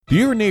Do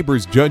your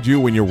neighbors judge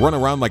you when you run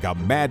around like a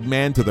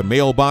madman to the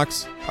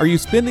mailbox? Are you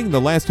spending the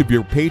last of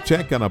your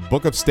paycheck on a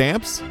book of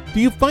stamps?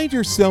 Do you find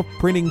yourself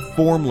printing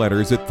form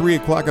letters at 3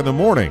 o'clock in the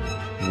morning?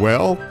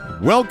 Well,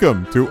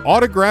 welcome to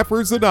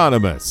Autographers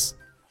Anonymous.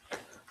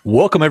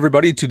 Welcome,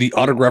 everybody, to the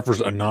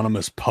Autographers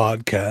Anonymous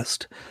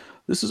podcast.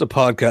 This is a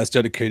podcast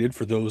dedicated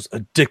for those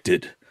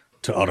addicted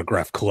to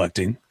autograph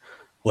collecting.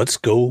 Let's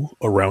go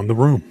around the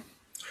room.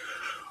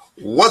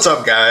 What's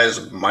up,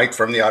 guys? Mike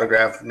from the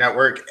Autograph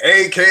Network,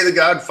 a.k.a. The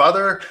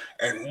Godfather.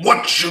 And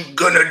what you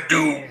gonna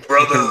do,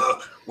 brother,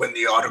 when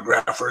the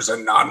Autographers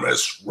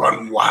Anonymous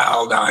run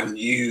wild on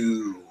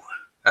you?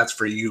 That's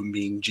for you,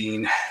 Mean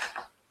Gene.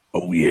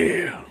 Oh,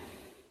 yeah.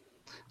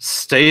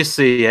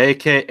 Stacy,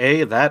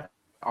 a.k.a. that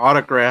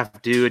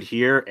autograph dude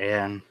here,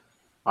 and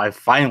I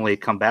finally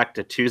come back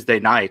to Tuesday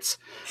nights.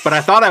 But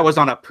I thought I was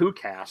on a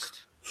PooCast.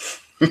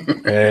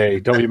 Hey,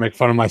 don't you make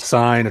fun of my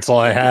sign. It's all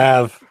I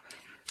have.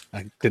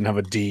 I didn't have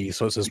a D,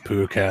 so it says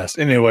PooCast.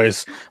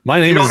 Anyways,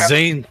 my name is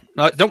Zane.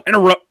 Don't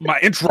interrupt my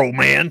intro,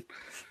 man.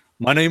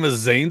 My name is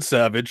Zane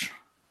Savage,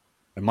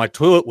 and my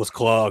toilet was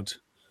clogged,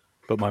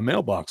 but my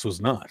mailbox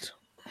was not.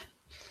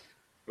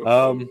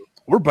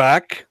 We're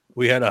back.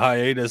 We had a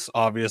hiatus,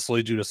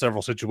 obviously, due to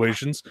several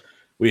situations.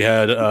 We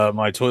had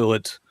my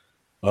toilet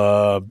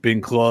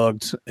being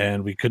clogged,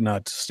 and we could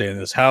not stay in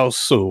this house,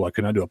 so I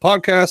could not do a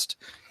podcast,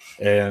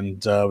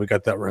 and we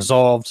got that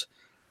resolved.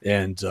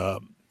 And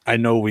I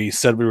know we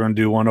said we were going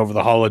to do one over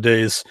the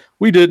holidays.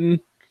 We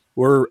didn't.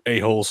 We're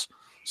a-holes.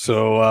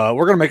 So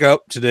we're going to make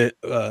up today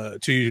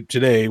to you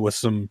today with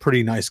some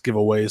pretty nice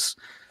giveaways.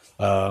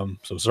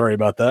 So sorry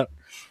about that.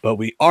 But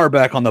we are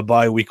back on the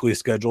bi-weekly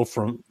schedule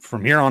from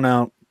here on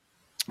out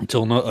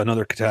until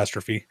another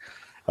catastrophe.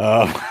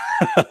 We're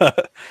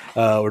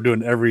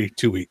doing every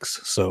 2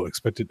 weeks. So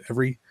expect it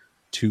every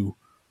 2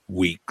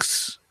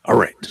 weeks. All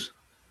right.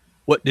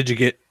 What did you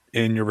get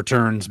in your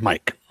returns,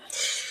 Mike?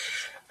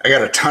 I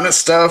got a ton of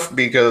stuff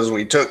because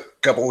we took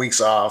a couple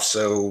weeks off,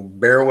 so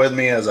bear with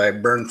me as I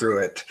burn through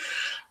it.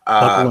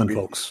 Buckle in,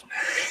 folks.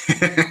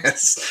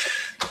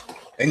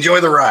 Enjoy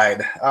the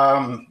ride.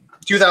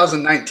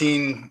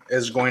 2019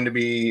 is going to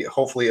be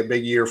hopefully a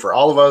big year for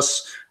all of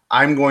us.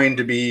 I'm going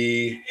to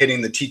be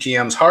hitting the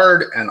TTMs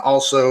hard and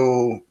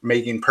also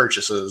making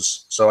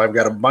purchases. So I've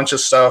got a bunch of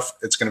stuff.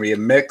 It's going to be a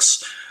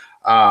mix.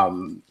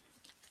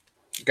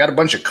 Got a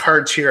bunch of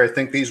cards here. I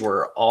think these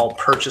were all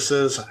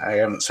purchases. I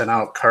haven't sent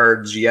out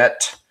cards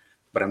yet,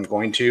 but I'm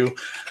going to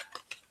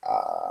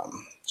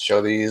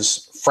show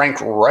these. Frank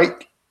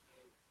Reich,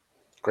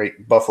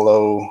 great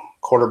Buffalo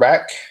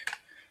quarterback.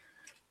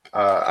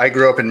 I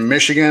grew up in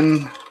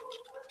Michigan.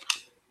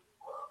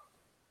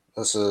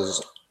 This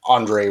is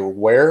Andre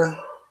Ware,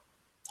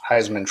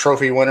 Heisman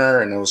Trophy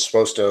winner, and it was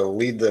supposed to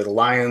lead the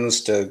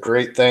Lions to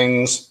great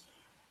things.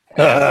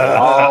 We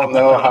all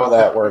know how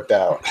that worked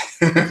out.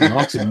 It's an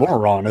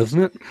oxymoron,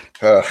 isn't it?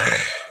 That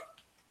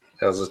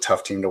was a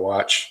tough team to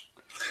watch.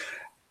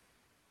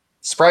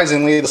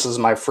 Surprisingly, this is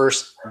my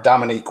first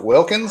Dominique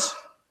Wilkins.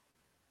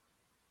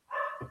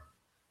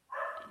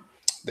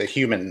 The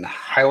human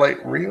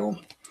highlight reel.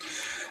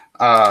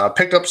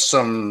 Picked up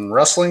some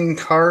wrestling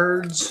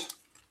cards.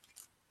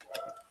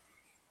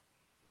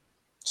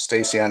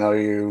 Stacy, I know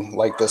you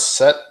like this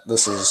set.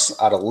 This is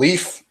out of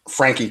Leaf.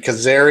 Frankie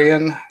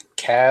Kazarian.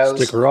 Kaz.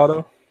 Sticker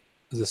auto?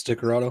 Is it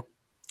sticker auto?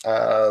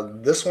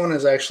 This one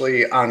is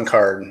actually on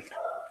card.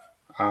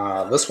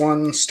 This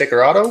one,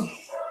 sticker auto.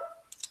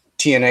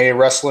 TNA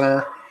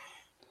wrestler,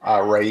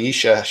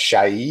 Raisha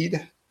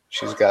Shahid.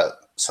 She's got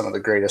some of the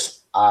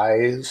greatest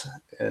eyes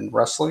in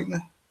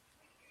wrestling.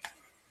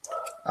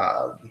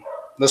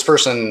 This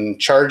person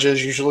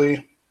charges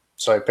usually,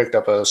 so I picked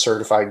up a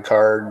certified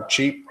card,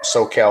 cheap,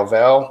 SoCal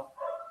Val.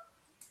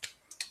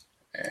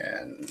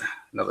 And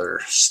another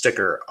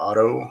sticker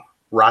auto.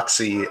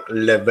 Roxy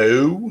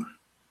Lebeau.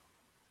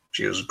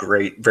 She was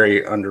great,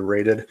 very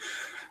underrated.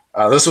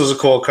 This was a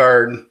cool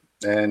card,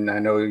 and I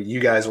know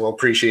you guys will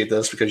appreciate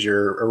this because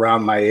you're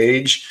around my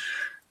age.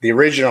 The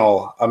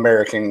original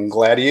American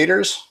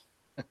Gladiators.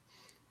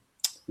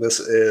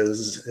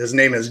 His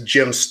name is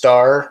Jim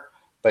Starr,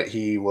 but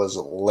he was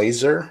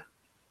Laser.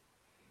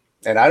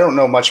 And I don't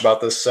know much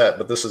about this set,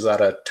 but this is at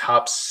a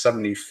top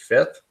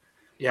 75th.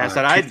 Yeah,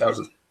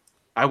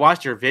 I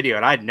watched your video,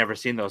 and I'd never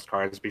seen those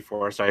cards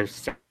before, so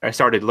I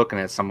started looking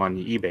at some on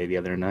eBay the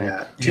other night.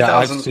 Yeah,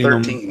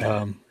 2013.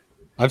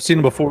 I've seen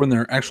them before, and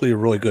they're actually a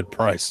really good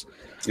price.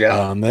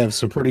 Yeah. They have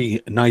some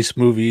pretty nice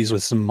movies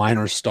with some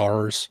minor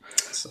stars.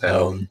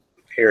 So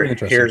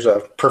here's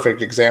a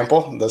perfect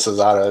example. This is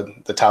out of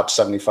the top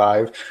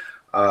 75.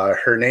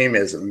 Her name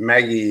is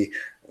Maggie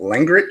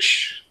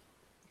Lengrich.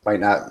 Might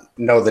not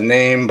know the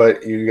name,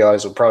 but you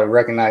guys will probably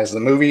recognize the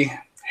movie,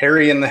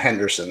 Harry and the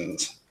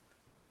Hendersons.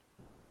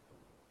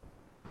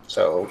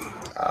 So,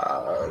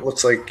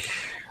 looks like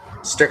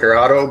sticker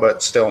auto,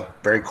 but still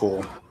very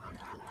cool.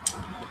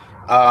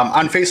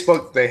 On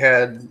Facebook, they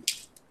had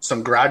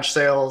some garage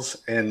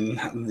sales in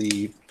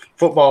the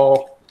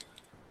football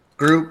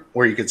group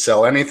where you could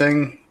sell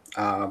anything.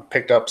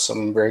 Picked up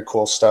some very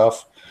cool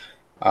stuff.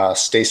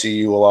 Stacy,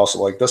 you will also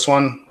like this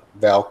one.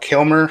 Val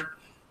Kilmer.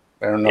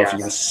 I don't know if you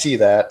can Yes. see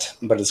that,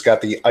 but it's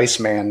got the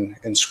Iceman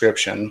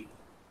inscription.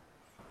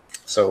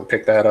 So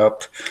pick that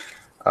up.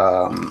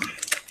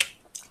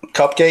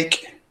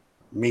 Cupcake.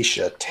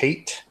 Misha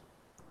Tate.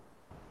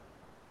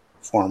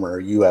 Former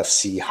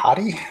UFC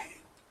hottie.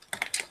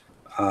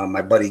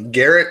 My buddy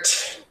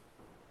Garrett.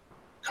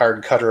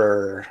 Card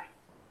Cutter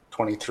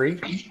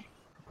 23.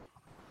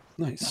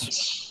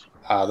 Nice.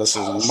 This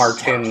is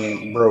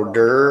Martin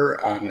Brodeur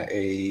on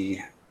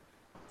a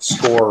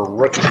Score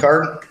rookie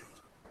card.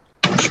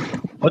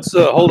 Let's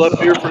hold up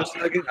here for a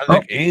second. I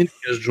think Andy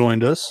has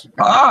joined us.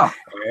 Ah,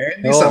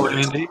 Hello,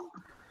 Andy.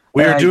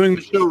 We are doing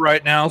the show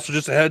right now, so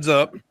just a heads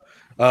up.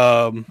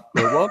 You're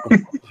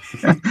welcome.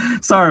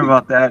 sorry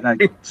about that. I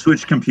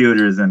switched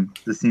computers, and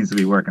this seems to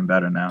be working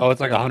better now. Oh,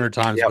 it's like 100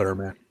 times Yep. better,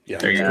 man. Yeah,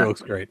 There you it go.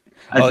 looks great.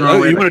 I threw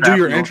away You the want to do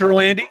your crap intro,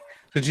 Andy?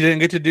 Since you didn't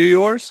get to do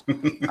yours?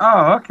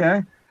 Oh,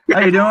 okay. How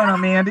you doing?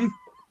 I'm Andy,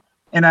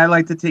 and I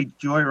like to take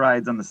joy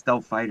rides on the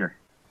Stealth Fighter.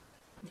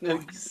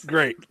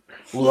 Great.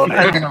 Love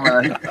it.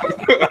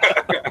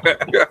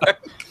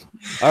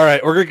 All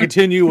right, we're going to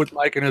continue with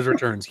Mike and his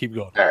returns. Keep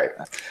going. All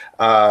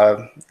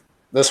right.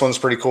 This one's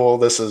pretty cool.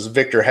 This is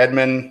Victor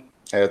Hedman.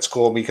 It's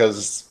cool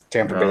because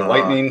Tampa Bay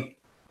Lightning.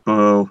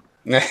 Boo.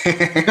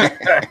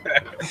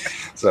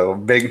 So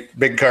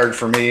big card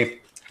for me.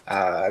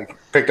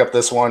 Picked up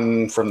this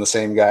one from the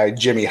same guy,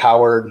 Jimmy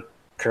Howard,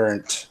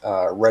 current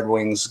Red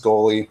Wings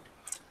goalie.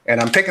 And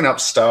I'm picking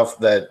up stuff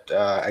that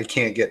I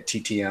can't get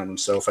TTM,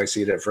 so if I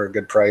see it for a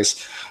good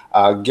price.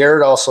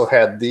 Garrett also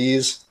had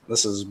these.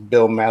 This is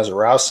Bill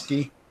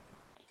Mazeroski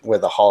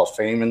with a Hall of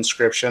Fame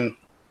inscription.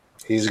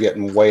 He's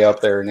getting way up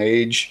there in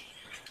age.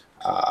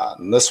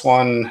 And this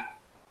one,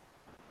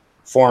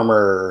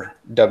 former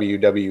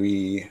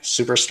WWE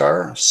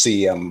superstar,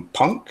 CM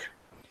Punk.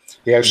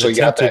 He actually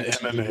got that.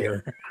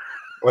 MMA.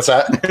 What's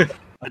that?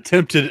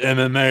 Attempted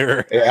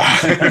MMA.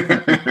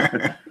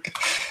 Yeah.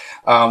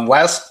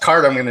 Last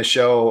card I'm going to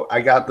show,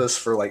 I got this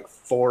for like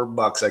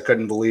 $4. I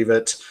couldn't believe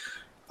it.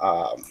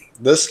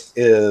 This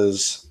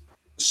is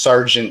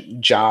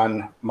Sergeant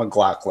John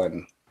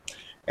McLaughlin.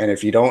 And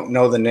if you don't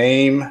know the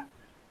name,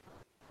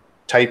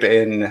 type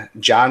in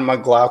John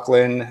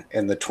McLaughlin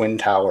and the Twin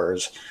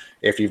Towers.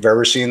 If you've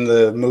ever seen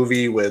the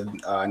movie with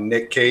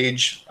Nick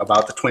Cage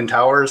about the Twin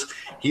Towers,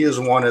 he is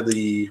one of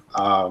the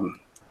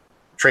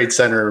Trade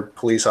Center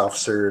police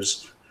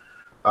officers,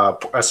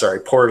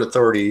 Port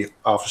Authority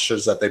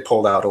officers that they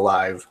pulled out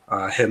alive,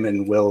 him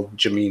and Will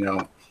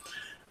Jamino.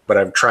 But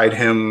I've tried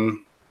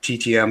him,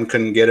 TTM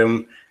couldn't get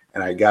him,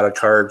 and I got a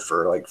card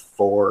for like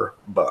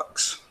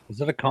 $4. Is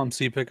that a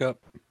ComC pickup?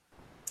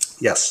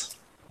 Yes.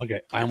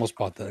 Okay, I almost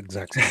bought the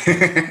exact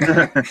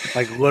same.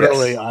 Like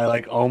literally, Yes. I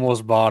like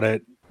almost bought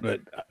it,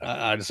 but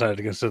I decided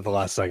to consider the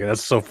last second.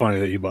 That's so funny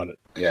that you bought it.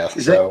 Yeah.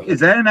 Is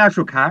that an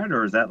actual card,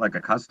 or is that like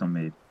a custom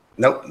made?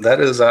 Nope, that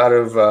is out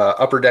of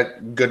Upper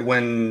Deck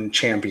Goodwin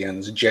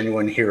Champions,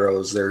 Genuine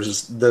Heroes.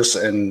 There's this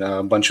and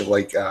a bunch of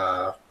like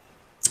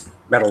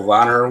Medal of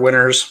Honor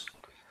winners.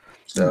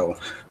 So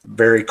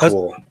very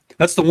cool.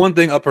 That's the one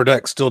thing Upper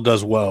Deck still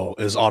does well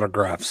is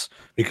autographs,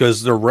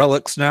 because they're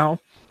relics now.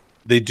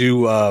 They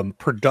do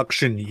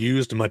production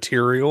used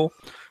material.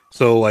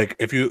 So like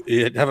if you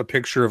have a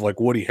picture of like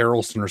Woody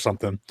Harrelson or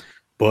something,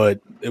 but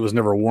it was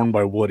never worn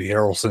by Woody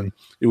Harrelson,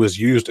 it was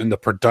used in the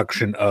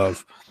production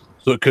of.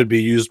 So it could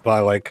be used by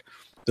like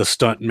the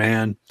stunt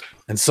man.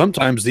 And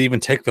sometimes they even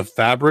take the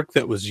fabric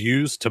that was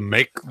used to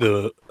make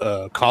the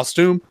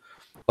costume.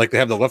 Like they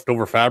have the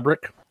leftover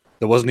fabric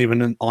that wasn't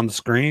even on the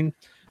screen,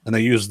 and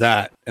they use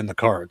that in the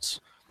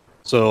cards.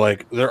 So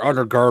like they're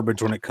utter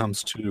garbage when it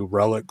comes to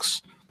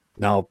relics.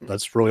 Now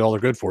that's really all they're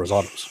good for is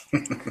autos.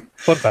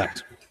 Fun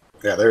fact.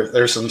 Yeah,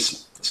 there's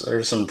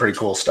some pretty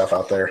cool stuff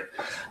out there.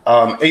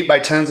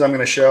 8x10s I'm going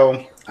to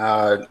show.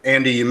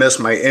 Andy, you missed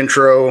my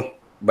intro,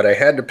 but I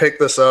had to pick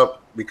this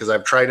up because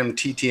I've tried him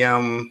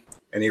TTM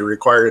and he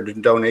required a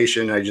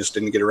donation. I just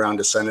didn't get around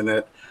to sending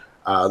it.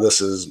 This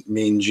is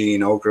Mean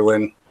Gene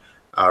Okerlund.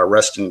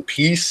 Rest in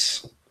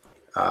peace.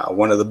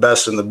 One of the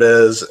best in the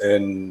biz,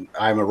 and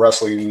I'm a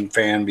wrestling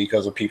fan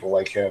because of people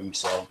like him.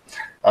 So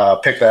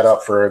pick that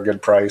up for a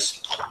good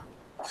price.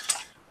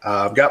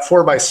 I've got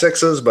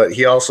 4x6s, but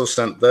he also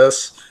sent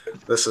this.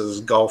 This is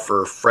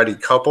golfer Freddie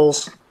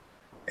Couples,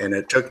 and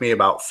it took me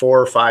about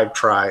 4 or 5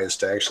 tries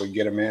to actually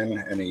get him in,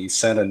 and he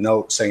sent a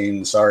note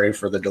saying sorry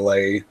for the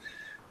delay.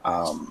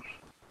 I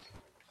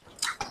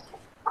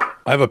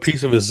have a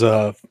piece of his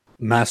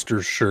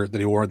Masters shirt that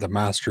he wore at the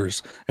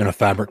Masters in a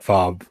fabric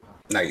fob.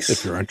 Nice.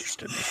 If you're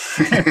interested.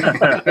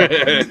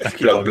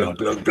 Blug,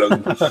 blug,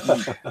 blug,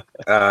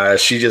 blug.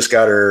 She just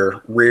got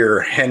her rear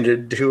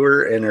handed to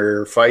her in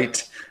her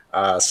fight.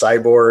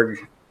 Cyborg,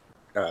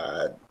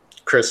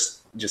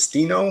 Chris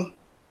Justino,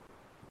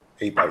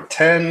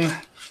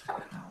 8x10.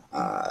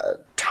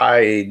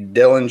 Ty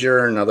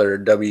Dillinger, another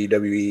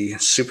WWE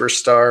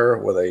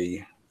superstar with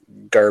a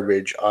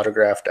garbage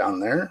autograph down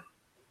there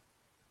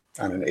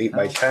on an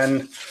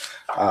 8x10.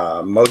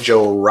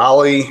 Mojo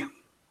Raleigh.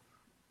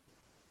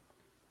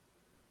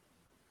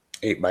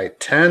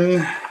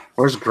 8x10.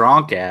 Where's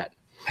Gronk at?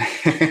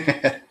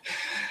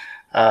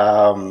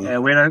 Yeah,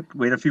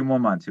 wait a few more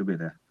months. He'll be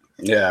there.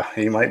 Yeah,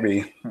 he might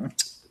be.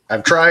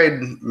 I've tried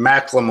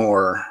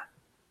Macklemore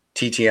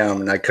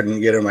TTM and I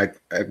couldn't get him.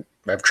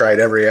 I've tried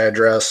every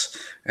address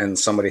and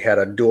somebody had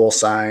a dual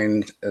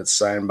sign. It's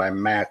signed by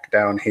Mac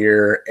down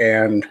here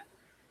and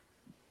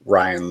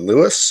Ryan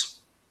Lewis.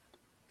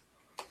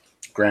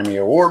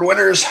 Grammy Award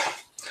winners.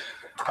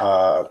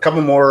 A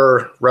couple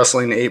more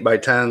wrestling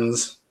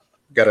 8x10s.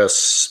 Got a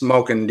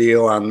smoking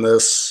deal on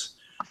this.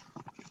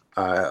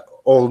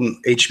 Old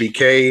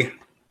HBK,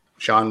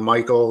 Shawn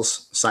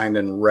Michaels, signed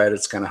in red.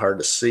 It's kind of hard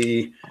to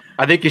see.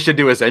 I think you should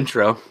do his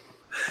intro.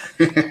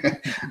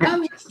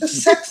 I'm just a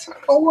sexy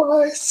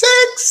boy.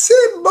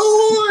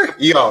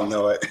 You all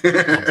know it.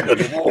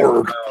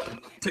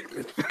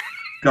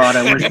 God,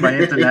 I wish my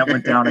internet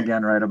went down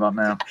again right about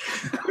now.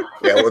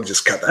 Yeah, we'll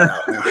just cut that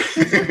out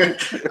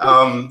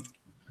now.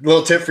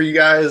 Little tip for you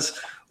guys.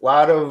 A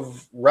lot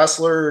of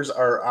wrestlers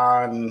are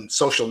on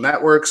social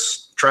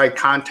networks. Try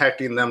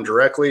contacting them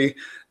directly.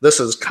 This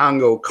is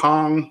Congo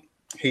Kong.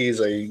 He's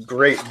a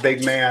great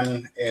big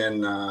man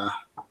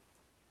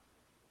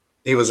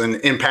he was in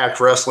Impact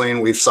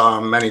Wrestling. We saw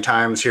him many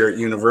times here at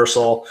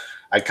Universal.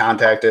 I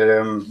contacted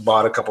him,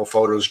 bought a couple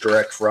photos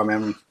direct from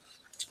him.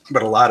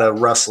 But a lot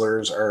of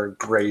wrestlers are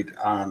great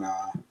on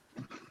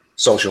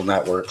social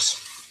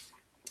networks.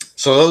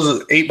 So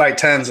those are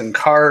 8x10s and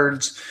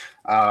cards.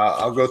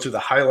 I'll go through the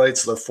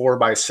highlights of the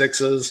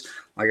 4x6s.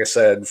 Like I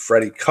said,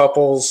 Freddie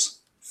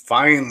Couples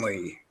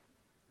finally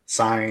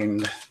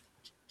signed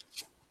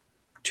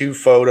 2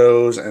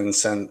 photos and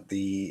sent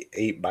the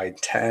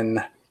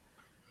 8x10.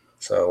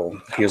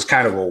 So he was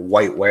kind of a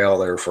white whale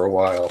there for a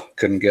while.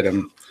 Couldn't get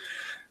him.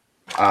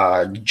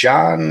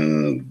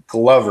 John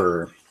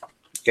Glover.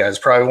 You guys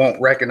probably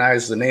won't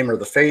recognize the name or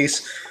the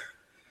face,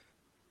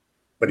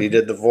 but he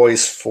did the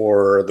voice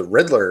for the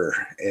Riddler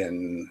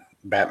in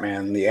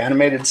Batman, the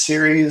animated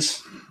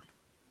series.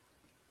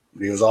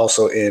 He was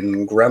also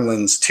in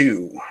Gremlins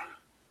 2.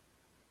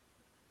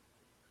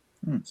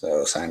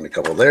 So signed a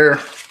couple there.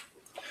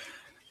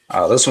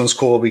 This one's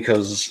cool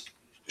because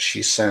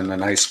she sent a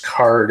nice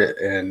card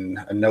and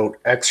a note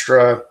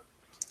extra.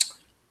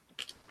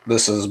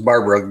 This is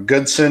Barbara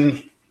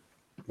Goodson,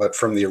 but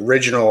from the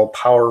original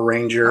Power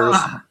Rangers.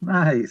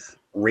 Nice.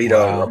 Rita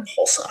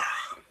Repulsa.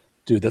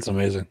 Dude, that's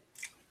amazing.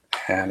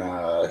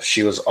 And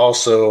she was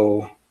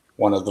also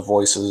one of the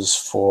voices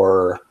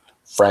for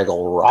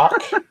Fraggle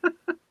Rock.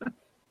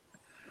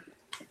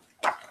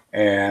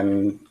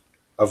 And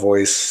a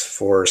voice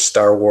for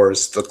Star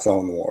Wars The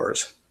Clone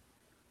Wars.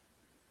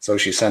 So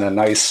she sent a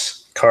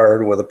nice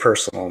card with a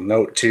personal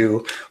note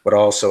too, but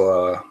also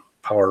a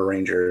Power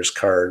Rangers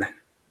card.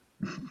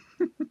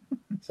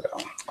 So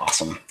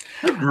awesome.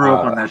 I grew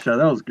up on that show.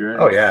 That was great.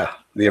 Oh yeah.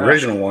 The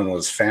original one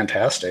was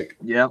fantastic.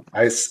 Yep.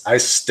 I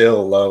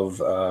still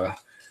love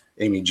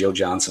Amy Jo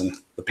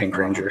Johnson, the Pink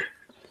Ranger.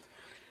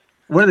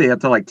 What are they up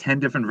to, like 10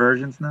 different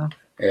versions now?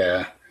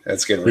 Yeah,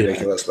 that's getting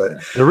ridiculous.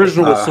 But the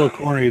original was so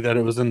corny that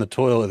it was in the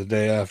toilet the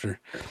day after.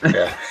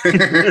 Yeah.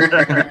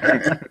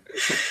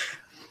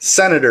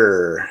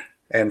 Senator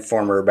and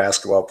former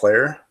basketball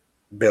player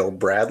Bill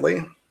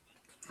Bradley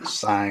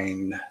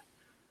signed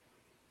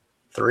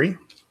 3.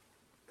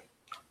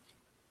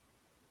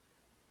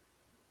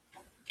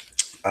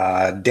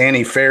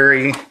 Danny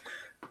Ferry,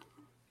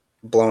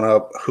 blown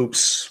up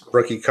Hoops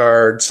rookie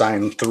card,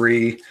 signed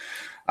 3.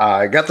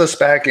 I got this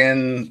back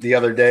in the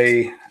other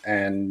day,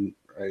 and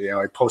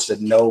I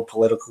posted no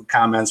political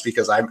comments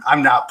because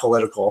I'm not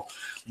political,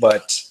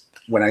 but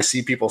when I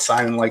see people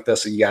signing like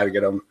this, you got to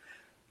get them.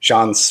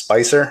 Sean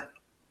Spicer,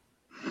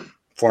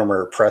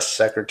 former press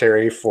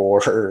secretary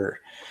for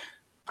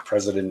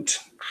President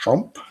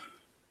Trump.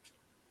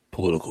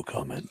 Political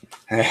comment.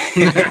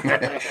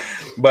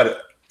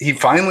 But he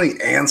finally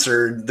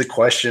answered the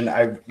question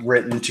I've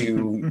written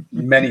to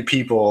many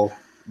people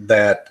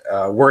that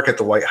work at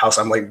the White House.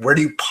 I'm like, where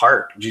do you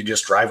park? Do you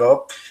just drive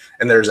up?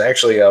 And there's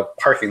actually a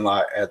parking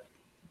lot at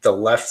the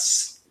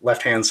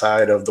left-hand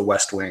side of the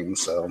West Wing.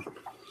 So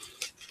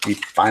he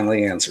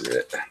finally answered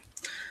it.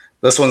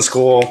 This one's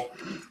cool.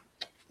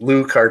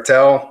 Lou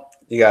Cartel.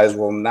 You guys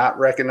will not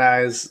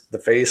recognize the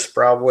face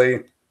probably,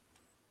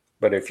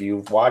 but if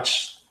you've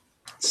watched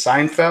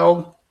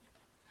Seinfeld,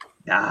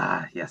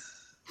 yes,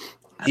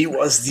 he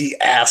was the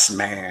ass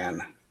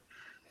man.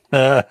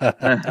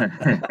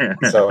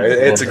 So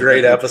it's a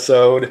great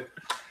episode.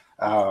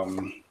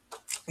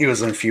 He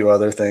was in a few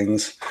other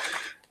things.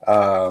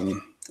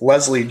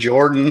 Leslie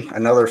Jordan,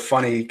 another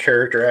funny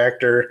character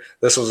actor.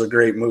 This was a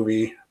great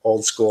movie,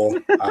 old school.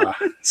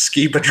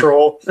 Ski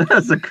Patrol.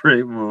 That's a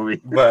great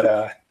movie.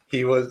 But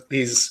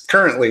he's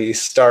currently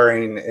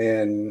starring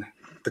in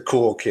The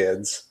Cool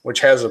Kids, which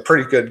has a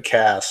pretty good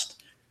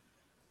cast.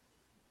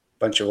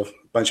 Bunch of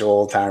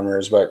old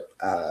timers, but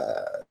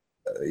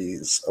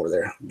he's over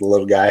there, the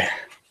little guy.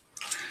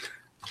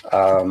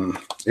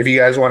 If you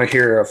guys want to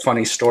hear a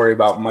funny story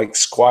about Mike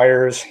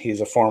Squires, he's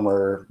a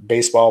former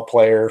baseball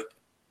player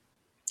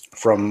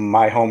from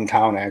my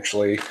hometown,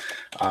 actually.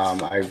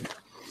 I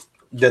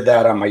did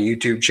that on my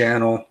YouTube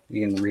channel.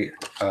 You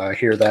can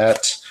hear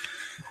that.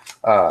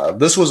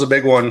 This was a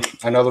big one.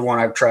 Another one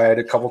I've tried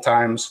a couple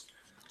times.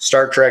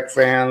 Star Trek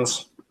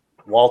fans,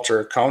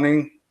 Walter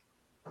Koenig.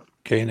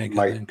 Koenig,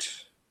 I think.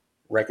 Might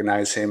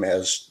recognize him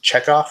as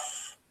Chekhov.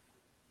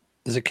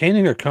 Is it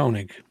Koenig or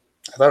Koenig?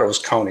 I thought it was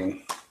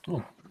Koenig.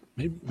 Oh,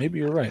 maybe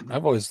you're right.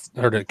 I've always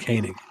heard it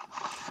Koenig.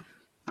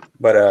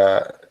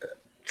 But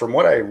from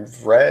what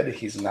I've read,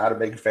 he's not a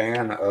big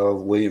fan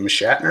of William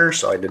Shatner,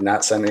 so I did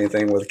not send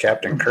anything with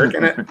Captain Kirk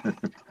in it.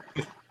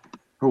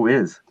 Who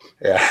is?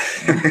 Yeah.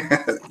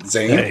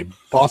 Zane. Hey,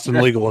 Boston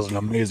Legal was an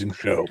amazing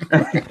show.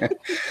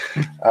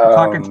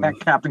 Talking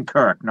Captain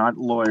Kirk, not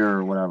lawyer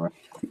or whatever.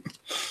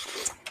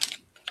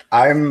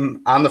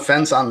 I'm on the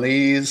fence on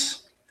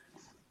these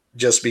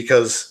just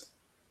because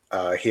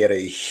he had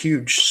a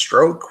huge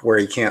stroke where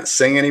he can't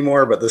sing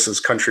anymore, but this is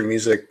country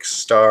music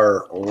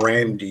star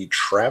Randy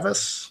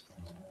Travis.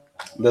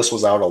 This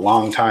was out a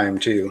long time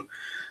too.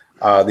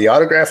 The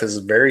autograph is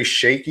very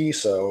shaky,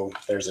 so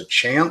there's a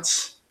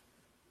chance.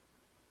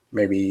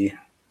 Maybe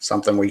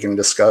something we can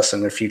discuss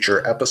in a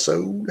future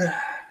episode.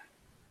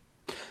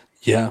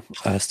 Yeah,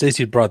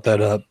 Stacy brought that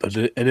up, but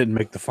it didn't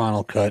make the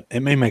final cut.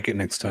 It may make it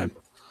next time.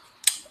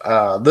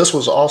 This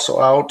was also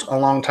out a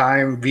long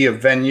time via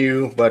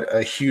Venue, but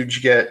a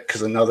huge get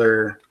because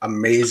another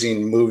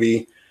amazing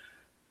movie.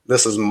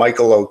 This is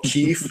Michael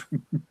O'Keefe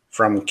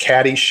from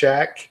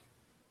Caddyshack.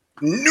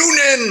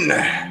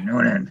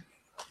 Noonan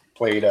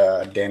played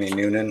Danny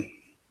Noonan.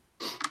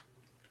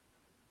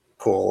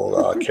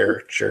 Cool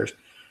characters.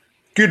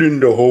 Get in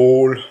the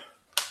hole.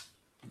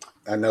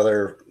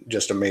 Another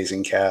just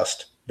amazing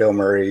cast. Bill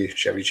Murray,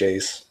 Chevy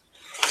Chase.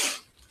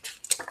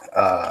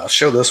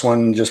 Show this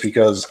one just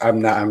because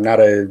I'm not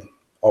a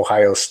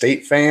Ohio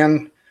State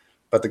fan,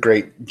 but the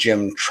great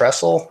Jim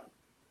Tressel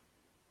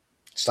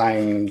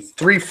signed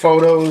 3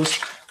 photos,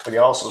 but he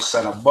also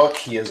sent a book.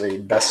 He is a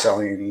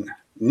best-selling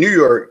New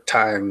York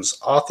Times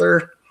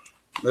author.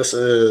 This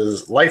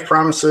is Life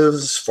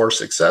Promises for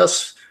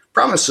Success,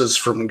 Promises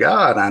from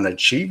God on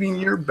Achieving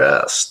Your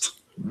Best.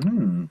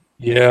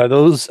 Yeah,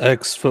 those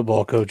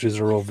ex-football coaches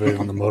are real big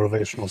on the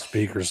motivational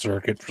speaker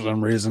circuit for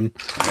some reason.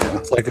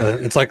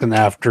 It's like an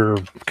after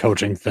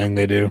coaching thing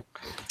they do.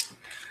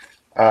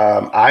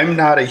 I'm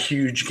not a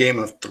huge Game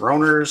of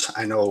Throners.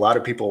 I know a lot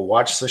of people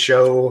watch the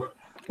show.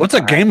 What's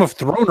a Game of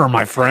Throner,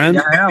 my friend?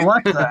 Yeah,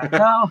 what the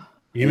hell?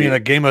 You mean a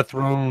Game of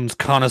Thrones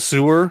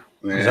connoisseur?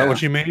 Yeah. Is that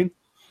what you mean?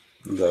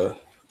 The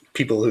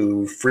people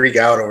who freak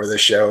out over this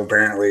show,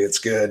 apparently it's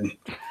good.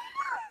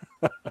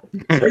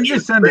 You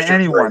just send to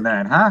anyone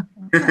then, huh?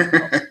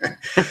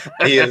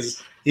 he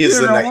is You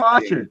the don't night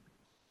watch king.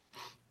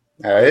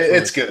 it.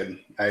 It's good.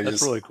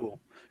 That's really cool.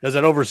 Is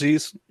that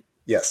overseas?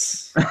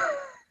 Yes.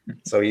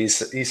 So he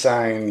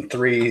signed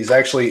 3. He's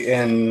actually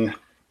in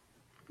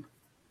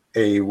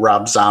a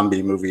Rob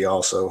Zombie movie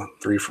also,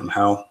 3 from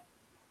Hell.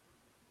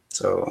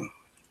 So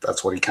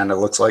that's what he kind of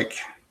looks like.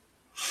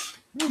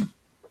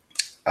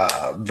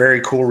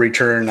 Very cool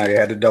return. I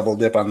had to double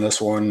dip on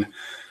this one.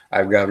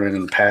 I've gotten it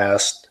in the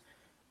past.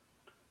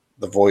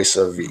 The voice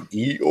of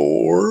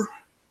Eeyore.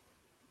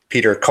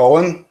 Peter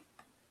Cullen.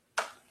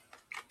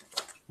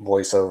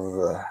 Voice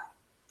of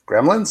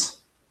Gremlins.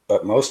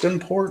 But most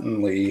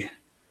importantly,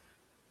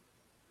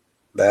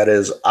 that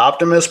is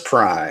Optimus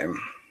Prime.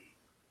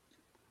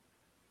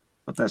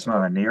 But that's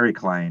not a Neri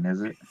Klein,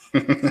 is it?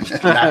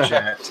 Not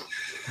yet.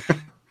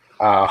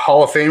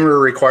 Hall of Famer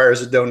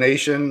requires a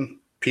donation.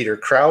 Peter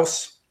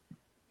Krause.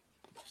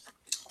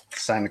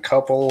 Signed a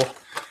couple.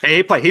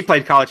 Hey, he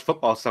played college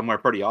football somewhere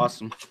pretty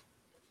awesome.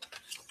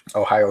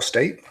 Ohio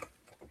State.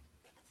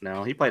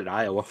 No, he played at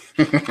Iowa.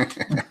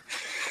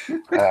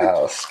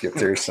 I'll skip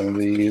through some of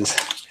these.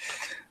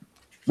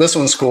 This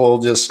one's cool.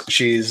 Just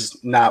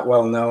she's not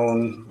well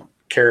known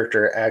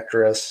character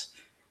actress.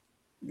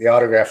 The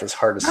autograph is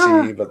hard to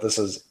see, but this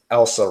is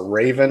Elsa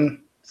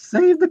Raven.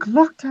 Save the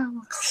clock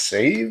tower.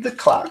 Save the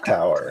clock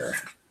tower.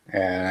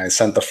 And I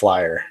sent the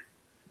flyer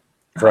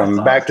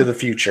from Back to the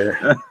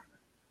Future.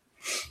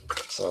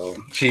 So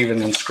she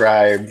even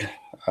inscribed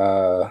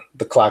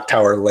the clock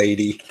tower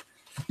lady.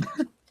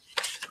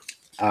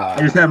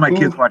 I just had my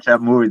kids watch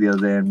that movie the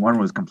other day, and one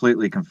was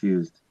completely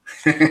confused.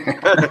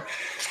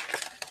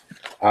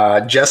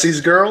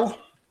 Jesse's Girl,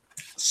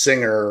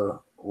 singer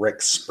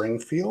Rick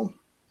Springfield.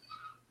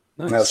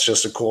 Nice. And that's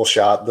just a cool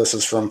shot. This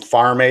is from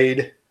Farm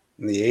Aid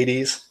in the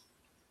 80s.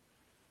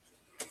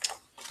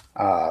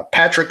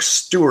 Patrick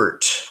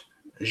Stewart,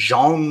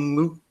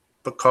 Jean-Luc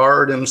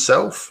Picard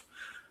himself.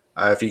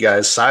 If you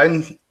guys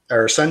send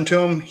to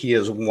him, he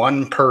is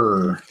 1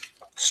 per.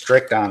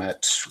 Strict on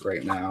it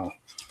right now.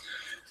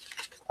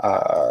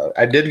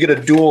 I did get a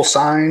dual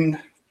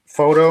sign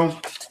photo.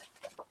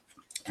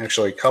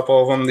 Actually, a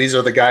couple of them. These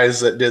are the guys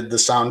that did the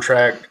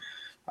soundtrack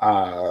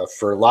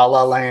for La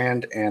La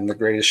Land and The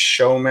Greatest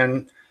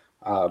Showman.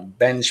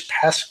 Benj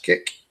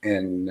Paskic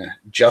and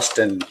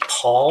Justin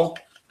Paul.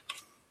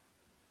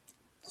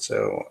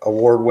 So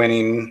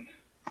award-winning.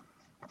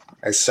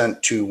 I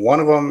sent to one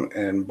of them,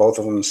 and both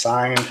of them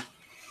signed.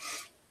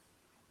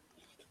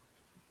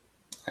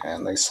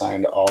 and they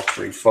signed all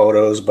 3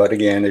 photos. But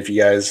again, if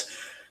you guys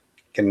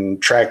can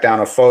track down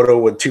a photo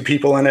with 2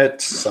 people in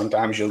it,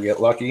 sometimes you'll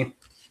get lucky.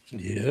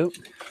 Yep.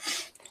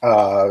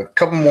 A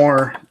couple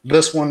more.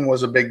 This one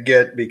was a big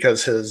get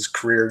because his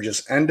career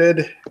just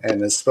ended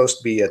and is supposed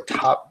to be a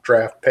top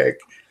draft pick.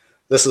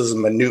 This is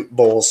Manute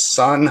Bol's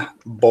son,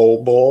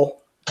 Bol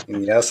Bol.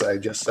 And yes, I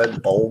just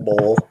said Bol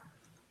Bol.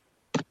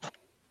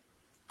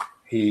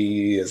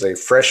 He is a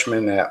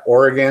freshman at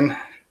Oregon,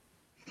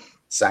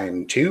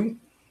 signed 2.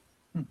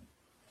 You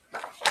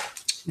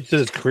said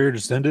his career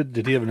just ended.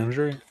 Did he have an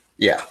injury?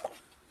 Yeah.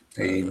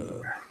 He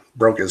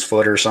broke his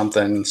foot or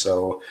something,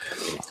 so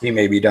he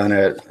may be done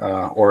at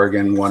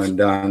Oregon, one and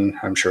done.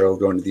 I'm sure he'll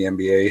go into the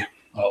NBA.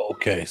 Oh,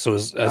 okay. So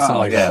that's not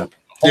like yeah.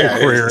 a whole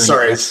career.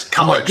 Sorry, it's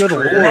college Good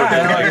career.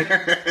 Lord,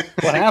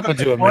 what happened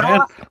to him,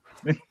 man?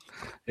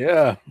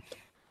 Yeah.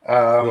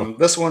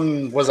 This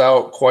one was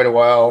out quite a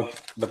while,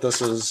 but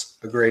this is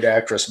a great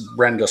actress,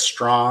 Brenda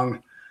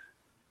Strong.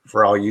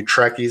 For all you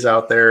Trekkies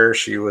out there,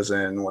 she was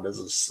in, what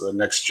is this, The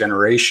Next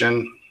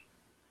Generation.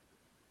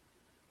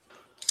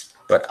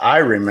 But I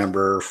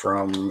remember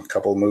from a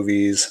couple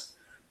movies,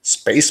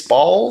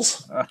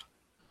 Spaceballs.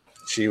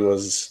 She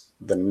was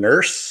the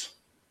nurse.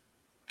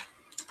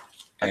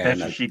 I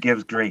bet she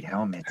gives great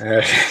helmets.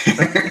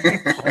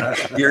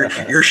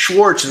 Your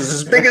Schwartz is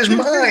as big as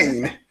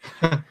mine.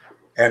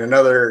 And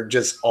another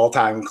just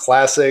all-time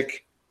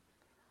classic,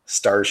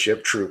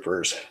 Starship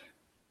Troopers.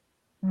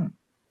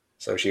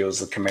 So she was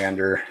the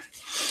commander.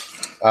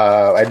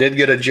 I did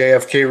get a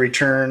JFK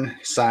return,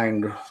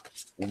 signed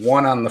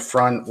 1 on the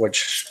front,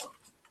 which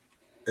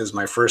is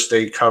my first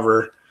day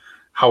cover,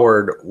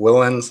 Howard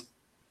Willens.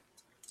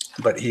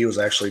 But he was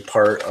actually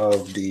part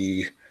of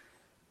the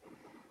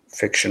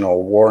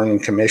fictional Warren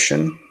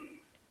Commission.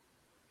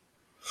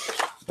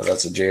 So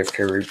that's a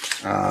JFK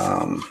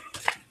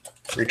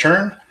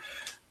return.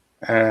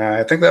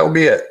 I think that will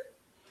be it.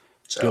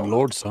 So, Good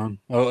Lord, son.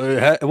 Oh,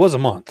 it was a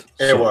month.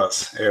 It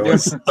was.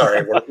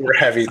 Sorry, we're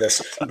heavy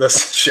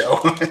this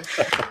show.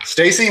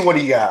 Stacy, what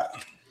do you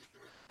got?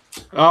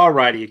 All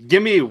righty.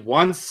 Give me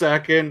 1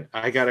 second.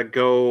 I got to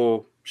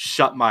go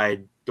shut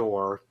my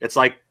door. It's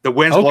like the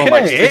wind's blowing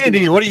like 60,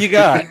 Andy, what do you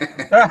got?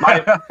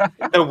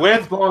 the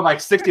wind's blowing like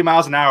 60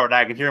 miles an hour, and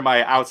I can hear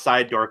my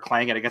outside door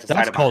clanging against the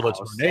That's side of my called a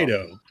house.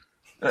 tornado.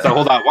 So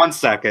hold on 1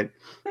 second.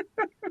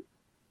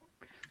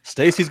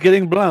 Stacy's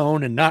getting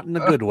blown and not in a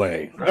good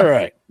way. All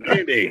right.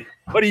 Andy,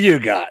 what do you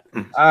got?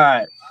 All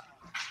right.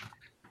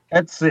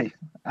 Let's see.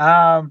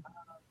 I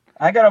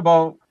got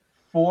about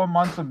 4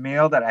 months of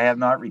mail that I have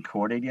not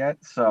recorded yet.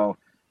 So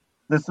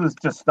this was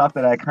just stuff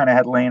that I kind of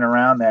had laying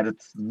around that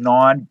it's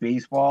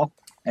non-baseball.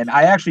 And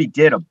I actually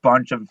did a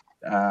bunch of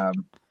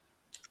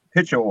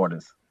pitcher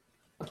orders.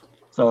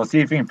 So see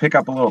if you can pick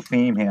up a little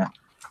theme here.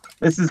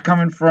 This is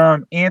coming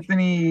from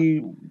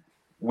Anthony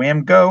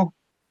Wamgo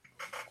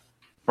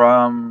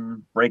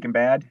from Breaking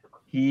Bad.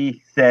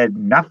 He said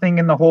nothing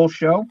in the whole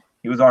show.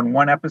 He was on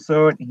 1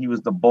 episode. He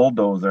was the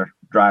bulldozer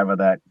driver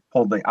that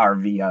pulled the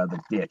RV out of the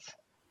ditch.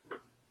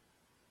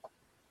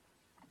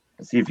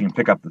 Let's see if you can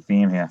pick up the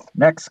theme here.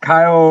 Next,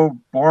 Kyle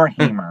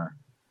Borheimer,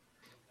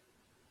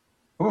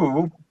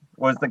 who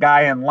was the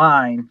guy in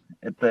line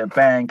at the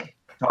bank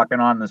talking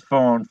on his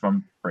phone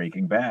from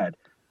Breaking Bad,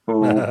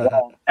 who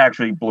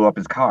actually blew up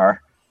his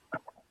car.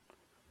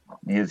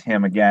 Here's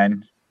him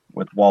again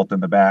with Walt in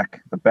the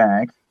back, the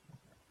bank.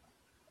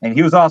 And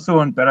he was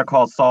also in Better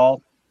Call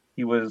Saul.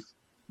 He was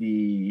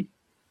the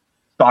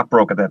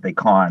stockbroker that they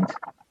conned,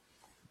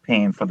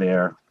 paying for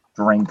their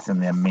drinks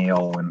and their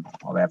meal and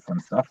all that fun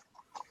stuff.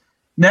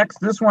 Next,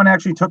 this one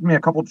actually took me a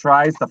couple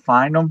tries to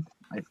find him.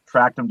 I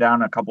tracked him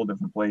down a couple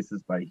different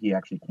places, but he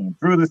actually came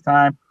through this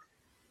time.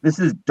 This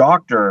is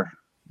Dr.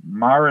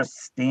 Maris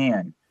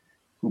Stan,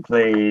 who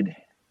played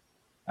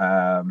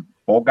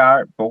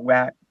Bogart,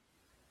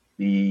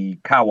 the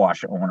car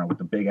wash owner with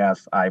the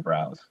big-ass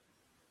eyebrows,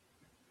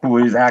 who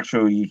is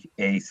actually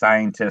a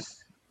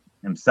scientist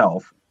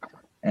himself.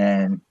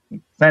 And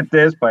he sent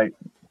this, but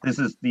this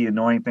is the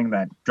annoying thing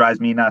that drives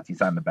me nuts.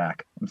 He's on the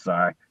back. I'm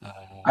sorry.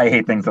 I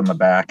hate things on the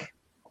back.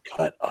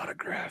 Cut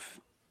autograph.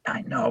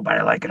 I know, but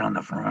I like it on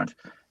the front.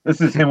 This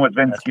is him with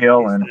Vince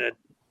Gill, and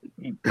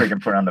he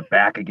freaking put it on the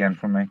back again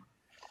for me.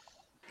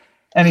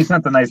 And he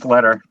sent a nice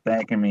letter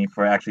thanking me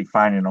for actually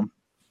finding him.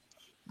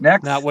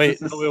 Next. Now,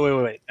 wait.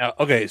 Now,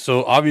 okay,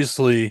 so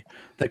obviously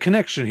the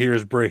connection here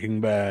is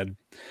Breaking Bad.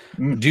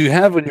 Do you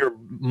have in your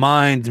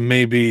mind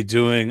maybe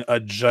doing a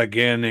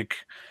gigantic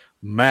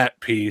matte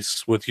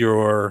piece with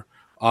your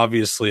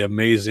obviously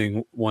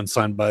amazing one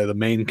signed by the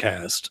main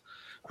cast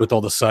with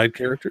all the side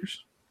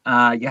characters?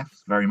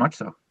 Yes, very much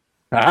so.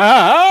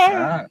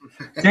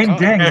 Ding,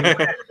 ding.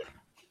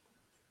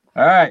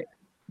 All right.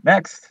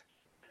 Next.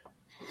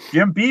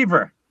 Jim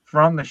Beaver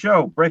from the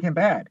show Breaking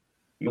Bad.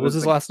 What was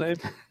his last name?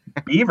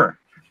 Beaver.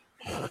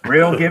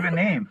 Real given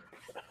name.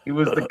 He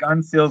was the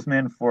gun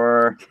salesman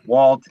for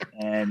Walt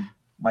and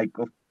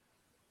Michael.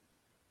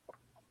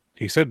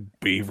 He said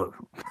Beaver.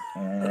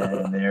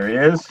 And there he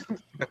is.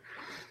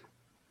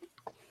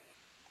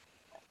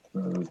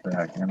 Goes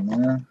back in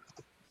there.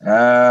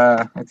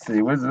 Let's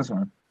see. What is this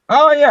one?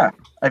 Oh, yeah.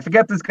 I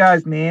forget this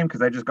guy's name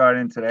because I just got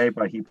in today,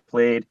 but he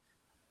played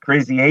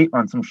Crazy 8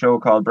 on some show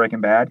called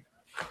Breaking Bad,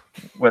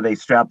 where they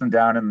strapped him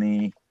down in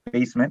the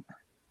basement.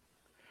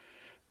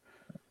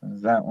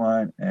 There's that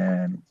one.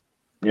 And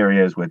there he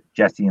is with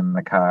Jesse in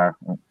the car.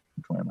 Oh,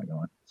 which way am I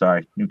going?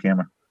 Sorry, new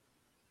camera.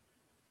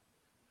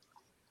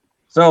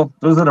 So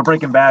those are the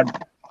Breaking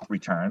Bad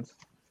returns.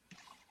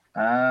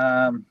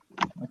 Now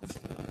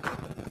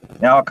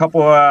a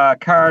couple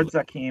cards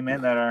that came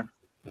in that are,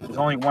 there's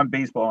only one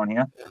baseball in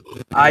here.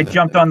 I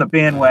jumped on the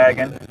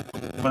bandwagon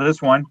for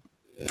this one,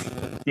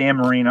 Dan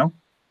Marino.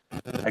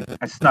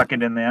 I snuck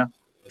it in there.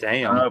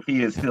 I don't know if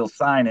he is still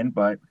signing,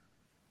 but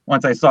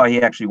once I saw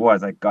he actually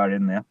was, I got it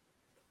in there.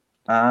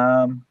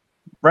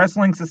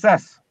 Wrestling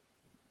success,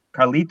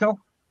 Carlito.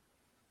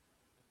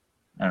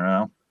 I don't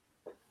know.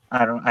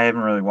 I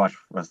haven't really watched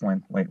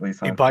wrestling lately.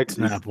 So He bites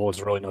an apple.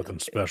 It's really nothing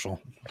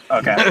special.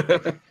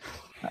 Okay.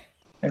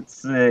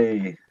 It's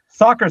a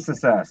soccer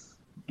success.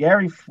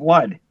 Gary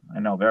Flood. I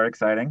know, very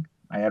exciting.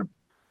 I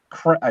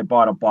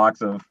bought a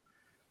box of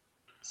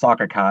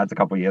soccer cards a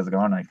couple years ago,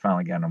 and I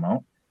finally got them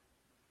out.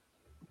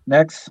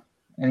 Next,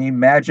 any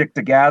Magic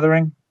the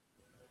Gathering?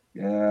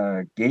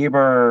 Gaber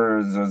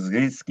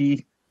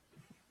Zazinski.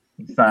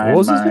 What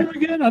was his name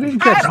again? I didn't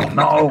catch I don't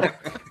know.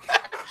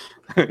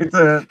 It's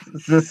a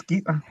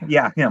Zazinski.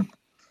 Yeah, him.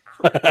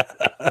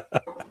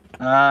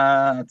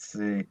 Let's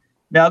see.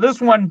 Now,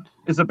 this one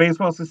is a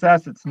baseball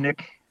success. It's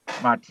Nick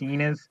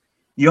Martinez.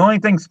 The only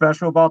thing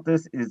special about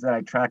this is that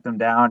I tracked him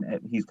down.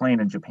 He's playing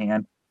in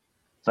Japan.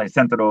 So I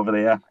sent it over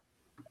there.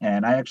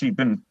 And I actually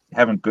been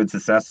having good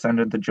success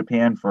sending it to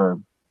Japan for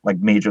like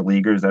major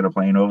leaguers that are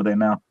playing over there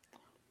now.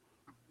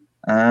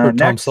 Heard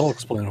Tom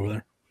Selleck's playing over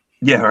there.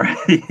 Yeah, right.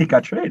 He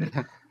got traded.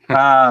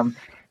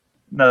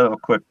 No,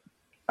 quick.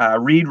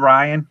 Reed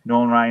Ryan,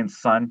 Nolan Ryan's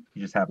son.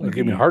 He just happened to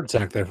give me a heart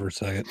attack there for a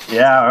second.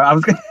 Yeah, I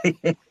was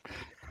gonna.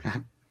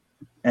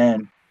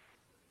 And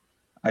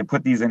I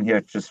put these in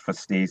here just for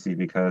Stacy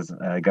because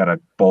I got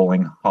a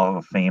bowling Hall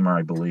of Famer,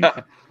 I believe.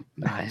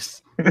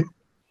 Nice.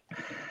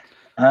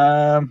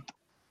 And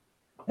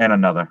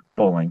another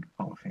bowling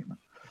Hall of Famer,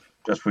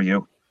 just for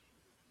you.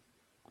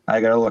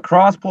 I got a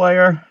lacrosse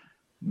player,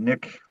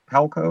 Nick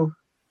Panko.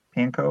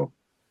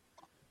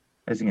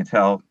 As you can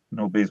tell,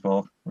 no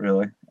baseball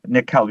really.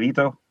 Nick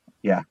Calvito,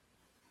 yeah.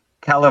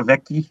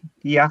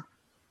 Calavecchia,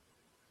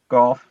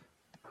 golf.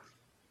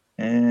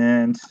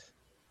 And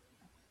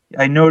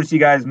I noticed you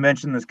guys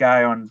mentioned this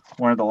guy on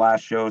one of the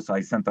last shows, so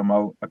I sent them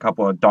out a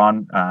couple of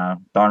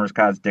Donruss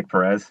cards, Dick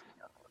Perez.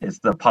 It's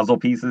the puzzle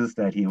pieces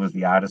that he was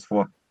the artist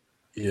for.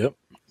 Yep.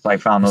 So I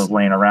found those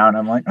laying around.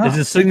 I'm like, is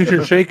his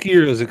signature shaky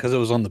or is it because it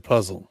was on the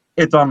puzzle?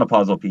 It's on the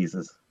puzzle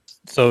pieces.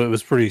 So it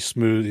was pretty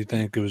smooth. You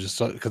think it was just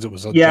because it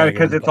was? Yeah,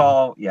 because it's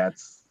all. Yeah,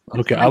 it's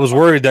okay. I was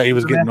worried that he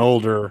was getting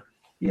older.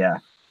 Yeah.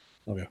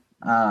 Okay.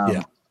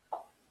 Yeah.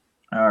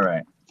 All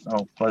right.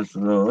 So plus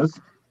those.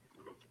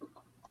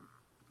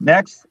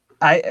 Next,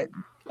 I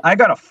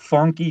got a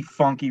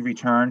funky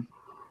return.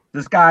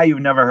 This guy you've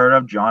never heard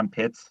of, John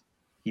Pitts.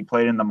 He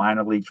played in the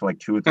minor leagues for like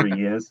 2 or 3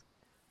 years.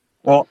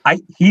 Well,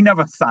 he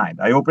never signed.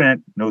 I opened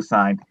it, no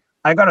sign.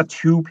 I got a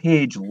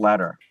 2-page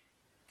letter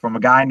from a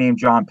guy named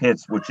John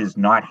Pitts, which is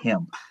not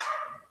him.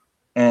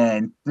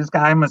 And this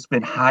guy must have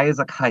been high as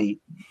a kite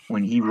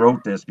when he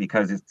wrote this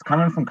because it's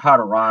coming from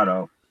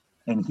Colorado.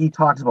 And he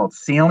talks about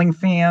sailing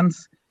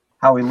fans,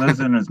 how he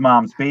lives in his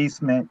mom's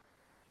basement,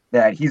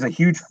 that he's a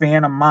huge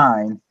fan of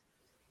mine,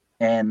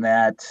 and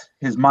that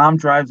his mom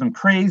drives him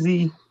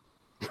crazy.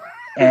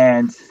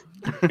 And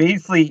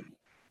basically,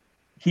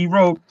 he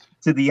wrote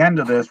to the end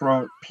of this,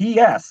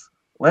 P.S.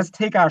 Let's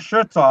take our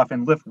shirts off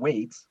and lift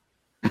weights.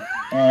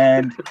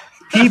 And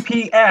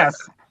P.P.S.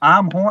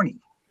 I'm horny.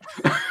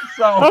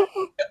 So,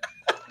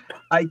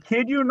 I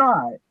kid you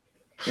not,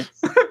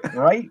 it's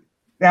right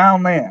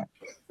down there.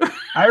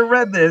 I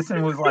read this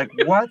and was like,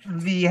 what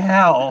the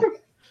hell?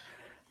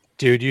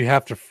 Dude, you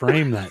have to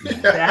frame that.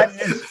 Man. That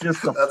is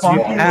just a You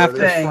funky have to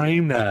thing.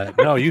 frame that.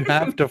 No, you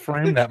have to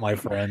frame that, my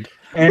friend.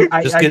 And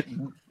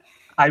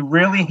I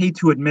really hate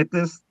to admit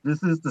this.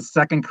 This is the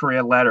second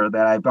career letter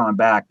that I've gone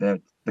back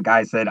that the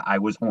guy said I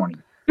was horny.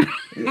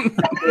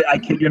 I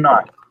kid you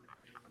not.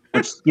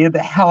 Which scared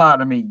the hell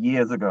out of me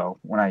years ago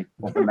when I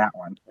opened that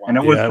one. And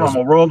it was from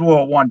a World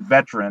War I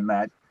veteran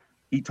that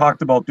he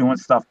talked about doing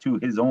stuff to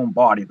his own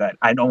body that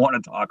I don't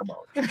want to talk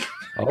about.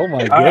 Oh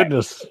my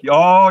goodness. Right.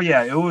 Oh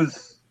yeah, it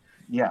was.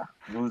 Yeah,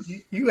 it was.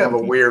 You have a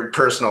weird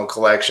personal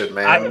collection,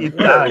 man. It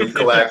does. You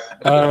collect.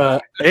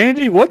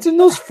 Andy, what's in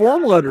those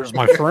form letters,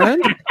 my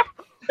friend?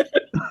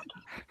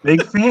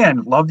 Big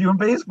fan. Loved you in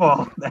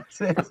baseball.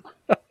 That's it.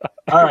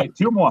 All right,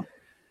 2 more.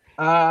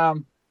 I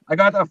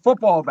got a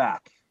football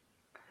back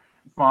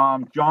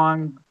from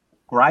John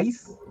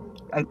Grice,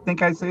 I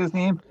think I say his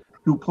name,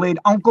 who played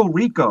Uncle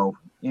Rico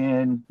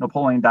in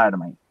Napoleon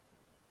Dynamite.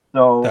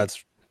 So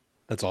that's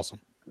awesome.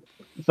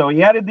 So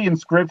he added the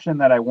inscription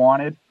that I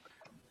wanted,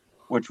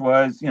 which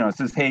was, it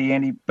says, "Hey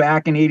Andy,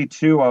 back in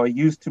 '82, I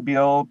used to be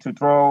able to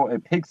throw a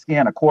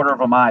pigskin a quarter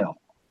of a mile.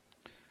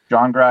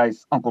 John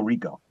Guy's Uncle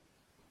Rico.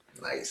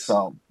 Nice.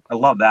 So I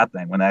love that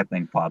thing when that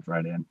thing pops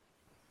right in.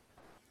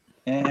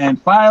 And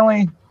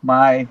finally,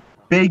 my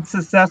big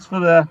success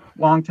for the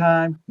long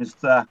time,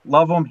 Mr.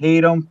 Love him,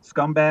 hate him,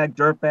 scumbag,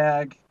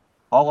 dirtbag,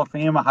 Hall of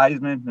Famer,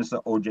 Heisman,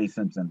 Mr. O.J.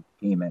 Simpson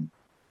came in.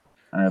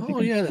 I don't know if you Oh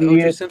can yeah, the see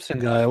O.J. it. Simpson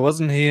guy.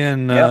 Wasn't he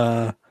in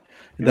Yep.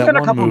 He's that been in a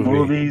one couple movie?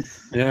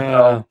 movies. Yeah.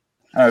 So,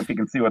 I don't know if you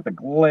can see with the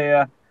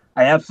glare.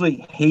 I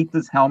absolutely hate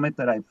this helmet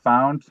that I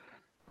found.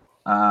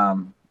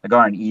 I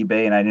got on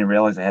eBay and I didn't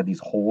realize it had these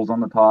holes on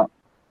the top.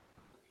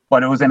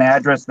 But it was an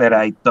address that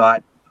I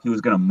thought he was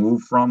going to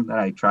move from, that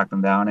I tracked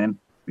him down in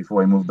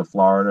before he moved to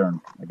Florida. And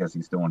I guess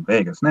he's still in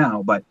Vegas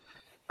now. But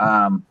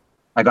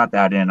I got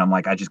that in. I'm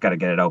like, I just got to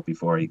get it out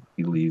before he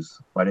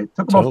leaves. But it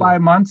took about Totally.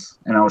 5 months,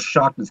 and I was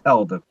shocked as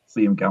hell to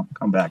see him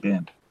come back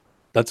in.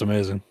 That's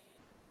amazing.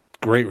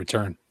 Great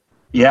return.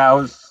 Yeah, I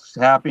was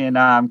happy.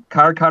 And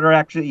Card Cutter,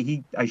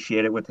 actually, I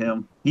shared it with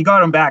him. He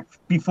got him back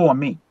before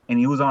me, and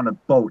he was on a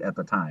boat at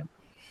the time.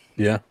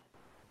 Yeah.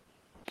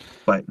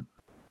 But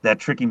that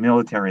tricky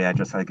military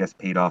address, I guess,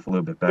 paid off a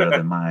little bit better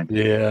than mine.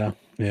 Yeah.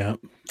 Yeah.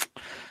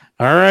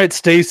 All right,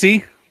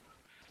 Stacy.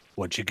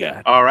 What you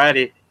got?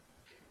 Alrighty.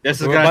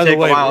 This is Well, going by to the take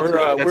way, a while.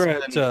 we're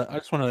at. I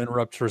just want to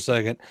interrupt for a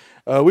second.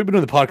 We've been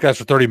doing the podcast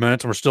for 30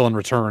 minutes, and we're still in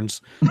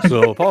returns.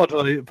 So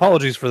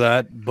apologies for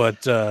that,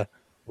 but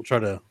we'll try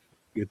to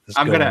get this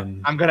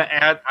going. I'm gonna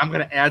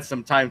add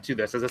some time to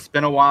this, as it's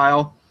been a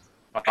while.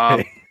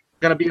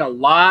 Gonna be a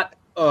lot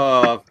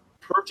of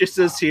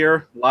purchases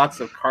here, lots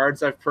of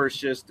cards I've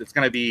purchased. It's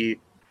gonna be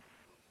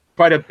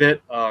quite a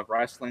bit of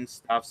wrestling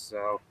stuff,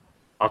 so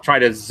I'll try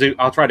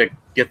to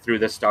get through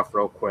this stuff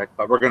real quick.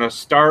 But we're gonna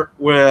start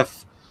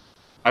with.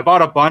 I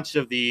bought a bunch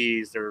of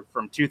these. They're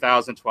from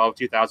 2012,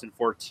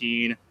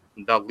 2014,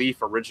 the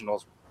Leaf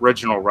original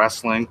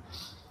wrestling.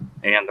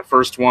 And the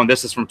first one,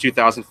 this is from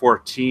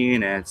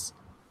 2014, and it's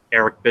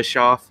Eric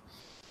Bischoff.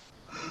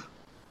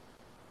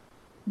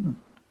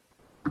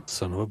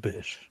 Son of a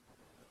bitch.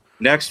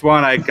 Next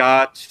one I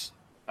got,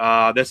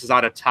 this is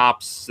out of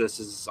Topps.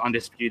 This is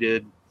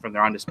Undisputed, from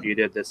their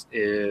Undisputed. This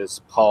is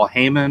Paul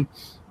Heyman.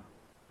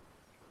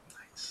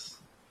 Nice.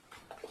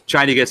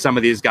 Trying to get some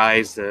of these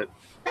guys that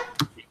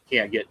you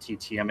can't get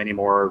TTM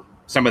anymore.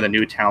 Some of the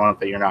new talent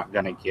that you're not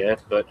going to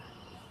get. But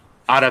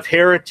out of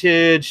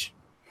Heritage,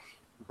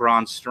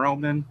 Braun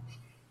Strowman.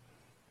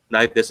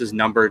 This is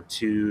numbered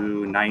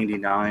to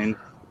 99.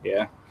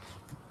 Yeah.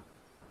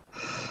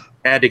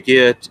 Had to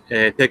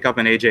pick up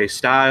an AJ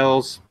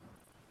Styles.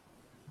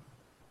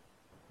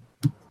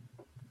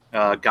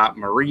 Got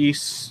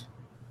Maurice.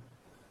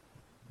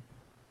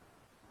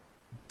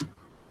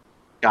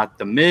 Got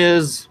The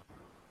Miz.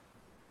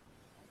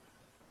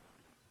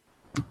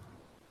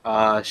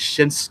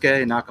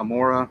 Shinsuke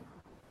Nakamura.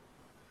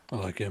 I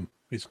like him.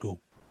 He's cool.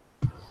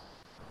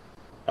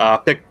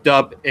 Picked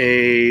up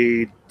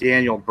a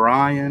Daniel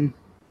Bryan.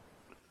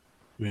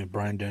 You mean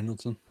Bryan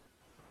Danielson?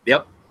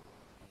 Yep.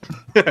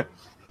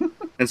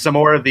 And some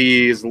more of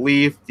these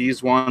Leaf.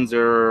 This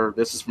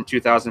is from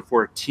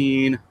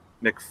 2014.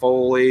 Mick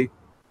Foley.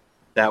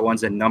 That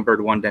one's a numbered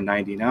 1 to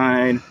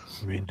 99.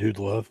 You mean Dude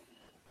Love?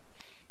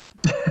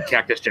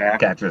 Cactus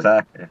Jack. Cactus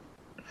Jack. Yeah.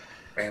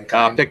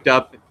 Mankind. Picked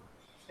up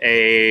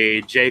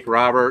a Jake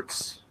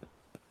Roberts,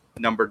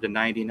 numbered to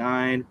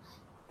 99.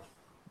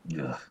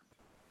 Yeah.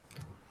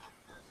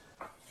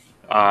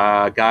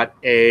 Got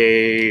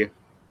a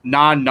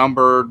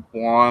non-numbered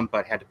one,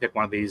 but had to pick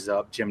one of these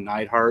up. Jim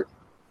Neidhart.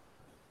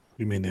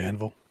 You mean the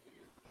Anvil?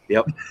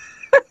 Yep.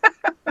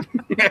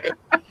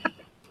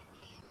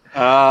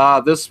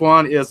 This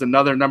one is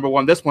another number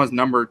one. This one's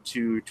numbered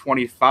to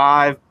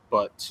 25,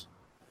 but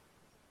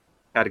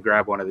had to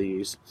grab one of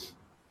these.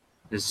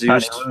 The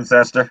Zeus.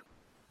 Esther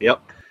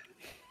Yep.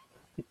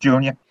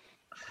 Junior.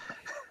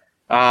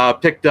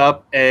 Picked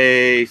up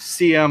a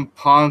CM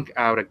Punk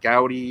out of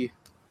Gaudy.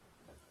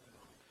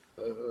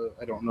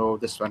 I don't know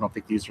this. I don't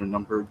think these are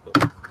numbered,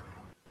 but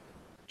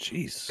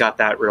Jeez. got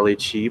that really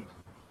cheap.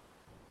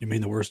 You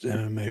mean the worst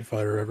MMA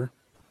fighter ever?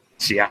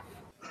 Yeah.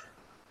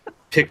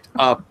 Picked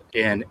up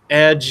an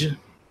Edge.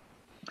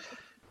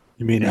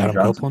 You mean Dwayne Adam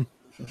Johnson. Copeland?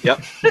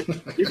 Yep.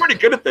 You're pretty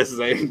good at this,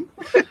 Zane.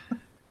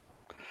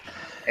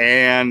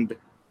 And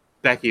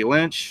Becky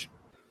Lynch.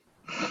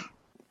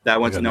 That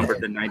one's got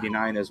numbered to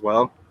 99 as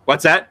well.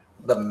 What's that?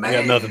 The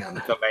man. nothing.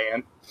 The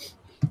man.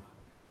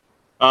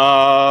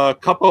 A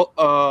couple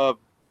of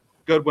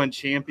Goodwin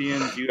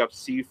champions,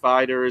 UFC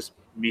fighters,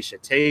 Misha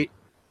Tate,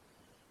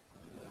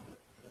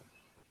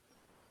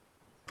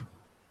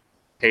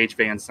 Paige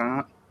Van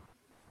Sant.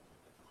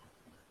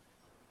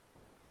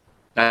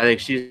 I think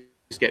she's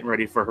getting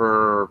ready for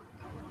her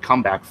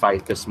comeback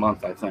fight this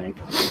month, I think.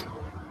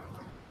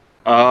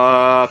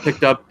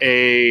 Picked up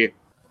a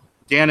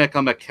Danica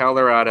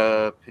McKellar out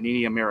of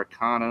Panini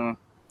Americana.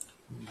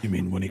 You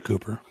mean Winnie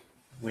Cooper?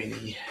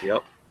 Winnie.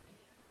 Yep.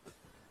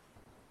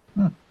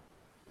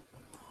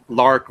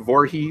 Lark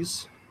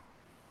Voorhees.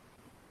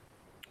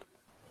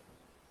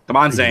 Come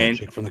on, Zane.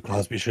 Chick from the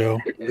Cosby Show.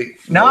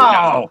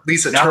 No.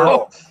 Lisa No.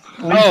 Turtle.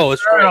 Oh,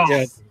 it's right.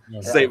 Turtles.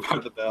 Yeah. Save by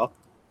the bell.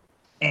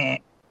 Eh.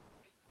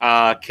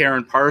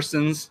 Karen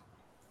Parsons,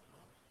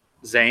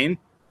 Zane,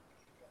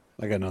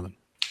 I got nothing.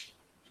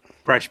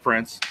 Fresh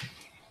Prince.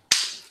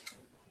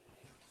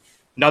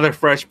 Another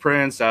Fresh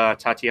Prince,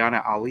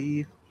 Tatiana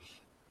Ali.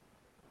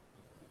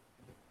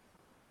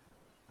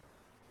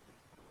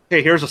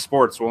 Hey, here's a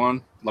sports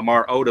one.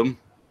 Lamar Odom.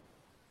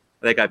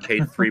 I think I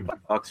paid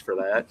 $3 for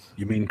that.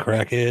 You mean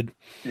crackhead?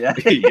 Yeah.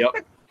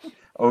 Yep.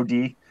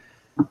 OD.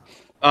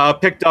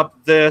 Picked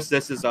up this.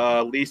 This is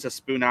Lisa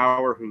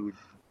Spoonhour, who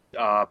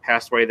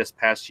passed away this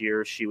past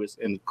year. She was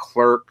in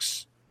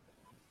Clerks.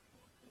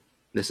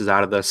 This is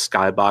out of the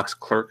Skybox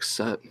Clerks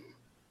set.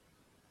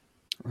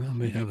 I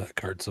may have that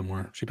card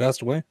somewhere. She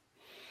passed away?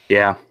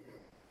 Yeah,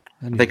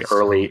 I think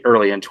early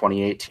in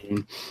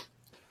 2018.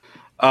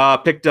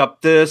 Picked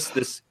up this.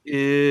 This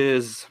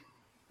is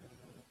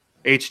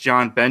H.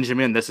 John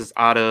Benjamin. This is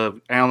out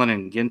of Allen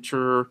and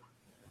Ginter.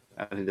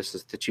 I think this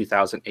is the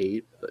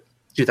 2008, but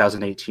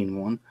 2018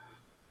 one.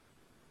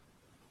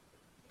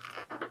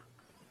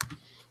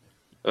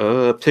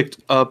 Picked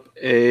up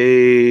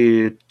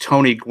a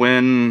Tony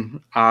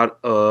Gwynn out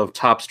of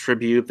Topps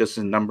Tribute. This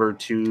is number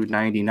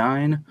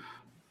 299.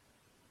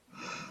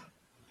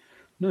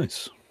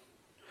 Nice.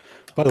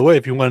 By the way,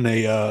 if you want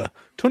a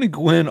Tony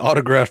Gwynn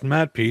autographed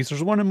mat piece,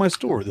 there's one in my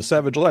store, the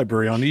Savage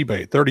Library on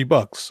eBay,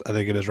 $30, I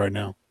think it is right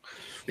now.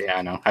 Yeah,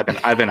 I know.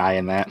 I've been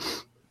eyeing that.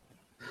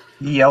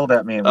 He yelled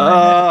at me. When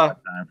I met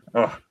him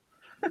that time.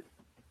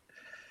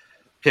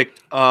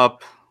 Picked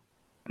up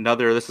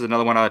another. This is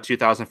another one out of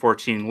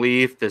 2014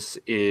 Leaf. This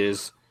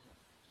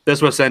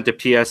was sent to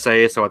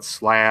PSA, so it's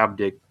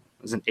slabbed. It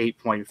was an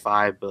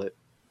 8.5, but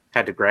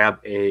had to grab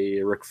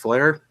a Ric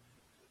Flair.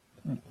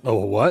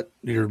 Oh, what?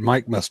 Your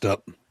mic messed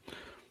up.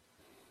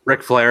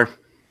 Ric Flair.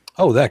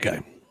 Oh, that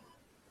guy.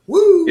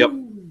 Woo! Yep.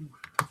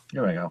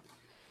 Here we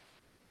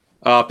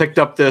go. Picked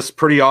up this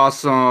pretty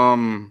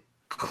awesome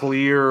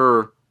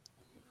clear.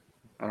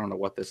 I don't know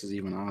what this is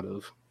even out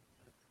of.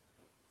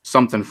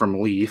 Something from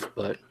Leaf,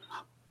 but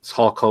it's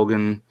Hulk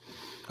Hogan.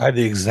 I had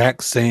the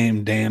exact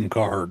same damn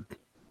card.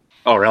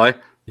 Oh, really?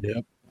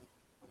 Yep.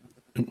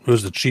 It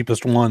was the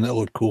cheapest one that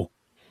looked cool.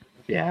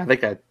 Yeah, they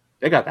got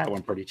that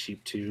one pretty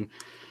cheap too.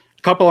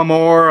 A couple of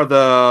more of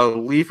the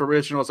Leaf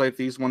originals. Like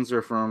these ones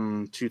are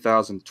from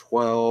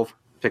 2012.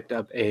 Picked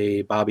up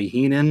a Bobby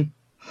Heenan.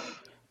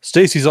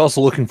 Stacy's also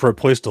looking for a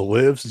place to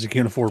live since he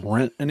can't afford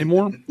rent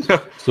anymore.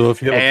 So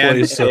if you have a And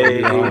place,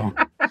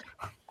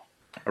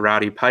 a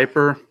Rowdy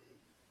Piper.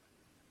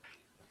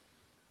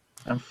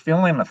 I'm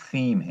feeling a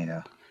theme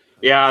here.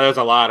 Yeah, there's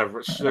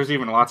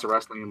even lots of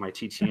wrestling in my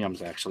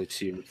TTMs actually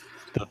too.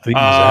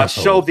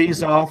 assholes. Show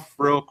these off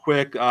real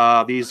quick.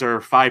 These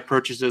are 5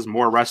 purchases,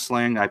 more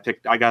wrestling.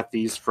 I got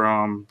these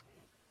from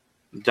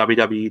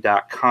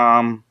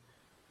WWE.com.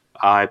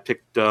 I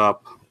picked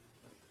up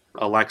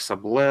Alexa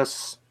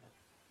Bliss.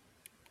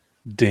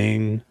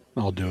 Ding.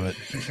 I'll do it.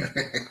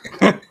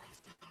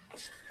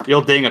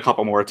 You'll ding a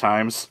couple more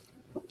times.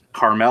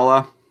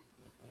 Carmella.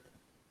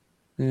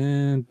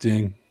 And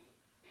ding.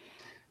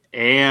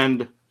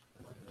 And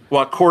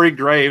what Corey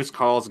Graves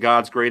calls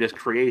God's greatest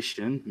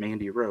creation,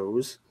 Mandy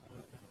Rose.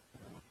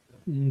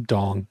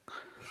 Dong.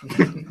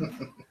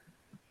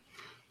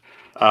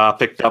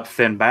 Picked up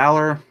Finn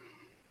Balor.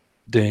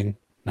 Ding.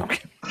 No.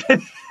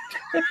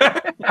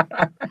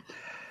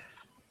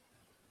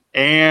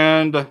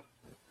 And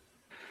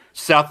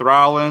Seth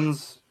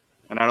Rollins.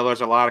 And I know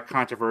there's a lot of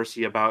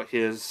controversy about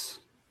his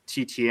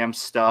TTM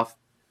stuff.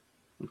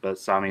 But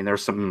I mean,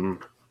 there's something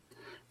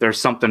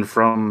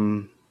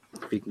from,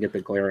 if you can get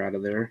the glare out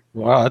of there.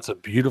 Wow, that's a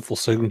beautiful No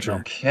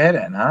signature.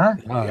 kidding, huh?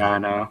 Wow. Yeah, I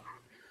know.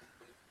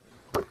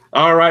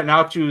 All right,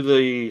 now to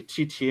the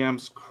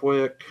TTMs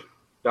quick.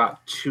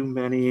 Got too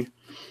many.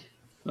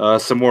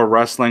 Some more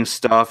wrestling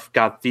stuff.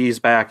 Got these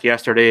back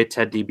yesterday.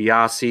 Ted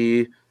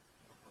DiBiase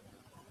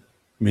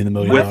Me and the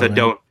million with dollar a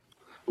man.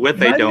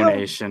 with a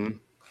donation.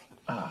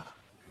 I was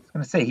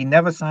gonna say he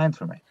never signs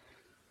for me.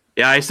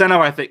 Yeah, I sent him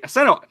 $6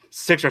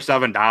 or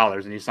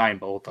 $7, and he signed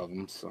both of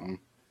them. So,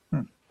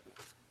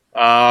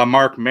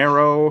 Mark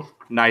Marrow,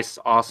 nice,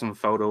 awesome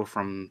photo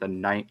from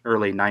the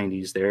early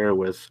 '90s there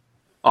with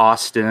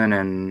Austin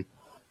and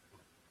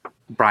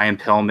Brian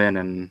Pillman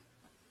and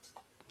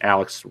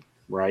Alex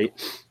Wright.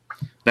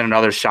 Then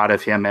another shot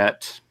of him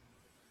at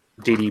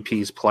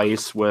DDP's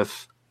place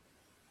with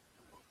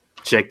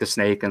Jake the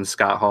Snake and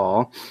Scott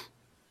Hall.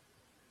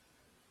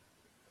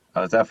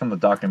 Oh, is that from the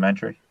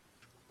documentary?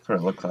 That's what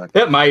it looks like.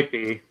 It might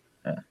be.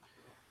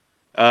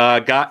 Yeah.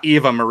 Got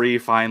Eva Marie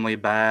finally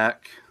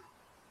back.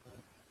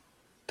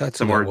 That's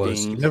Some what it more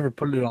was. You dings. never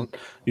put it on.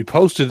 You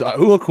posted, oh,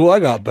 look who I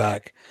got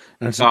back.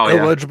 And it's an Oh,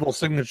 yeah. illegible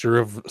signature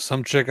of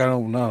some chick I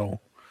don't know.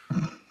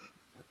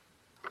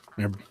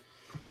 You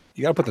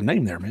got to put the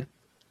name there, man.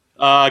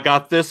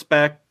 Got this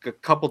back a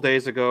couple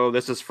days ago.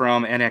 This is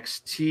from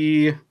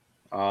NXT.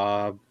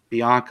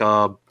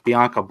 Bianca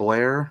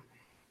Blair.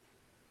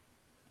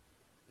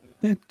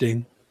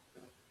 Ding.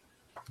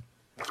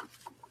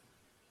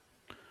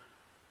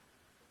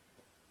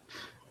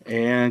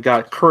 And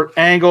got Kurt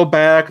Angle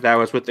back. That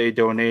was with a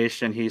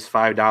donation. He's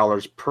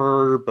 $5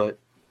 per, but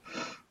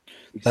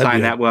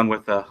Sign that one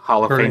with a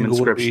Hall of Kurt Fame Angle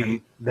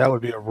inscription. that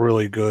would be a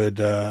really good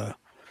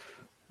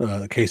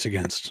case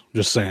against.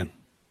 Just saying.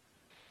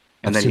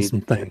 And I've then seen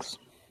some things.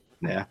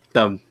 Yeah,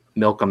 the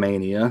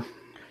Milkomania.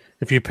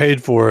 If you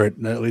paid for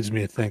it, that leads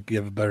me to think you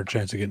have a better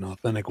chance of getting an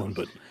authentic one.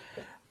 But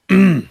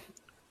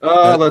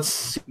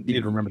Let's you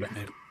need to remember that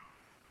name.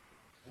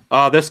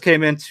 This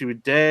came in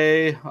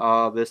today.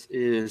 This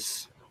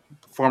is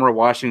former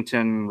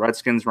Washington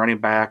Redskins running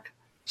back,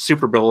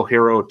 Super Bowl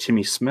hero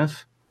Timmy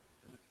Smith.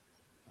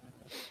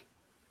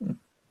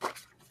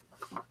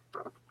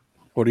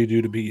 What do you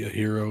do to be a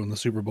hero in the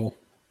Super Bowl?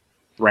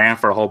 Ran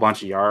for a whole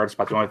bunch of yards,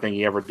 about the only thing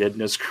he ever did in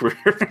his career.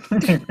 Is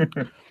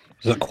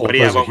that qualified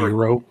yeah, as a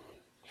hero?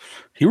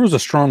 Hero's a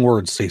strong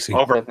word, Stacey.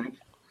 Over, I think.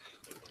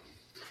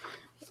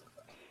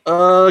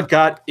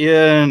 Got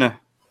in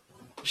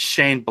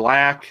Shane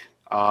Black,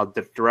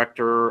 the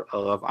director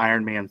of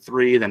Iron Man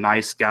 3, The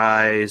Nice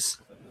Guys,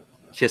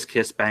 Kiss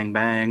Kiss Bang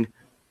Bang.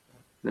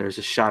 There's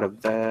a shot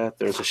of that.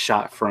 There's a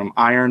shot from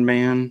Iron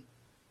Man.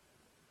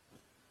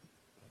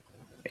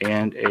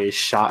 And a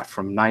shot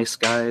from Nice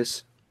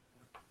Guys.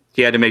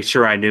 He had to make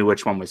sure I knew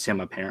which one was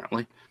him,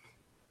 apparently.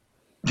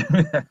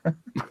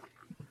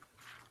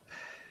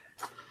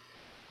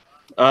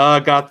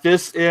 Got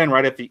this in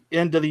right at the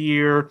end of the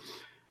year.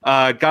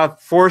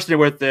 Got fortunate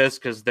with this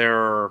because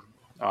their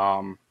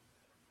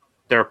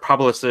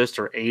publicist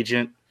or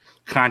agent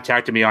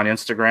contacted me on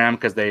Instagram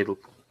because they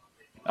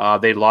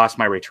lost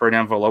my return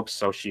envelope.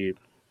 So she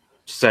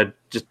said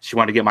she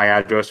wanted to get my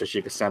address so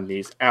she could send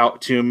these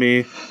out to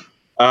me.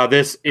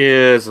 This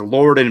is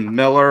Lord and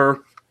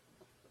Miller.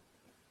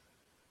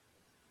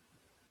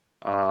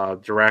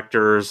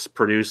 Directors,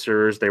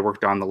 producers. They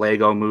worked on the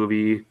Lego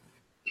movie.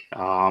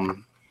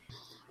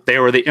 They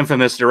were the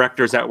infamous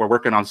directors that were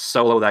working on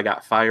Solo that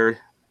got fired.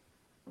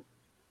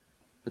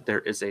 But there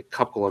is a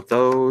couple of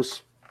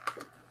those.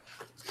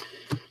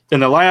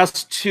 Then the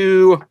last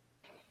two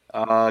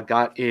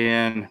got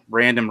in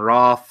Brandon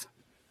Roth.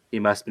 He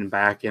must have been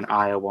back in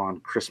Iowa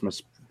on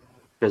Christmas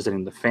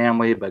visiting the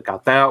family, but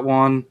got that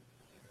one.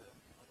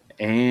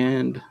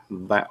 And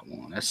that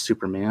one as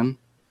Superman.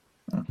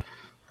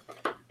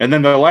 And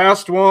then the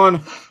last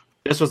one,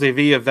 this was a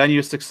Via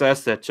venue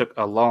success that took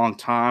a long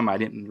time. I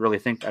didn't really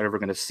think I was ever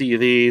going to see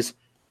these.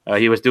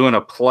 He was doing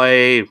a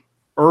play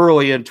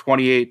early in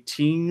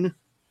 2018.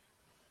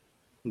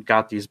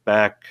 Got these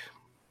back,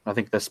 I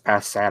think, this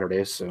past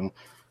Saturday. So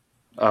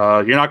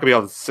you're not going to be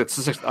able to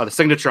the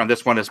signature on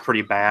this one is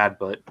pretty bad,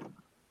 but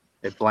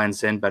it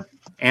blends in. But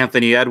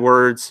Anthony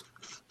Edwards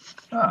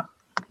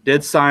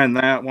did sign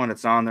that one.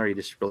 It's on there. You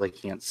just really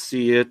can't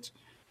see it.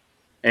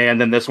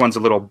 And then this one's a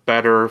little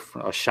better,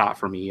 a shot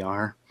from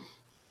ER.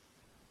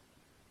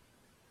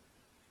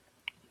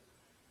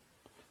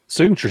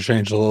 Signature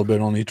changed a little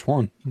bit on each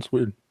one. That's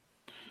weird.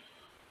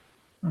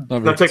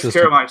 That takes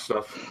care of my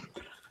stuff.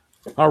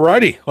 All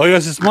righty. Oh,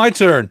 yes, it's my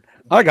turn.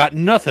 I got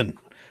nothing.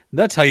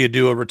 That's how you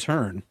do a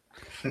return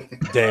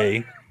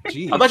day.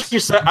 Jeez.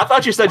 I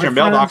thought you said your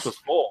mailbox was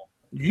full.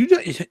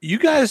 You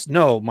guys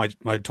know my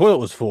toilet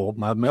was full.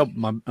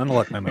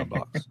 Unlike my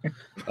mailbox.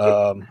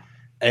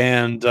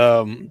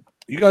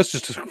 You guys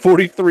just took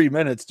 43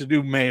 minutes to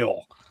do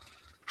mail.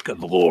 Good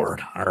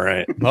Lord. All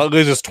right. Well,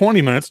 there's just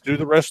 20 minutes to do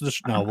the rest of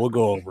the No, we'll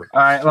go over it.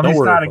 All right, let me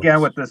start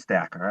again with this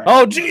stack. All right.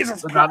 Oh,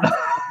 Jesus. All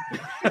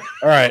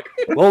right.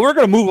 Well, we're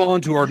going to move on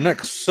to our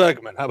next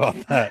segment. How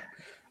about that?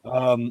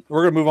 We're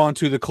going to move on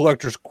to the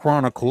Collector's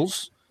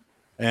Chronicles.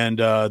 And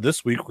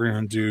this week we're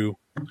going to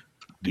do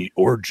the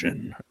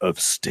origin of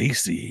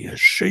Stacey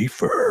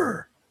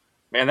Schaefer.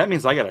 Man, that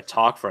means I got to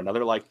talk for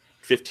another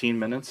 15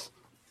 minutes.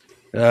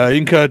 You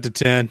can cut it to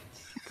 10.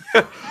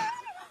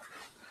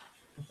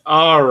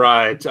 All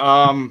right.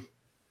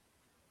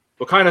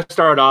 We'll kind of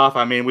start off.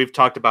 I mean, we've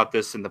talked about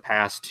this in the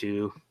past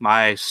too.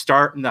 My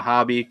start in the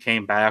hobby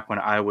came back when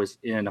I was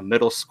in a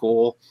middle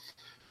school,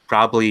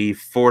 probably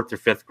 4th or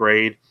 5th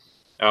grade.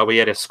 We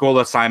had a school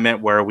assignment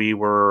where we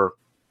were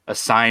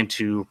assigned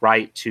to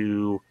write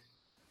to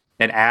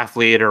an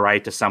athlete or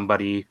write to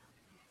somebody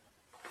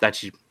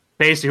that you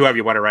basically whoever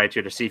you want to write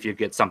to see if you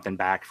get something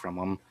back from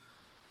them.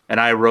 And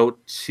I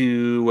wrote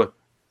to,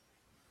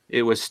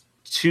 it was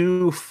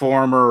two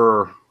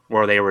former,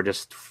 or they were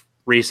just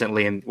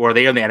recently, or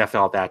they were in the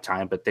NFL at that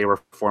time, but they were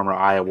former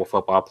Iowa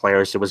football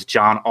players. It was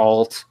John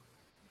Alt,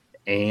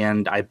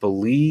 and I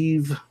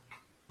believe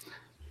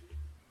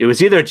it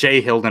was either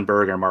Jay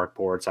Hildenberg or Mark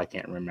Bortz. I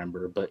can't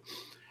remember, but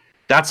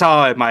that's how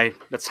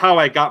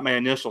I got my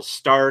initial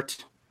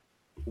start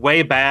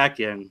way back,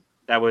 and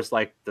that was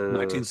like the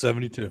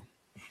 1972.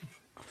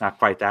 Not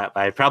quite that,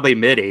 but probably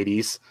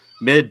mid-80s,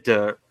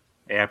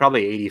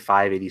 probably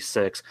 85,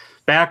 86.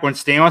 Back when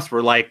stamps were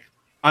in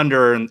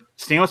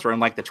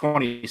the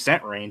 20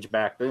 cent range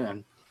back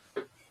then.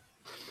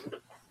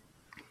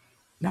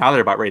 Now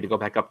they're about ready to go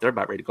back up. They're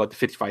about ready to go up to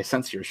 55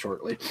 cents here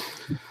shortly.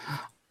 You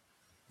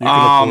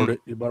can afford it.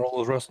 You bought all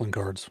those wrestling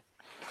cards.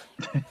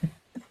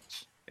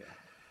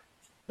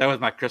 That was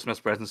my Christmas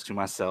presents to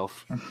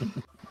myself.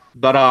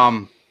 But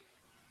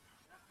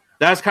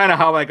that's kind of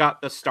how I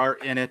got the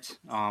start in it.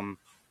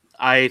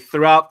 I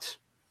throughout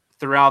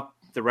throughout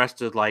the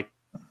rest of like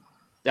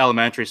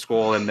elementary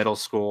school and middle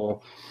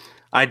school.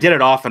 I did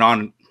it off and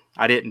on.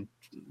 I didn't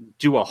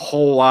do a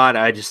whole lot.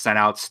 I just sent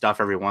out stuff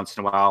every once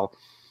in a while.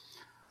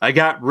 I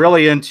got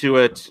really into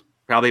it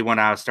probably when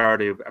I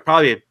started,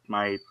 probably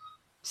my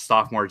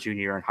sophomore,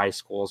 junior year in high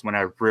school is when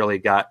I really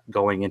got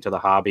going into the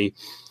hobby.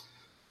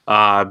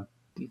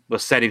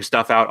 Was sending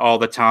stuff out all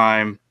the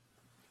time.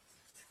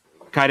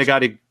 Kind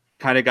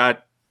of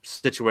got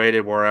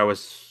situated where I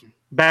was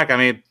back. I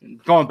mean,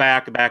 going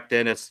back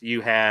then,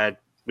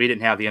 we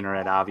didn't have the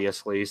internet,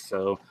 obviously,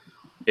 so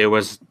it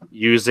was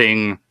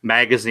using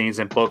magazines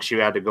and books you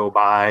had to go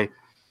buy.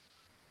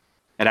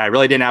 And I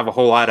really didn't have a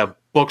whole lot of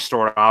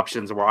bookstore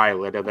options where I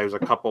lived. There was a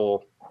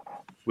couple.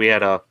 We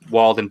had a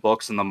Walden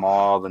Books in the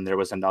mall, and there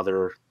was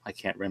another. I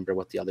can't remember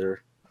what the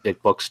other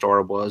big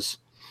bookstore was.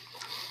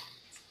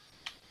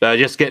 But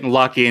just getting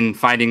lucky and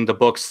finding the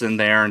books in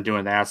there and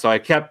doing that. So I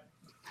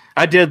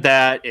did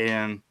that,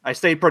 and I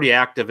stayed pretty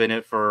active in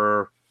it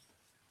for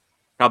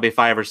probably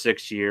 5 or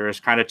 6 years.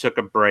 Kind of took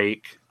a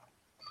break,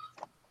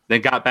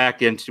 then got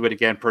back into it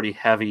again pretty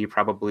heavy,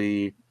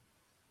 probably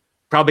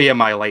in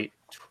my late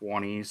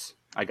 20s.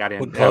 I got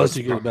in. What caused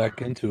you to get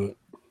back into it?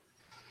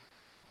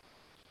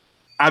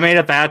 I mean,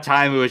 at that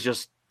time, it was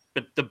just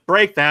the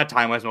break. That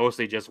time was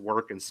mostly just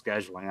work and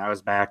scheduling.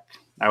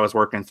 I was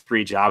working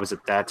 3 jobs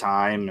at that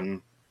time,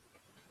 and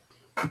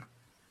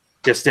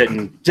just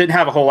didn't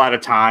have a whole lot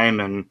of time.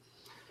 And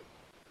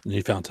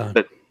you found time.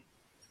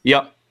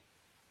 Yep.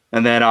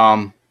 And then,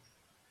 I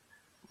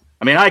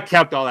mean, I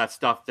kept all that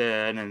stuff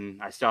then,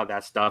 and I still have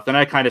that stuff. Then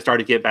I kind of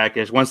started to get back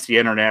as once the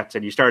internet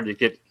and you started to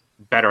get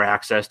better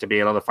access to be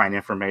able to find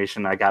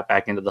information. I got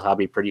back into the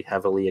hobby pretty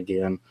heavily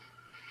again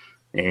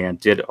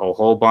and did a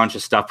whole bunch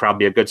of stuff,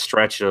 probably a good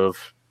stretch of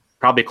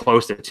probably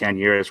close to 10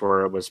 years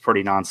where it was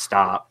pretty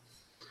nonstop.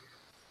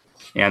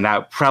 And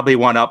that probably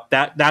went up,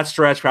 that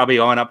stretch probably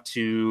went up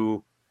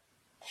to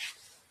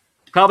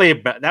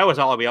that was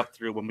all the way up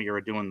through when we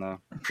were doing the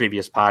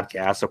previous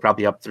podcast. So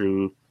probably up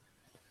through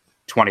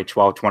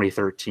 2012,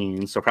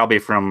 2013. So probably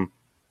from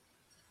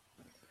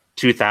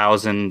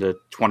 2000 to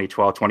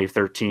 2012,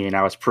 2013,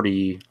 I was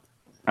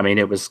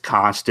it was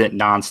constant,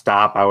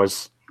 nonstop. I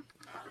was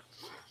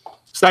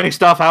sending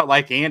stuff out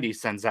like Andy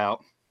sends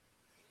out.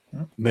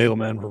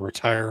 Mailmen were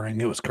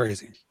retiring. It was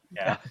crazy.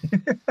 Yeah.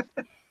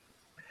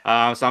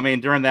 So, I mean,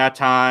 during that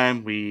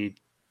time, we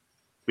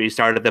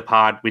started the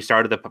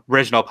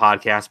original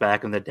podcast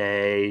back in the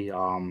day.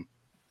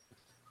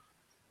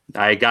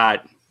 I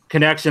got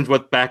connections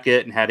with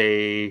Beckett and had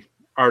a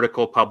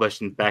article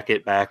published in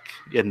Beckett back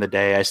in the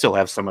day. I still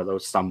have some of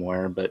those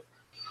somewhere, but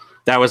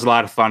that was a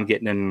lot of fun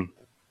getting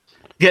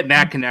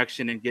that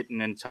connection and getting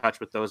in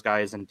touch with those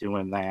guys and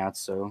doing that.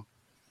 So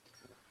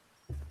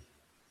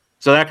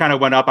that kind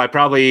of went up.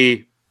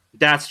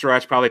 That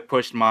stretch probably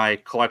pushed my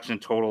collection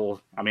total.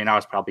 I mean, I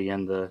was probably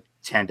in the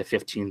 10 to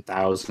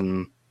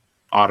 15,000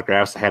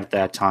 autographs I had at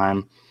that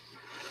time.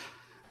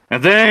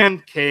 And then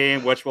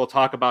came, which we'll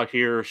talk about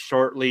here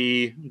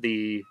shortly,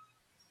 the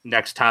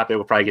next topic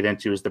we'll probably get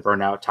into is the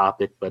burnout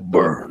topic. But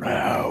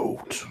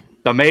burnout.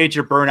 The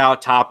major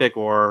burnout topic,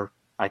 or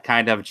I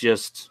kind of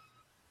just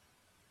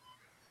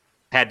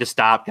had to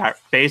stop, got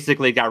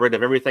rid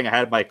of everything I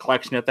had in my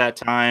collection at that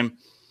time,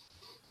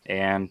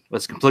 and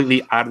was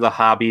completely out of the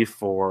hobby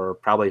for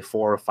probably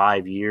 4 or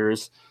 5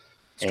 years.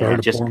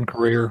 Started a porn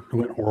career, it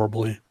went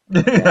horribly.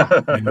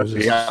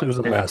 It was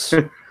a mess.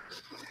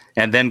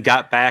 And then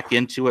got back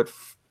into it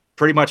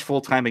pretty much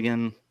full time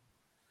again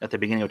at the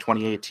beginning of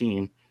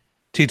 2018.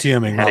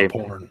 TTMing, not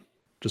porn.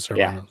 Just so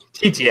everyone knows.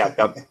 TTM.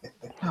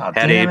 Oh,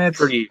 Had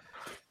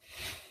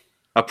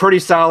a pretty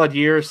solid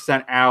year.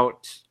 Sent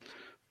out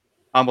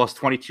almost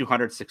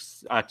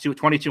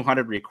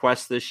 2,200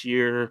 requests this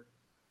year.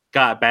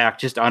 Got back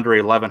just under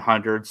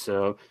 1,100,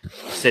 so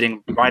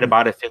sitting right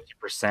about at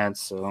 50%.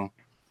 So it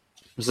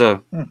was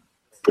a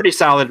pretty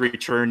solid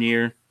return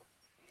year.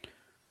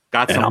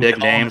 Got some big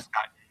names.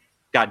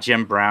 Got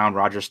Jim Brown,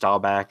 Roger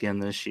Staubach in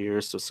this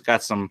year, so it's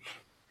got some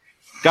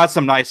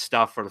nice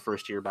stuff for the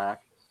first year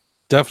back.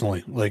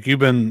 Definitely, like you've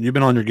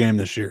been on your game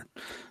this year.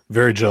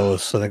 Very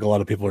jealous. I think a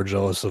lot of people are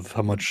jealous of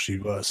how much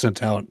you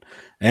sent out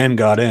and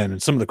got in,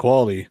 and some of the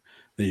quality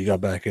that you got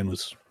back in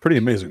was pretty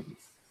amazing.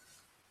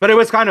 But it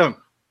was kind of,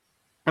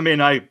 I mean,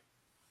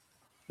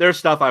 there's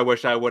stuff I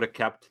wish I would have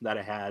kept that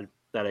I had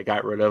that I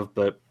got rid of,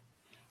 but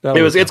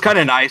it's kind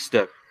of nice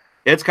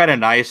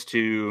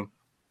to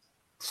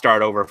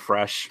start over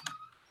fresh.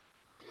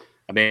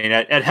 I mean,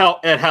 it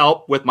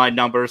helped with my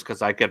numbers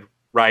because I could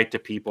write to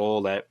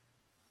people that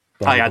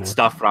I had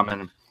stuff from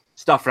in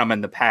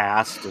the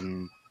past,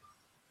 and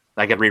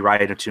I could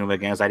rewrite it to them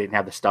again as I didn't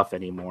have the stuff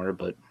anymore.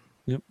 But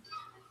yep.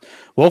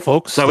 Well,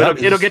 folks, so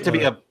it'll get to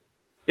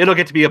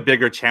be a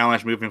bigger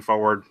challenge moving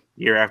forward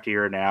year after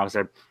year now.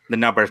 So the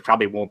numbers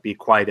probably won't be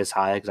quite as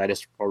high because I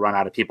just will run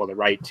out of people to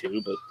write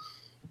to. But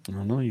I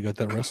don't know. You got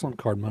that wrestling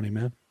card money,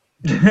 man.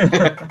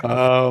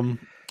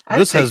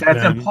 That's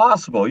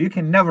impossible. You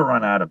can never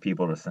run out of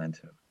people to send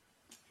to.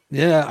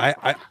 Yeah,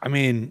 I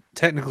mean,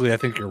 technically, I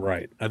think you're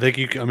right. I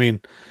think I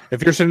mean,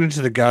 if you're sending it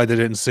to the guy that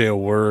didn't say a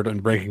word in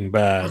Breaking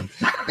Bad,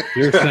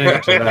 you're sending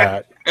it to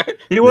that.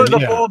 He was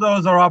Then, a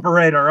bulldozer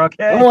operator,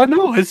 okay? Oh, I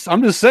know.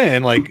 I'm just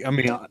saying, like, I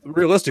mean,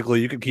 realistically,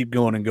 you could keep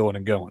going and going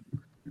and going.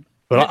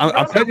 But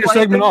I'm cutting your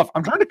segment off.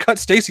 I'm trying to cut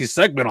Stacy's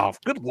segment off.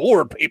 Good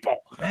Lord, people.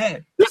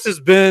 Man. This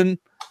has been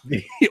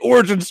the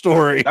origin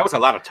story. That was a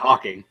lot of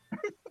talking.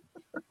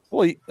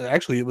 Well,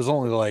 actually, it was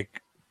only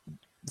like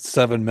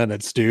 7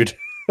 minutes, dude.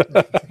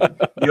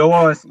 You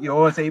owe us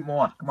 8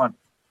 more. Come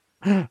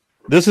on.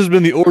 This has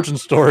been the origin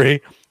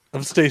story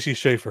of Stacy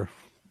Schaefer.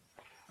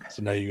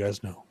 So now you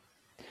guys know.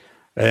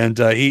 And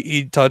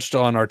he touched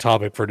on our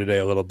topic for today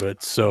a little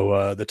bit.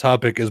 So the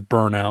topic is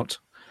burnout.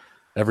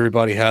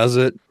 Everybody has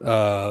it.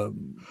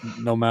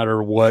 No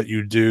matter what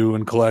you do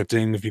in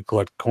collecting, if you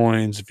collect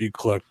coins, if you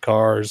collect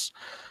cars,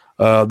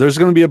 there's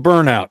going to be a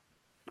burnout.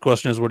 The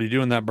question is, what do you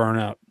do in that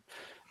burnout?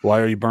 Why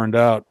are you burned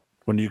out?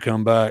 When do you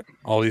come back?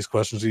 All these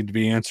questions need to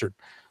be answered.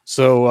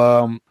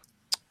 So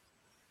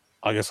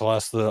I guess I'll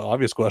ask the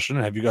obvious question.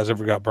 Have you guys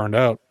ever got burned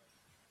out?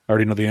 I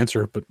already know the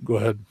answer, but go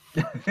ahead.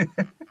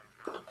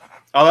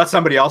 I'll let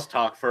somebody else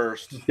talk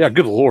first. Yeah,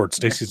 good Lord.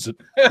 Stacy's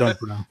done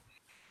for now.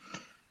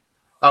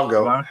 I'll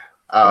go.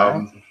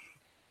 I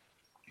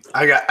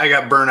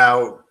got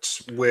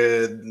burnout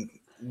with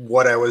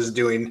what I was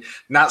doing.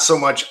 Not so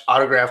much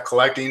autograph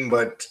collecting,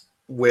 but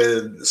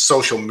with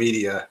social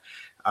media.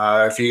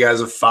 If you guys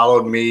have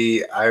followed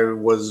me, I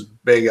was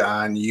big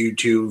on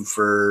YouTube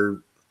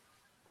for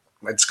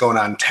it's going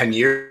on 10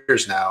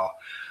 years now.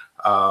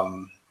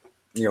 That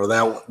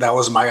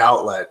was my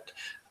outlet.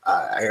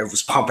 I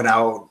was pumping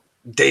out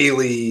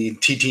daily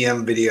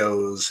TTM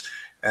videos.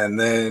 And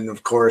then,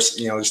 of course,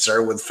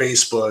 started with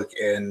Facebook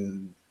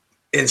and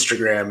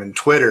Instagram and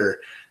Twitter.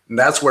 And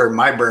that's where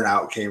my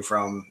burnout came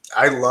from.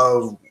 I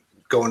love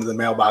going to the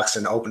mailbox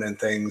and opening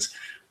things,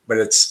 but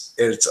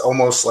it's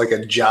almost like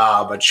a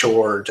job, a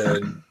chore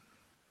to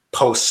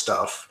post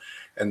stuff.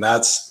 And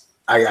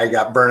I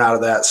got burnt out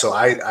of that. So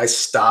I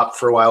stopped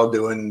for a while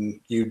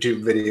doing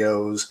YouTube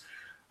videos.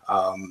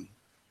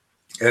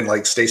 And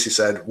like Stacy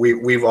said,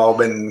 we've all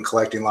been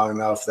collecting long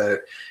enough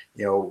that,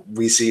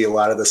 we see a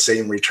lot of the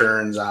same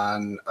returns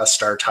on a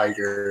Star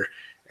Tiger,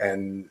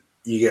 and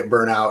you get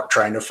burnt out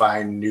trying to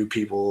find new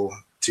people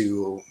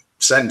to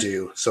send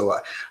to. So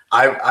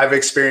I've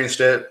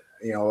experienced it.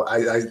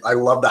 I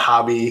love the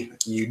hobby.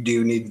 You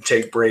do need to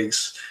take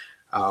breaks.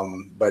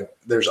 But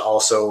there's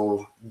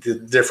also the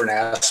different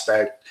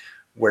aspect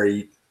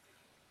where,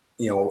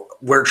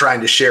 we're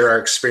trying to share our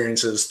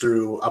experiences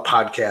through a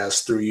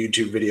podcast, through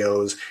YouTube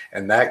videos,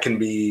 and that can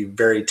be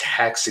very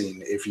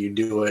taxing if you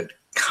do it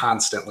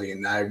constantly.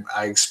 And I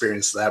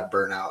experienced that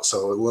burnout.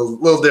 So a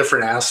little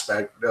different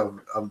aspect of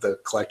the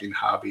collecting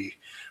hobby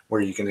where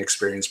you can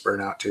experience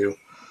burnout too.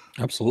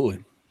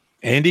 Absolutely.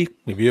 Andy,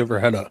 have you ever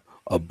had a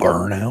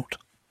burnout?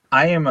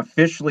 I am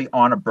officially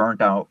on a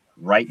burnt out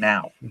right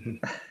now.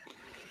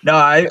 No,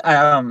 I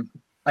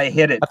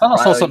hit it. I thought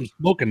I saw something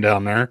smoking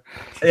down there.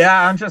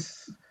 Yeah,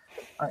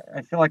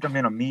 I feel like I'm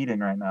in a meeting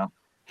right now.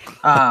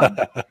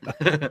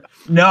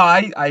 No,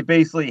 I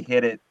basically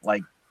hit it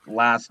like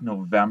last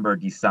November,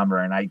 December,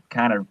 and I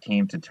kind of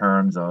came to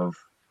terms of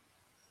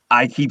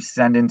I keep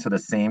sending to the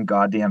same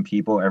goddamn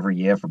people every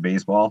year for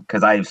baseball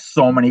because I have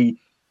so many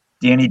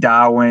Danny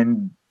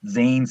Darwin,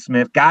 Zane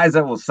Smith, guys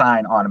that will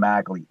sign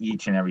automatically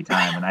each and every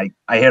time. And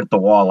I hit the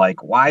wall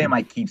like, why am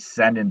I keep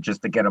sending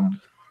just to get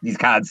these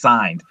cards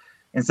signed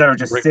instead of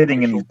just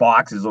sitting in these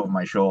boxes over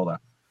my shoulder?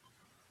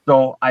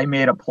 So I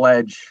made a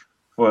pledge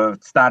for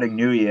starting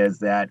New Year's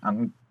that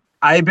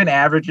I've been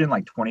averaging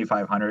like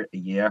 2,500 a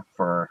year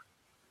for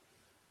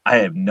I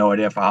have no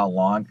idea for how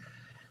long.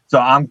 So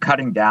I'm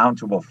cutting down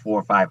to about 400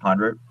 or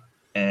 500.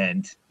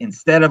 And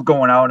instead of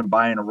going out and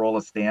buying a roll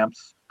of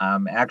stamps,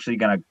 I'm actually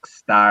going to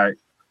start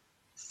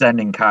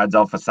sending cards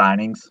out for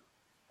signings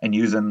and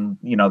using,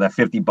 that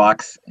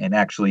 $50 and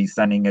actually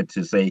sending it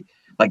to, say,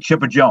 like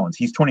Chipper Jones.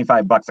 He's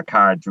 $25 a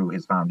card through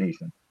his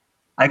foundation.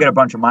 I got a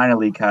bunch of minor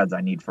league cards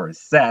I need for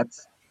his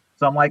sets.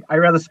 So I'm like, I'd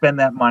rather spend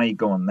that money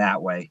going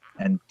that way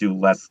and do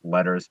less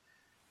letters.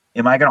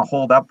 Am I going to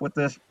hold up with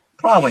this?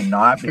 Probably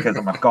not, because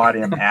I'm a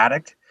goddamn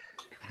addict.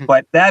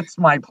 But that's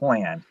my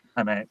plan.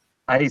 I mean,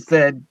 I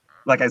said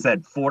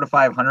 400 to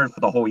 500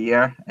 for the whole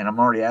year, and I'm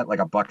already at like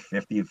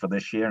 $150 for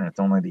this year, and it's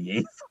only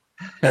the 8th.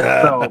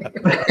 So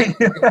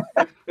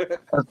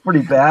that's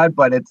pretty bad.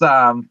 But it's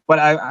but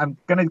I'm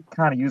gonna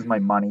kind of use my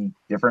money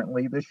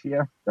differently this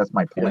year. That's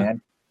my plan. Yeah.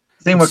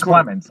 Same with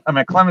Clemens. I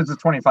mean, Clemens is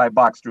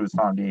 $25 through his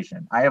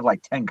foundation. I have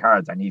like 10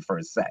 cards I need for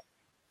his set.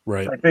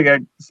 Right. So I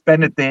figured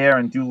spend it there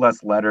and do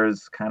less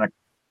letters, kind of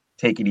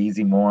take it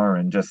easy more,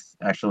 and just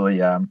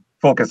actually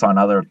focus on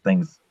other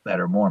things that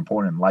are more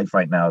important in life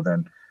right now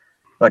than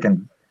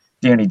fucking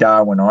Danny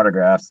Darwin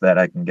autographs that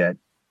I can get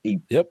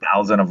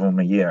 8,000 of them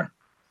a year.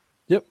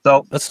 Yep.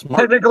 So that's smart.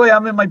 Technically,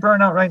 I'm in my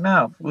burnout right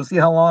now. We'll see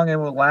how long it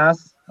will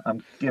last.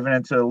 I'm giving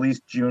it to at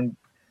least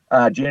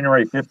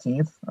January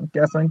 15th, I'm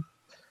guessing,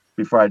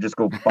 before I just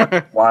go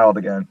buck wild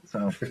again.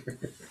 So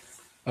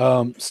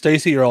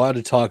Stacy, you're allowed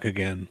to talk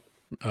again.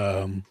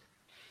 Yeah,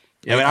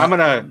 I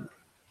mean,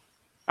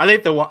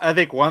 I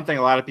think one thing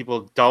a lot of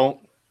people don't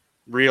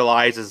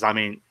realize is, I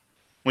mean,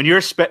 when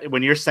you're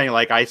saying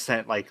like I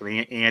sent, like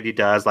Andy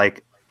does,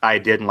 like I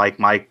did, and like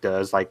Mike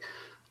does, like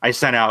I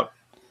sent out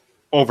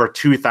over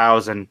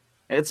 2,000.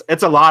 It's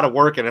a lot of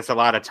work and it's a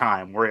lot of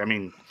time.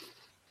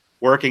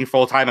 Working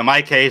full time. In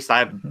my case,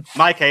 I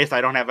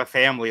don't have a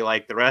family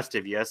like the rest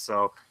of you,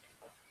 so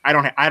I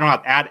don't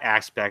have that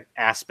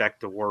aspect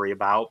to worry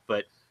about.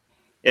 But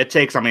it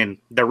takes, I mean,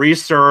 the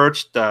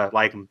research,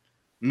 like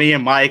me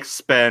and Mike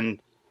spend.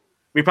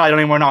 We probably don't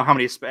even know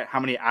how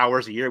many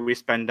hours a year we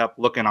spend up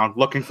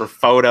looking for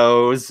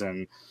photos,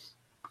 and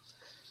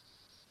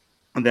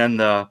then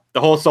the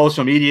whole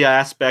social media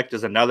aspect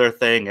is another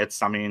thing.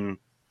 It's, I mean,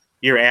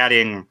 you're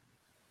adding.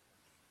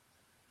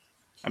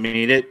 I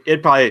mean,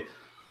 it probably.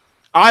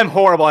 I'm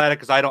horrible at it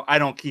because I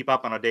don't keep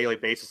up on a daily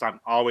basis. I'm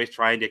always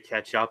trying to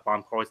catch up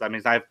on posts. That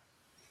means I have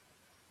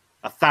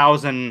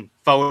 1,000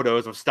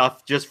 photos of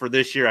stuff just for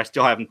this year. I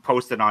still haven't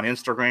posted on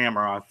Instagram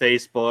or on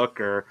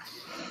Facebook or.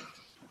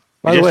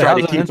 By the way,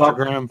 how's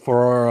Instagram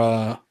for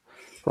our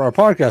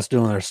podcast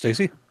doing there,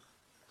 Stacy?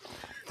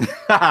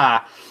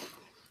 I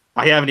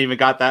haven't even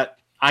got that.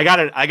 I got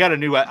a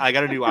new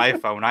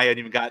iPhone. I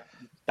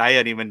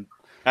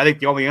think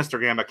the only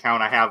Instagram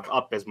account I have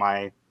up is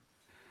my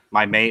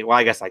main. Well,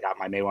 I guess I got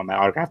my main one, my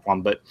autograph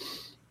one, but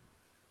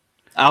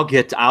I'll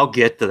get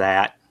to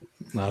that.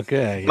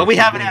 Okay. But we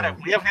haven't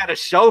had a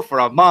show for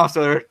a month,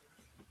 so there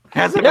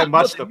hasn't been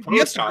much to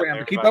post on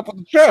there. Keep up with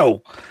the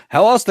show.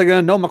 How else are they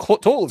gonna know my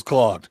toilet's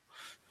clogged?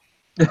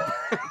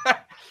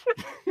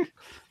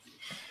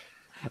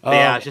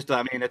 Yeah, it's just,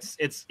 I mean,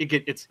 it's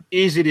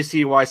easy to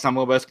see why some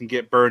of us can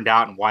get burned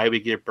out and why we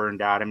get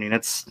burned out. I mean,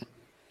 it's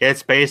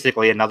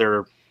basically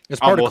another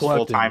almost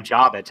full-time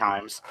job at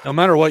times. No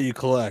matter what you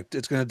collect,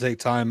 it's going to take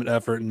time and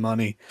effort and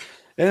money,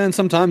 and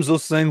sometimes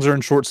those things are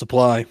in short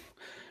supply,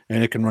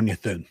 and it can run you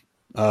thin.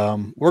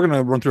 We're going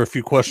to run through a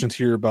few questions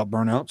here about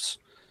burnouts.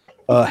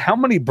 How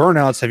many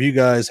burnouts have you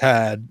guys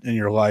had in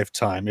your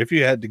lifetime? If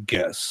you had to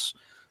guess,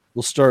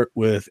 we'll start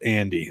with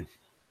Andy.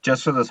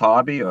 Just for this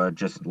hobby, or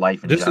just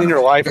life? Just in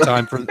your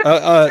lifetime. For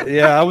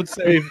yeah, I would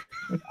say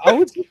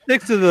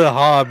stick to the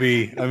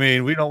hobby. I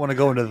mean, we don't want to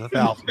go into the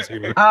thousands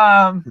here.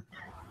 I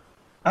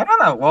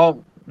don't know.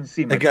 Well, let's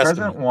see. My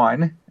present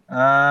one.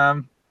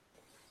 I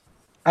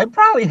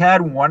probably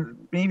had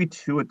one, maybe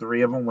 2 or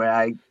 3 of them where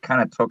I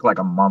kind of took like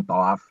a month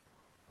off.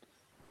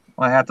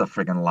 Well, I have to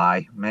freaking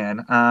lie,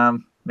 man.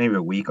 Maybe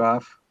a week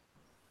off.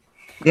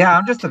 Yeah,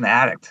 I'm just an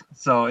addict,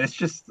 so it's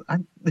just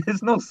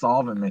there's no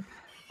solving me.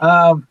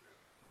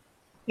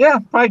 Yeah,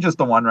 probably just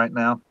the one right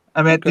now.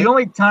 I mean, The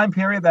only time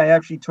period that I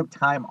actually took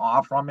time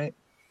off from it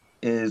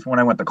is when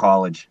I went to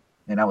college,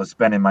 and I was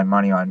spending my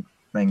money on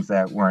things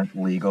that weren't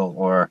legal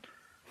or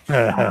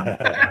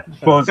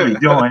supposed to be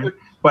doing.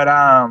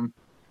 But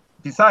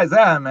besides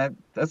that, man,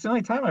 that's the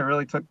only time I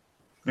really took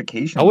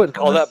vacation. I wouldn't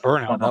call that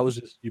burnout. That was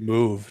just you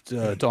moved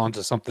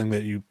onto something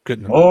that you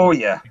couldn't. Oh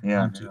yeah,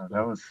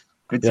 that was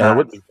good. Yeah, it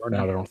wouldn't be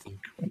burnout. I don't think.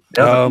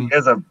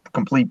 There's a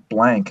complete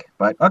blank,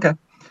 but okay.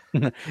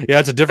 Yeah,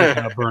 it's a different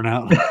kind of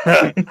burnout.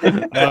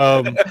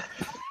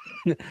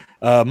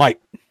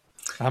 Mike,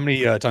 how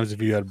many times have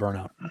you had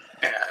burnout?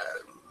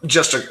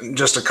 Just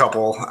a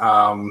couple.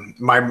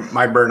 My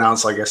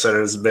burnouts, like I said,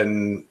 has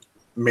been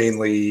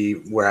mainly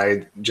where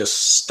I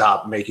just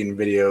stop making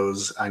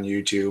videos on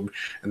YouTube,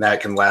 and that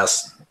can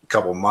last a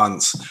couple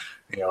months.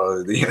 You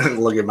know,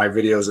 look at my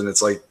videos, and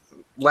it's like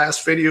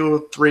last video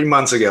 3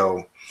 months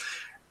ago.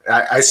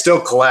 I still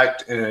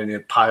collect, and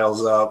it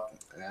piles up,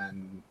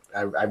 and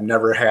I've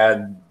never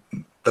had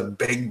the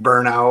big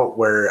burnout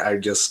where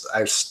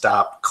I've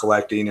stopped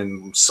collecting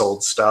and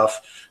sold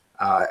stuff.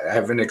 I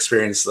haven't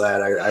experienced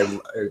that.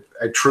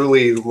 I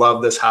truly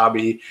love this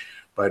hobby,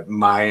 but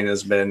mine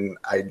has been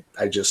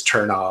I just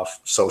turn off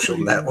social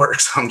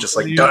networks. I'm just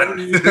like done.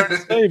 You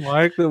say,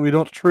 Mike, that we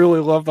don't truly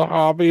love the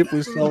hobby if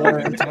we sell our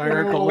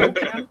entire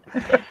collection,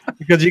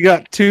 because you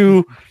got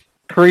 2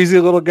 crazy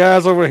little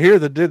guys over here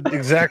that did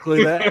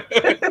exactly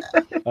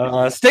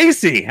that.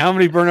 Stacy, how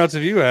many burnouts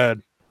have you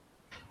had?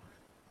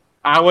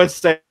 I would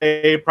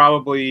say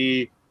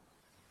probably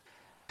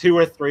 2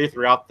 or 3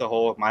 throughout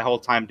my whole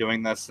time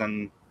doing this,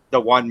 and the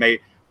one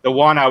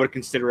I would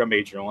consider a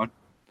major one,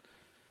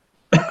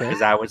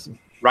 because I was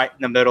right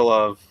in the middle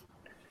of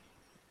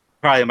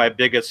probably my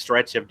biggest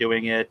stretch of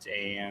doing it,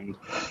 and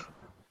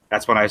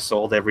that's when I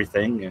sold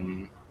everything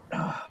and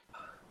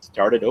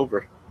started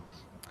over.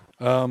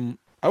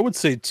 I would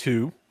say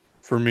 2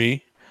 for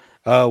me.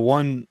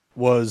 One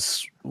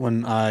was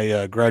when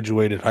I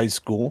graduated high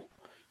school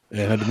and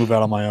had to move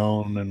out on my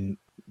own and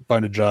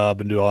find a job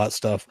and do all that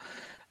stuff.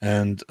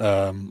 And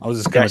I was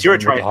just kind of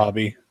trying the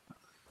hobby.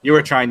 You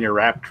were trying your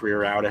rap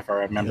career out, if I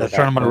remember. I was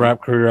trying my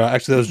rap career out.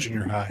 Actually, that was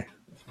junior high.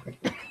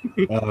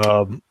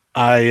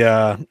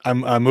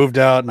 I moved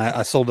out and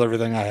I sold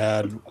everything I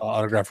had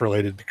autograph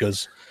related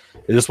because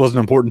it just wasn't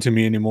important to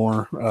me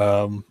anymore.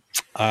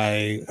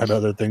 I had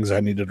other things I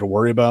needed to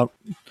worry about,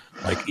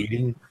 like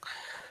eating.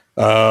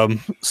 That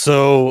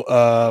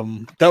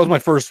was my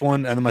first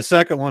one, and then my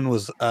second one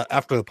was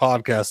after the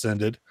podcast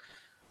ended.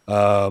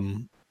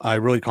 I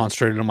really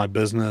concentrated on my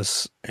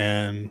business,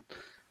 and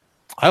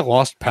I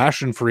lost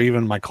passion for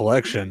even my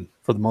collection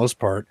for the most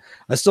part.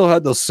 I still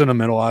had those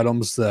sentimental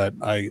items that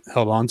I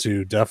held on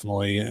to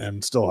definitely,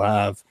 and still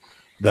have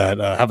that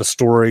have a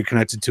story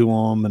connected to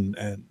them,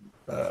 and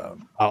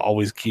I'll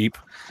always keep.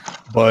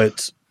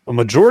 But a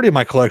majority of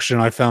my collection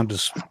I found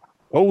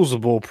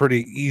disposable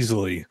pretty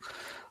easily.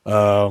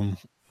 And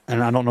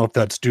I don't know if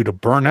that's due to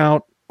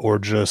burnout or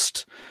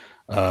just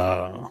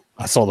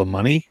I saw the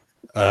money.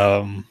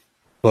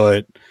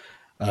 But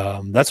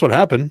that's what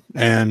happened.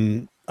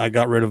 And I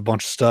got rid of a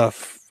bunch of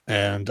stuff,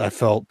 and I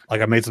felt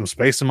like I made some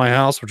space in my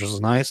house, which was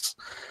nice.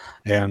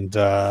 And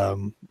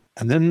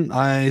then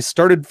I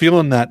started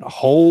feeling that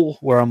hole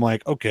where I'm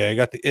like, okay, I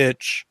got the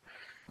itch,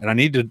 and I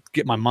need to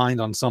get my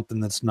mind on something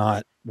that's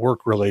not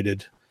work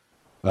related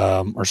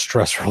or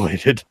stress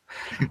related.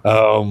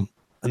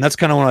 And that's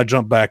kind of when I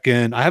jumped back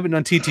in. I haven't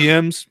done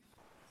TTMs,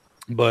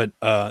 but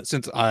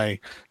since I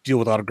deal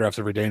with autographs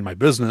every day in my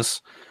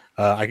business,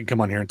 I can come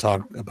on here and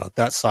talk about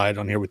that side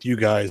on here with you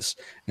guys.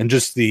 And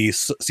just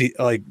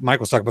like Mike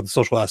was talking about the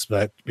social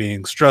aspect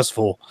being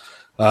stressful.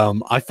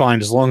 I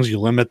find as long as you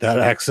limit that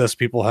access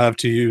people have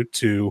to you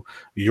to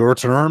your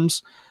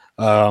terms,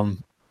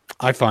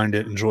 I find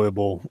it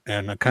enjoyable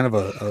and a kind of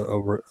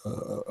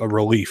a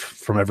relief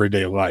from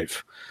everyday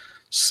life.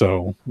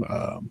 So,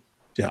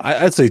 yeah,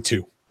 I'd say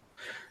 2.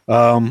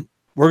 We're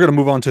going to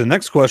move on to the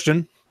next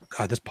question.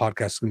 God, this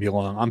podcast is gonna be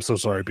long. I'm so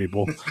sorry,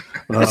 people.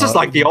 This is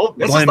like the old.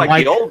 This is like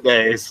Mike. The old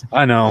days.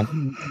 I know.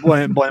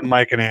 Blame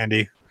Mike and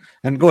Andy,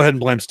 and go ahead and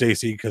blame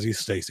Stacy because he's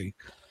Stacy.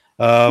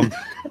 How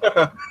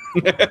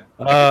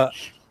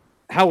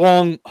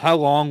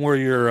long were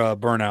your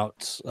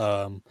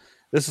burnouts?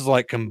 This is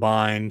like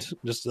combined,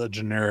 just a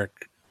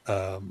generic.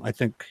 I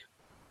think,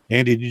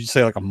 Andy, did you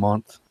say like a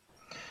month?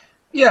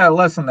 Yeah,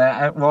 less than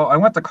that. I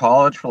went to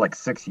college for like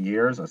 6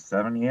 years or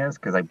 7 years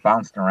because I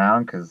bounced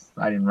around because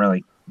I didn't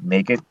really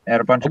make it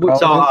at a bunch of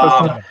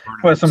colleges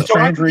for some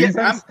strange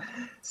reasons.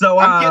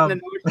 I'm getting the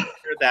notion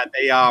here that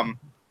they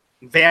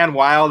Van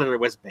Wilder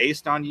was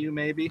based on you,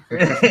 maybe.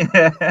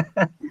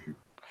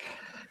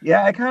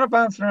 Yeah, I kind of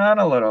bounced around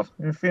a little.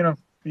 A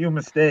few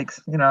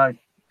mistakes. You know,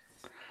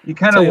 you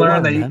kind of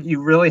learn that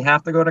you really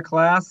have to go to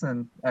class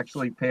and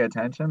actually pay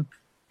attention.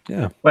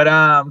 Yeah. But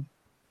I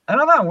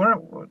don't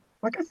know.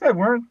 Like I said,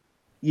 we're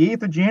the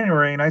 8th of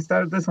January, and I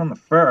started this on the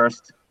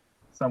 1st,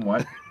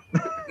 somewhat.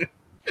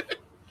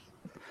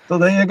 So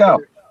there you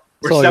go.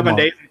 We're 7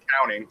 days and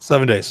counting.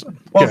 7 days.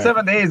 Well,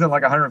 7 days and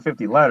like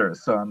 150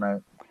 letters. So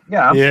I'm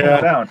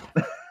slowing down.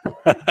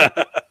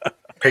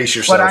 Pace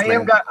yourself.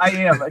 But I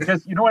am.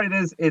 Just, you know what it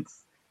is?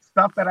 It's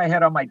stuff that I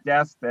had on my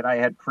desk that I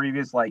had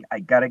previous. Like,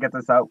 I got to get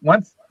this out.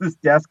 Once this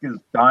desk is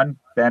done,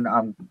 then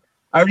I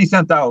already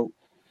sent out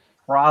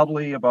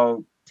probably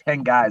about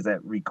 10 guys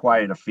that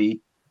required a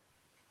fee.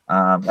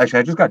 Actually,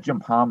 I just got Jim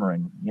Palmer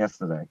in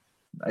yesterday.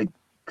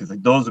 Because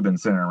those have been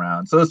sitting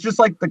around. So it's just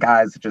like the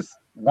guys that just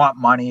want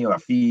money or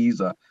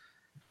fees or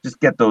just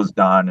get those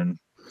done. And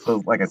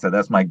so, like I said,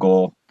 that's my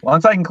goal.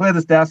 Once I can clear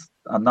this desk,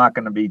 I'm not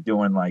going to be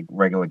doing like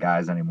regular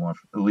guys anymore,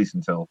 at least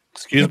until.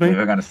 Excuse me?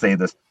 We're going to say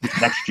this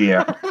next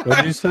year. What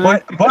did you say?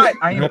 But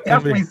I am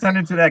definitely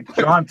sending to that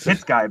John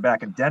Pitts guy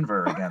back in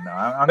Denver again, though.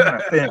 I'm going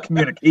to stay in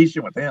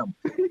communication with him.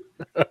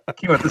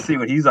 Can't wait to see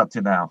what he's up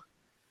to now.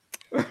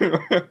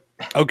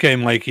 Okay,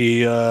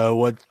 Mikey.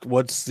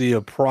 What's the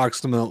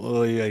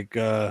approximately like?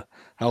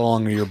 How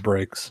long are your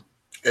breaks?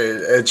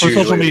 It's from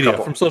usually social media.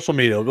 From social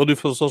media, we'll do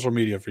for social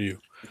media for you.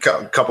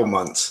 Couple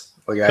months.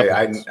 Like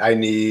I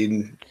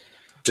need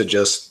to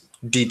just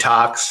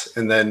detox,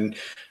 and then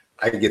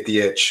I get the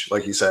itch,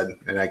 like you said,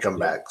 and I come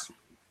back.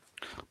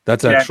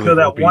 That's actually so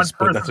that one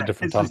person that's a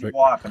different that pisses topic. You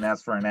off and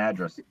asks for an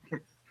address.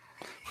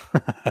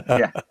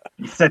 Yeah,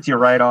 he sets you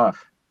right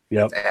off.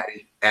 Yep.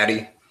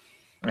 Addie.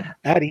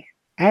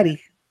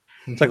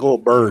 It's like a little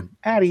bird.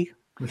 Addie.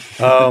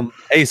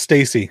 Hey,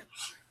 Stacy.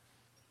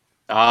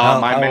 How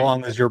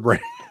long is your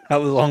break? How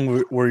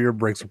long were your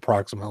breaks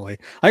approximately?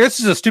 I guess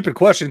it's a stupid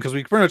question because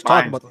we pretty much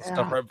talked about this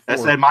stuff right before. I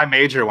said my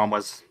major one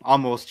was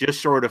almost just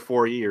short of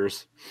 4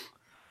 years.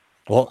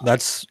 Well,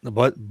 that's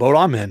what boat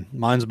I'm in.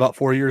 Mine's about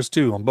 4 years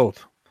too on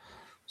both.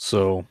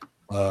 So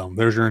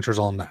there's your answers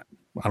on that.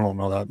 I don't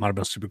know. That might have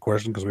been a stupid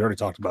question because we already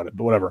talked about it,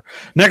 but whatever.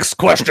 Next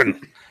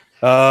question.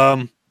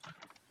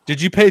 Did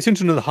you pay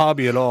attention to the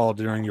hobby at all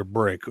during your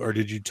break, or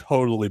did you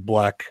totally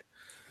black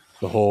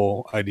the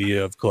whole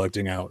idea of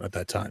collecting out at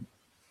that time?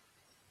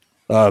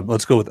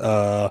 Let's go with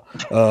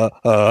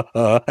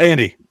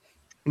Andy.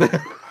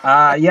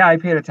 Yeah, I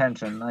paid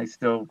attention. I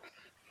still,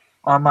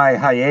 on my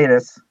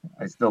hiatus,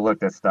 I still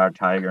looked at Star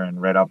Tiger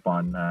and read up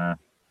on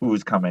who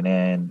was coming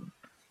in.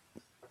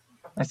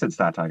 I said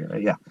Star Tiger,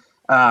 right? Yeah.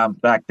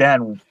 Back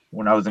then,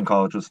 when I was in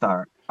college, was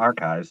Star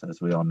Archives,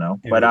 as we all know.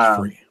 But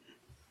free.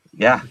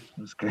 Yeah,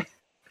 it was great.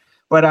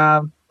 But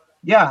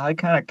yeah, I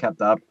kind of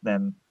kept up.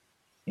 Then,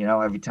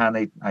 every time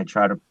I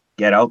try to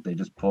get out, they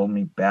just pulled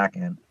me back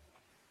in.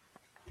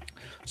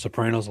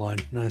 Sopranos line.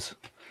 Nice.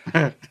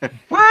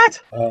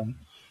 What?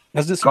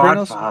 Is it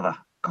Sopranos? Godfather.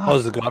 Oh,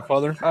 is it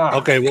Godfather? Oh.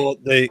 Okay, well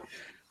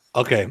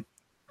okay.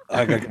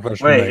 I got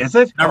confession. Wait, right. is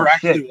it? Never Oh,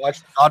 actually shit.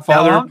 watched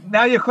Godfather.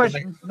 Now you're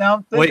questioning. Now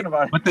I'm thinking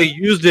about it. But they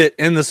used it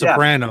in The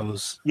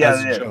Sopranos Yeah,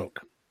 as they a did. joke.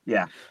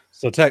 Yeah,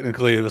 So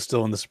technically, it was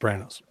still in The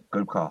Sopranos.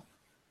 good call.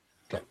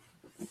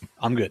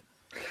 I'm good.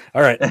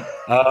 All right.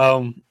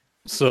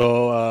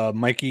 So,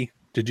 Mikey,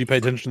 did you pay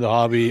attention to the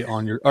hobby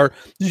or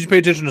did you pay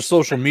attention to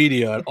social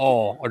media at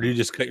all, or did you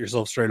just cut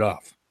yourself straight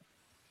off?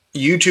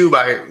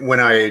 YouTube,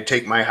 when I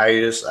take my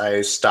hiatus,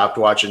 I stopped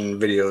watching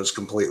videos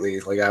completely.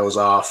 Like I was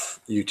off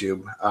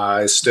YouTube.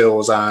 I still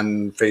was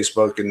on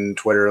Facebook and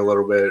Twitter a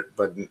little bit,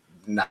 but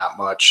not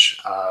much.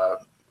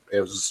 It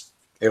was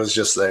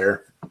just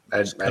there. I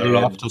had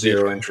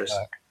zero interest.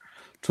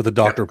 To the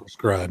doctor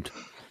prescribed.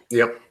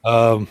 Yep.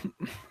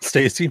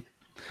 Stacy.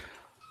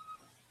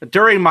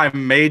 During my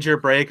major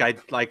break, I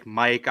like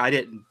Mike. I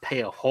didn't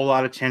pay a whole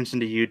lot of attention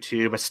to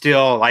YouTube, but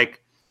still,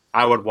 like,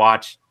 I would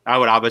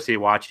obviously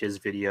watch his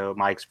video,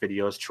 Mike's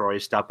videos,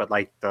 Troy's stuff, but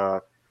like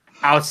the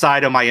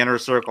outside of my inner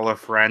circle of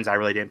friends, I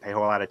really didn't pay a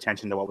whole lot of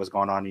attention to what was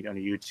going on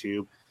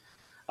YouTube.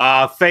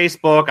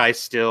 Facebook, I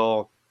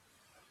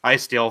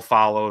still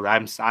follow.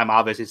 I'm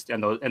obviously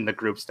in the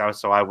group stuff,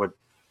 so I would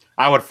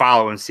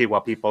follow and see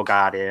what people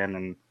got in,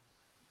 and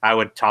I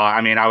would talk.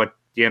 I mean,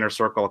 the inner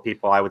circle of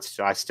people I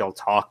still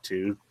talk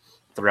to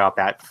throughout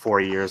that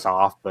 4 years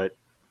off, but.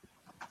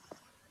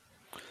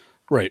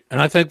 Right. And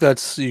I think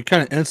that's, you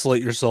kind of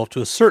insulate yourself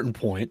to a certain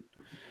point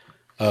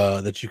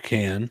that you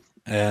can,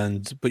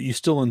 but you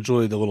still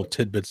enjoy the little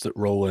tidbits that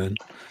roll in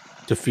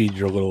to feed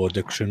your little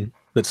addiction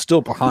that's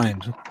still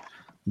behind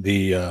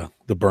the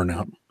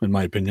burnout, in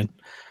my opinion.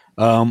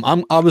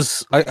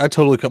 I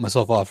totally cut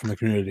myself off from the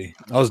community.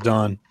 I was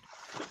done.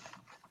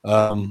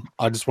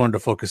 I just wanted to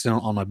focus in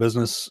on my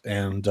business,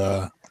 and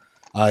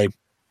I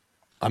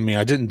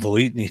didn't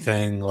delete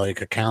anything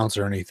like accounts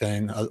or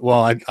anything.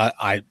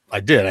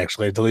 I did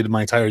actually. I deleted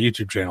my entire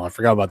YouTube channel. I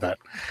forgot about that.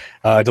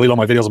 I deleted all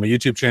my videos on my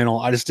YouTube channel.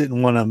 I just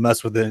didn't want to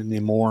mess with it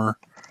anymore.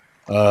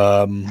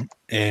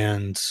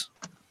 And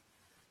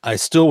I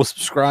still was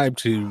subscribed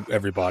to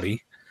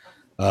everybody.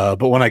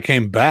 But when I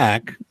came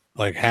back,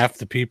 like half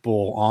the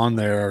people on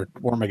there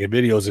weren't making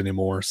videos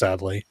anymore,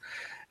 sadly.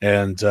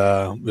 And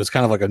it was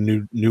kind of like a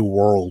new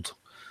world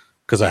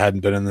because I hadn't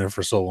been in there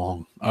for so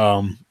long.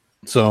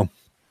 So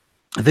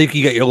I think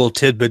you get your little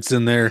tidbits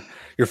in there,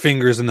 your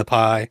fingers in the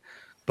pie,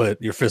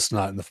 but your fist's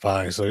not in the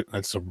pie. So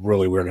that's a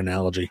really weird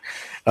analogy.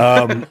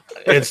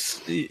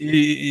 It's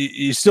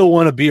you still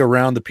want to be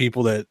around the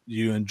people that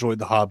you enjoyed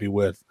the hobby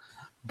with,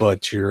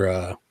 but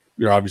you're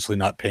obviously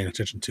not paying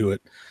attention to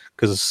it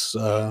because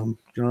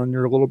you're on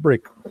your little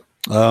break.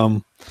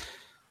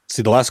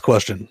 See the last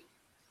question.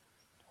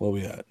 What are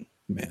we at?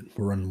 Man,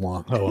 we're running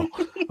long. Oh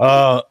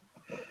well.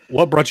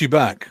 What brought you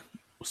back?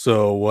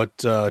 So what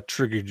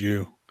triggered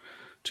you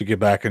to get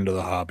back into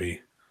the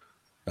hobby,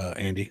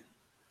 Andy?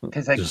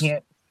 Because I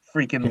can't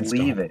freaking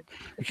leave it.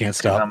 You can't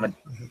stop. I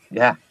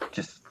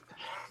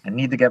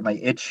need to get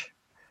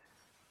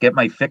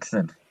my fix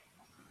in.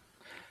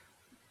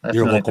 That's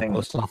Your the local thing.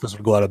 post office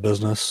would go out of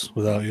business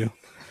without you.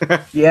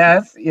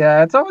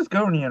 It's always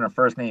good when you're on a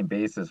first name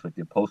basis with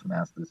your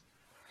postmasters.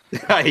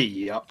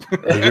 Yep.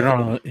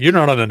 You're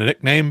not on a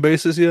nickname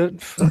basis yet.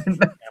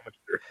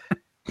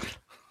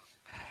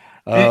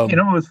 You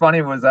know what was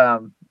funny was I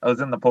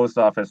was in the post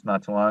office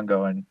not too long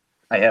ago, and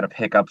I had to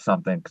pick up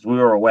something because we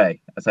were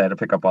away. So I had to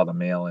pick up all the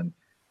mail, and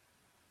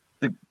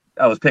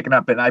I was picking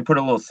up, and I put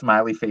a little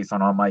smiley face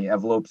on all my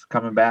envelopes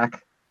coming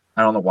back.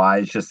 I don't know why.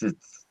 It's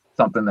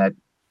something that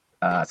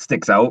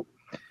sticks out.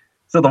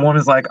 So the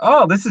woman's like,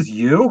 "Oh, this is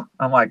you."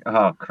 I'm like,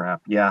 "Oh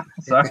crap, yeah."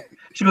 So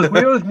she goes,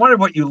 "We always wondered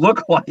what you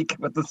look like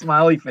with the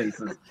smiley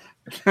faces."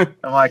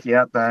 I'm like,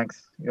 "Yeah,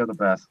 thanks. You're the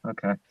best."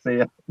 Okay, see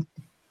ya.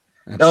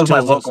 That was my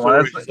local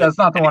one. That's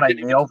not the one I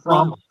mail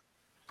from.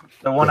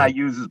 The one I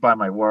use is by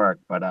my work,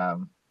 but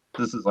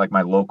this is like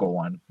my local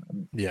one.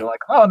 Yeah. They're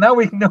like, "Oh, now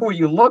we know what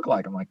you look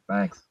like." I'm like,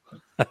 "Thanks."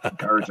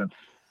 Encouraging.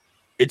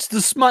 It's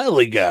the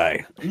smiley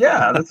guy.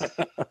 Yeah, that's.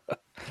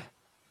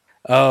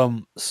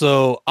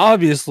 So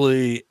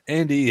obviously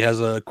Andy has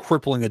a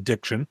crippling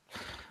addiction.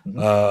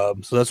 So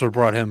that's what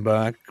brought him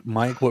back.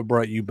 Mike, what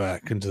brought you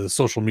back into the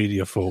social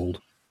media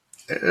fold?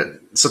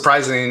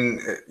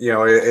 Surprising,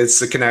 it's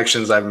the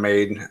connections I've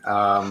made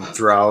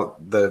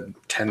throughout the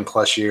 10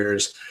 plus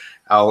years.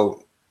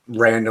 I'll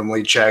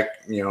randomly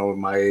check,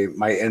 my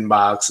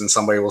inbox, and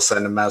somebody will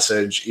send a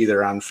message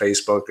either on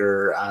Facebook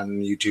or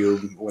on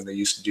YouTube when they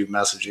used to do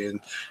messaging,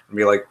 and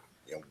be like,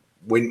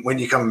 when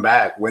you coming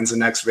back? When's the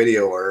next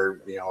video? Or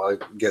I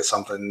get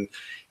something.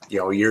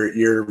 Your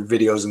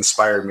videos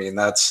inspired me, and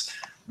that's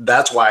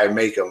why I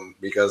make them,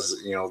 because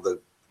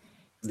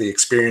the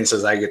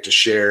experiences I get to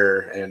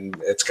share,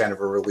 and it's kind of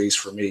a release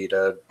for me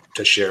to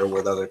share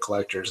with other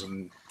collectors,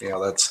 and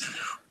that's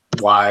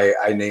why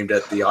I named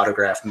it the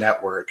Autograph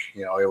Network.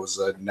 It was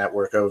a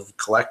network of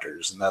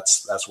collectors, and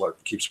that's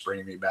what keeps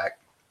bringing me back.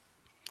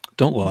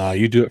 Don't lie.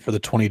 You do it for the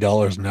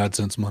 $20 in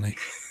AdSense money.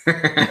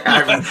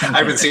 I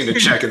haven't seen a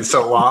check in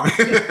so long.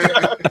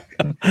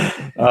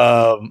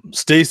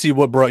 Stacy,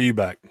 what brought you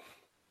back?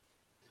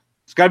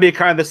 It's got to be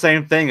kind of the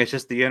same thing. It's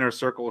just the inner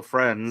circle of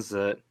friends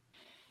that,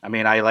 I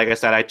mean, like I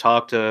said, I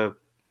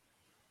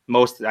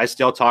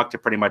still talk to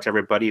pretty much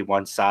everybody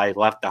once I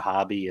left the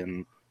hobby,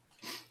 and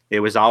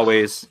it was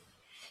always,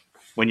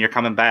 when you're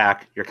coming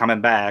back, you're coming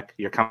back,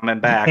 you're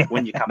coming back,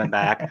 when you're coming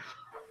back.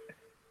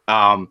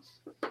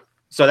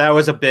 So that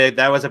was a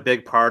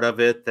big part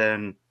of it.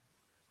 Then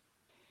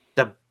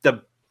the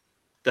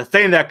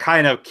thing that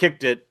kind of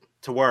kicked it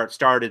to where it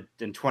started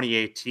in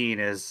 2018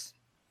 is,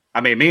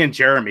 I mean, me and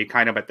Jeremy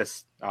kind of at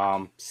this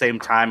same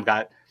time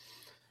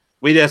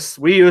we would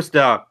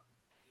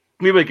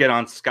get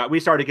on Skype. We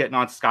started getting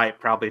on Skype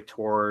probably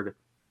toward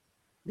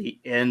the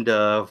end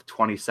of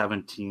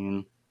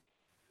 2017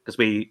 because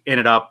we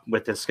ended up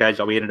with this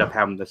schedule. We ended up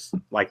having this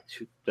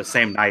the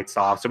same nights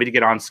off, so we'd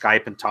get on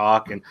Skype and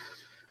talk, and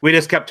we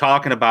just kept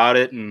talking about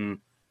it. And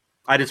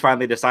I just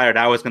finally decided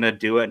I was going to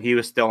do it, and he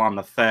was still on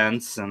the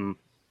fence. And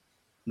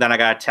then I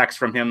got a text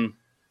from him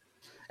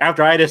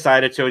after I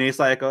decided to, and he's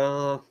like,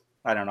 "Oh,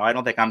 I don't know. I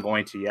don't think I'm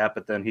going to yet."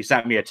 But then he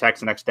sent me a text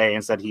the next day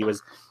and said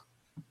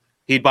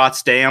he'd bought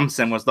stamps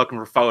and was looking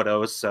for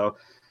photos. So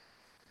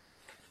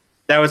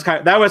that was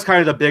kind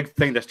of the big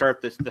thing to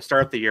start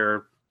the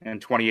year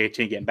in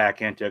 2018, getting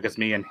back into it, because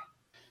me and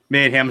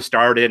him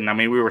started, and I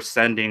mean we were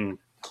sending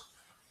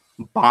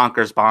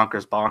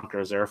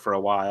bonkers there for a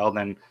while.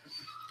 Then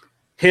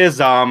his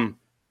work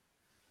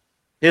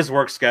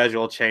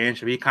schedule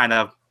changed.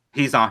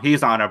 He's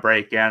on a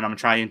break, and I'm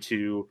trying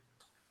to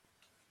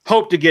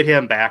hope to get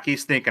him back.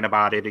 He's thinking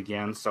about it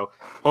again, so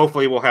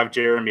hopefully we'll have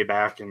Jeremy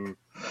back, and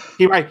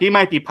he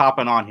might be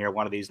popping on here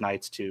one of these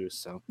nights too.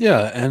 So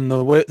yeah, and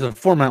the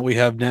format we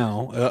have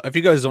now, if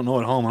you guys don't know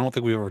at home, I don't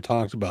think we've ever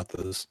talked about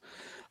this.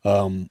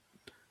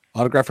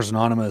 Autographers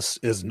Anonymous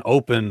is an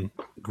open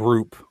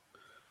group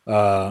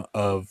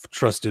of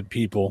trusted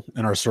people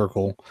in our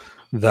circle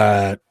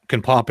that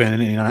can pop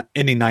in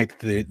any night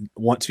they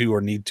want to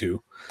or need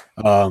to.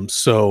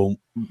 So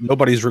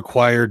nobody's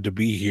required to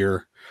be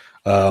here.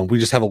 We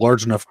just have a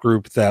large enough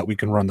group that we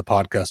can run the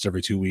podcast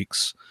every 2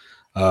 weeks.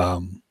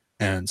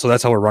 And so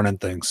that's how we're running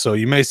things. So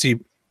you may see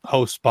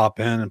hosts pop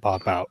in and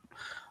pop out.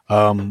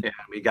 Yeah,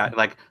 we got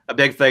like a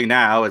big thing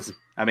now is,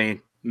 I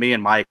mean, me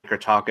and Mike are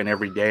talking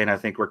every day, and I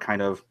think we're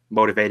kind of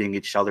motivating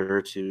each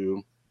other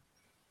to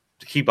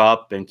keep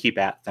up and keep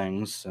at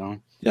things. So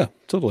yeah,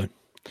 totally.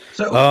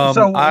 So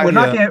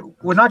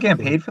we're not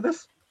getting paid for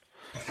this?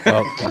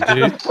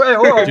 Dude,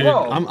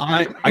 Whoa.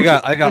 I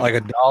got like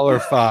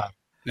 $1.05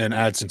 in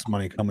AdSense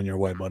money coming your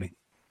way, buddy.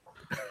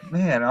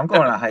 Man, I'm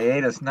going on a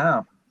hiatus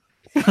now.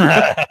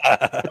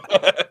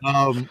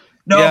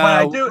 No, but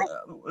I do.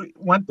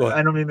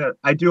 I don't mean that.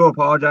 I do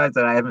apologize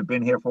that I haven't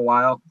been here for a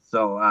while.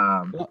 So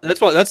that's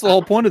the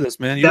whole point of this,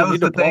 man. You don't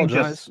need to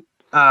apologize.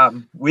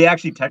 We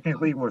actually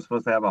technically were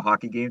supposed to have a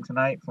hockey game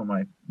tonight for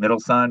my middle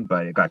son,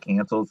 but it got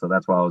canceled, so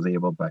that's why I was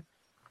able. But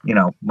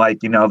Mike,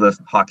 the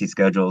hockey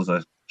schedules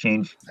are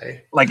changed,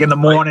 like in the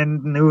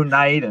morning, noon,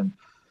 night, and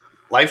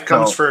life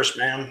comes first,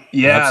 man.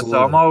 Yeah,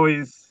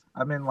 absolutely. so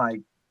I'm in like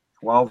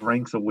 12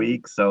 rinks a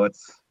week, so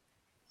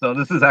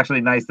this is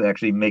actually nice to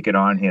actually make it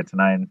on here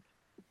tonight. And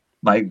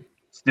like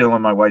stealing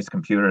my wife's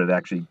computer to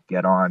actually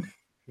get on.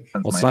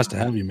 Well, it's nice to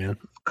have you, man.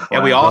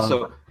 Yeah, we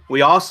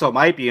also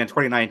might be in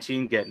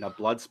 2019 getting a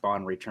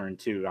Bloodspawn return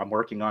too. I'm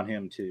working on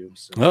him too.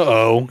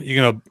 So.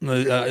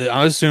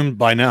 I assume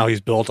by now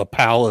he's built a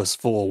palace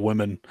full of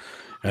women,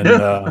 and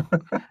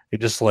he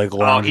just like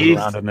lounges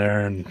around in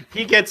there, and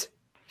he gets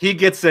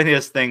in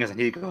his things and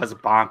he goes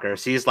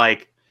bonkers. He's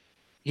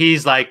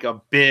like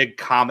a big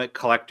comic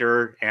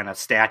collector and a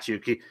statue.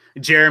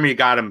 Jeremy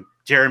got him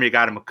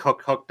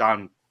hooked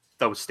on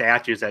those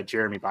statues that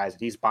Jeremy buys.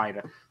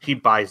 He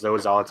buys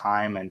those all the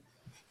time, and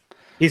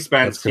he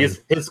spends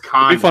his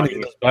con. It'd be funny to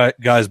get those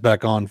guys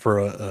back on for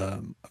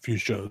a few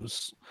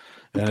shows,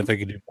 and if they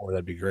could do more,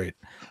 that'd be great.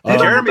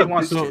 Jeremy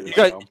wants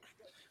to.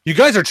 You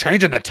guys are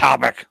changing the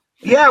topic.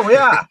 Yeah, we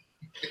are.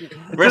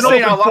 We're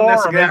seeing how long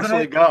this can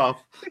actually go.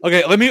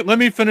 Okay, let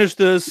me finish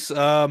this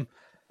off,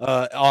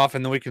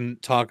 and then we can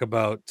talk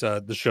about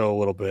the show a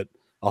little bit.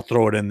 I'll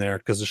throw it in there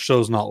because the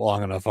show's not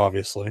long enough,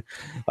 obviously.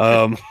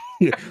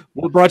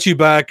 What brought you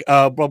back?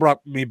 What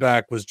brought me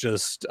back was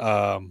just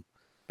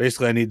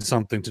basically I needed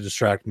something to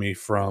distract me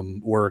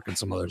from work and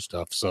some other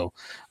stuff. So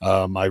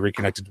I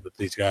reconnected with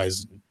these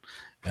guys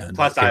and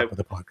plus came up with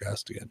the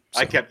podcast again.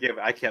 So.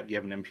 I kept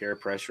giving him peer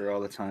pressure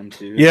all the time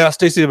too. Yeah,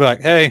 Stacy would be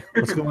like, "Hey,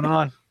 what's going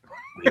on?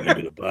 We're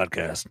gonna do the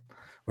podcast.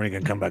 When are you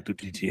gonna come back to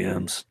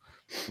TTMs?"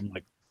 I'm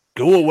like,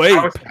 "Go away,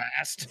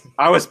 past."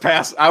 I was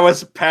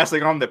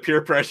passing on the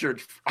peer pressure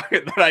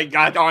that I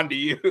got onto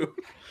you.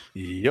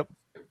 Yep.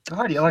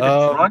 God, you're like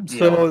a drug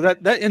dealer. So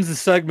that ends the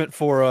segment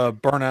for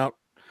Burnout.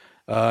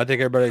 I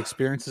think everybody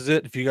experiences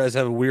it. If you guys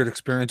have a weird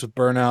experience with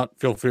Burnout,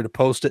 feel free to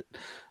post it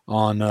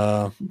on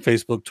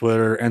Facebook,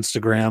 Twitter,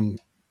 Instagram.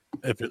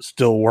 If it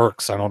still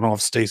works, I don't know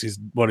if Stacy's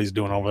what he's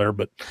doing over there,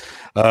 but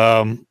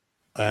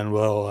and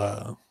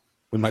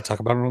we might talk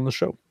about it on the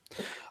show.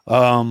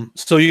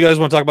 So you guys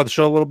want to talk about the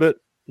show a little bit?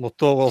 We'll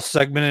throw a little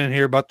segment in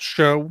here about the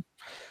show.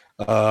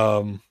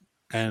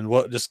 And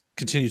we'll just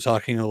continue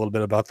talking a little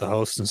bit about the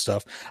hosts and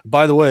stuff.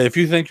 By the way, if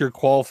you think you're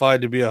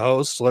qualified to be a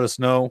host, let us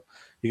know.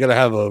 You got to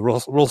have a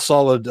real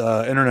solid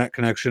internet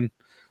connection,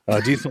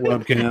 decent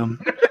webcam.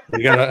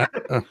 You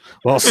gotta.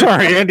 Well,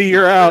 sorry, Andy,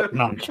 you're out.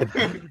 No, I'm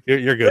kidding.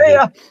 You're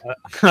good.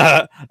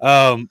 Yeah.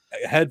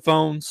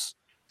 Headphones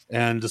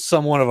and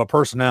somewhat of a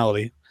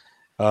personality,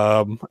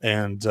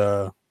 and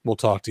we'll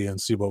talk to you and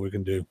see what we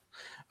can do.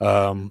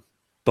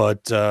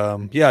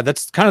 Yeah,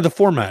 that's kind of the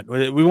format.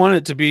 We want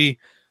it to be.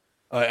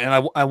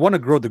 And I want to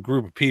grow the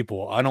group of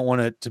people. I don't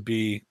want it to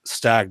be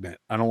stagnant.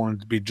 I don't want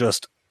it to be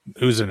just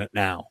who's in it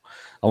now.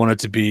 I want it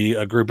to be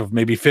a group of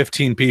maybe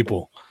 15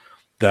 people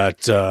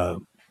that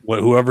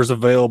whoever's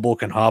available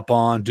can hop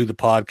on, do the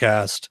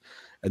podcast.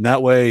 And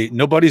that way,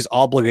 nobody's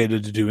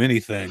obligated to do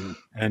anything.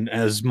 And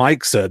as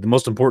Mike said, the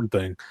most important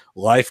thing,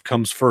 life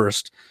comes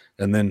first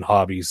and then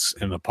hobbies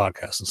and the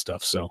podcast and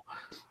stuff. So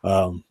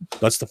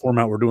that's the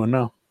format we're doing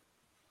now.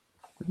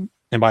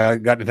 Anybody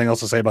got anything else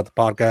to say about the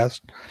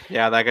podcast?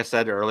 Yeah, like I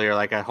said earlier,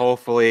 like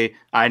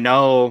I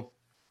know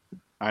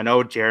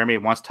Jeremy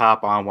wants to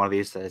hop on one of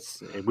these.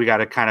 We got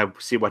to kind of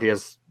see what he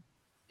has.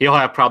 He'll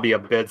have probably a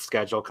bid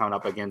schedule coming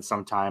up again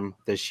sometime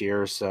this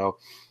year. So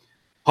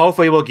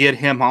hopefully we'll get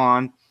him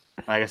on.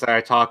 Like I said,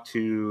 I talked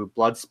to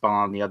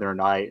Bloodspawn the other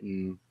night,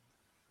 and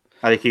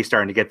I think he's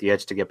starting to get the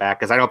itch to get back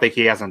because I don't think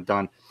he hasn't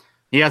done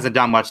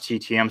much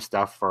TTM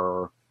stuff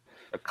for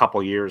a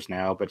couple years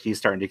now, but he's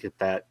starting to get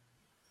that.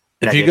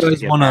 If you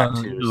guys want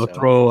to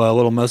throw a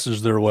little message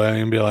their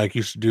way and be like,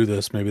 you should do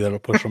this, maybe that'll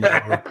push them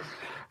over.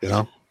 You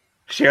know,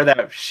 share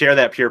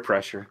that peer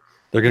pressure.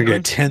 They're gonna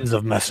get tens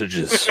of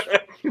messages.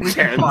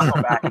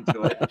 Back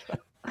into it.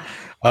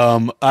 I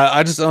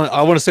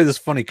want to say this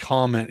funny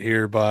comment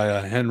here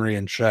by Henry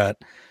in chat.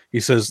 He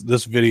says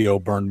this video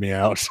burned me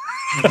out.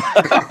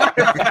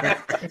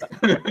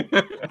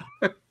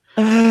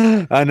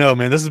 I know,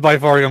 man. This is by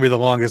far going to be the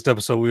longest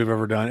episode we've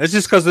ever done. It's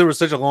just because there was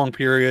such a long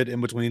period in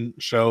between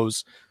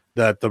shows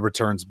that the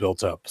returns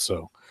built up.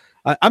 So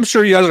I'm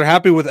sure you guys are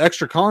happy with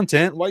extra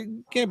content. Why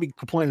you can't be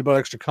complaining about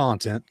extra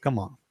content? Come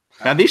on.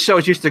 And these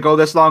shows used to go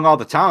this long all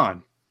the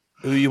time.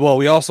 Well,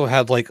 we also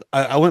had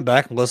I went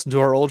back and listened to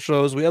our old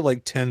shows. We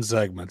had 10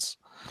 segments.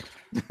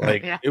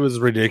 Yeah. It was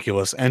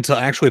ridiculous. And to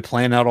actually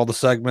plan out all the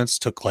segments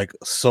took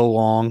so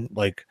long.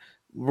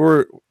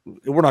 We're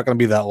not going to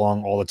be that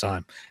long all the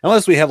time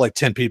unless we have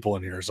 10 people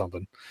in here or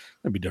something.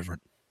 That'd be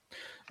different.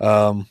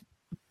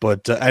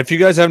 But if you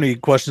guys have any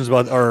questions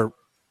about or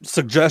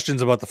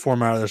suggestions about the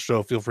format of the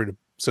show, feel free to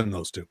send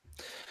those too.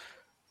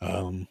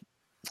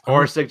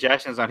 Or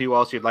suggestions on who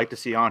else you'd like to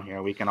see on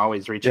here. We can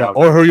always reach out.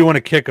 Or who you want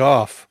to kick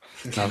off.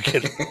 No, I'm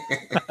kidding.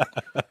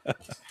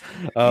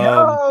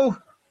 No.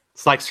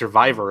 It's like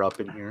Survivor up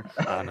in here.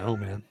 I know,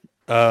 man.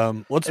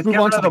 Let's move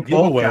on to the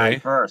giveaway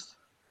first.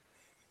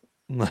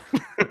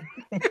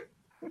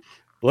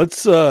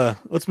 Let's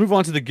move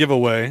on to the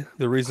giveaway.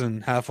 The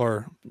reason half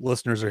our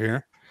listeners are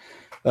here.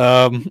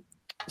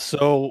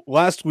 So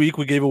last week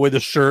we gave away the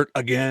shirt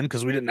again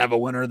because we didn't have a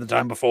winner the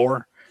time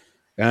before,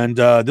 and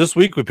this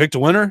week we picked a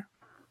winner,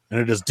 and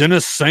it is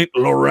Dennis St.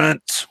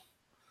 Laurent.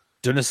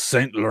 Dennis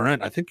St.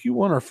 Laurent. I think you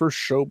won our first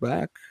show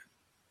back.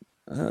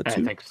 I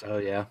think so.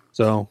 Yeah.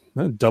 So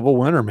double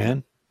winner,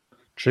 man.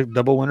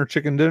 Double winner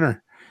chicken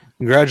dinner.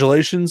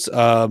 Congratulations.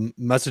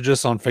 Message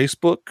us on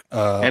Facebook.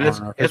 And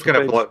it's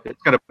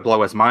gonna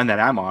blow his mind that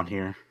I'm on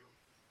here.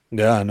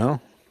 Yeah, I know.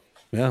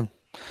 Yeah.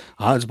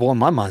 It's blowing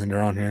my mind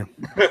they're on here.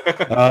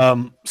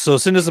 So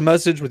send us a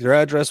message with your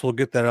address. We'll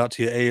get that out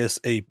to you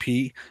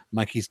ASAP.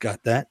 Mikey's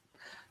got that.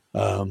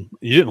 You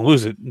didn't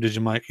lose it, did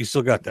you, Mike? You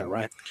still got that,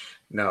 right?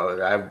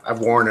 No, I've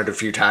worn it a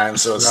few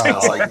times, so it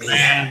smells like me.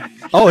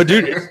 Oh,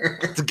 dude,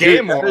 it's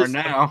game worn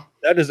now.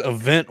 That is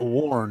event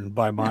worn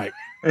by Mike.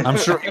 I'm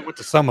sure he went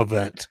to some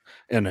event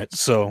in it.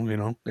 So,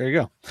 there you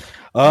go.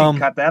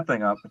 Cut that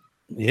thing up.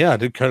 Yeah, I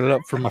did cut it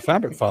up for my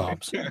fabric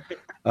fobs.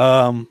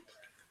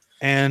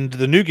 And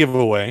the new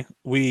giveaway,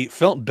 we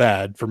felt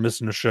bad for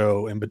missing a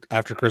show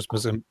after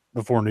Christmas and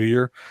before New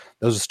Year.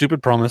 That was a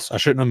stupid promise. I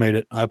shouldn't have made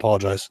it. I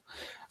apologize.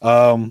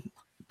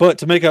 But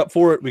to make up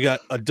for it, we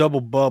got a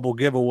double bubble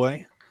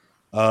giveaway.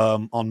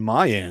 On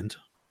my end,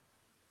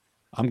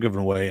 I'm giving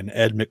away an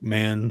Ed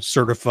McMahon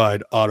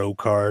certified auto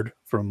card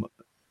from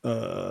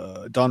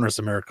Donruss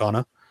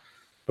Americana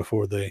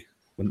before they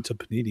went to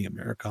Panini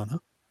Americana.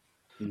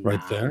 Nice.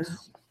 Right there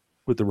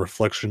with the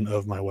reflection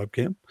of my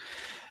webcam.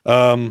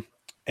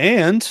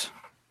 And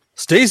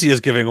Stacy is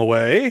giving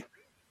away.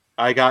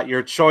 I got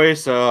your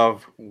choice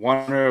of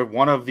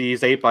one of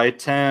these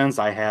 8x10s.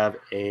 I have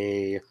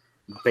a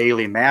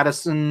Bailey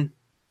Madison.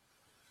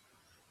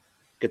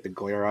 Get the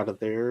glare out of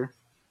there.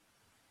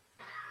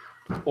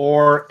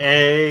 Or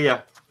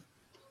I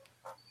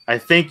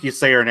think you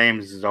say her name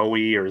is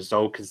Zoe or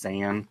Zoe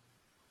Kazan.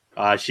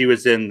 She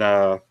was in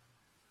the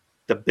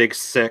Big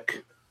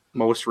Sick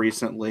most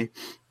recently.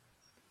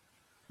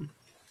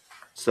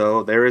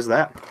 So there is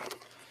that.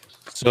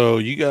 So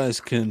you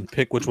guys can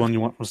pick which one you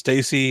want from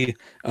Stacy,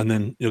 and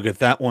then you'll get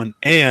that one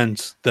and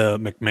the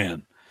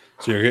McMahon.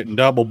 So you're getting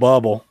double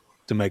bubble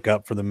to make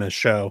up for the missed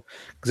show,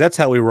 because that's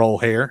how we roll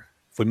here.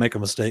 If we make a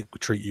mistake, we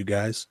treat you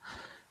guys,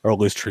 or at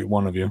least treat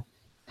one of you.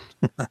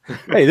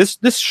 Hey,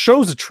 this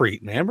show's a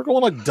treat, man. We're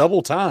going like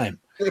double time.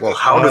 Well,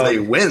 how do they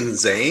win,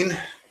 Zane?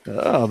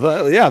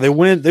 Yeah, they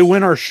win. They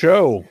win our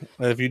show.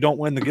 If you don't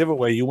win the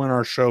giveaway, you win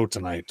our show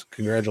tonight.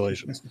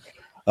 Congratulations.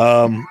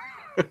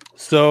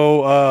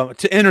 So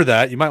to enter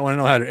that, you might want to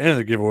know how to enter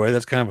the giveaway.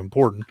 That's kind of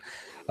important.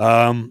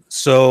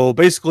 So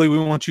basically, we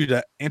want you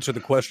to answer the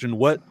question: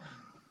 what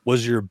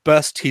was your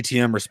best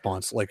TTM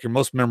response? Like your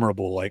most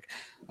memorable? Like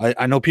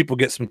I know people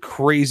get some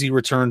crazy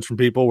returns from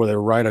people where they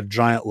write a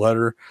giant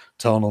letter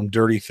telling them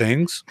dirty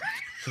things.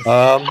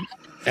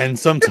 And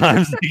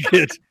sometimes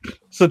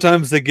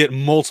they get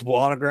multiple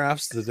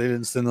autographs that they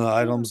didn't send the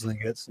items, and they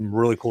get some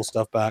really cool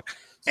stuff back.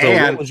 So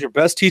what was your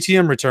best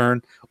TTM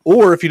return?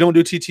 Or if you don't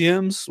do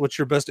TTMs, what's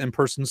your best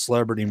in-person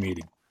celebrity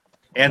meeting?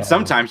 And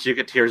sometimes you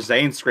get to hear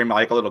Zane scream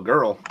like a little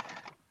girl.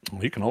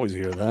 Well, you can always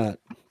hear that.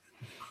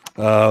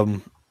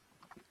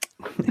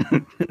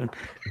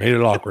 Made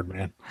it awkward,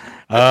 man.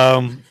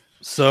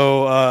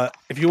 So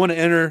if you want to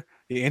enter,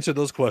 you answer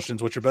those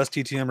questions. What's your best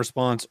TTM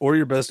response or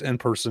your best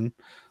in-person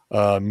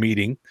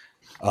meeting?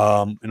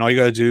 And all you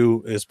got to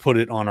do is put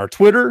it on our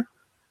Twitter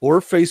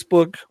or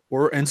Facebook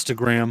or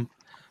Instagram.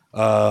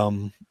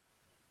 And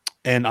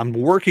I'm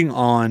working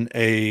on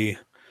a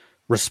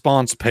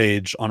response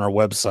page on our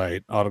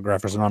website,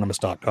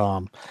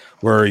 autographersanonymous.com,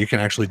 where you can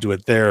actually do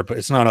it there, but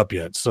it's not up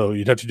yet. So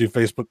you'd have to do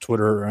Facebook,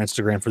 Twitter, or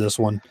Instagram for this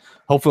one.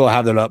 Hopefully I'll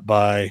have that up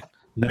by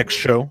next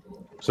show.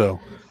 So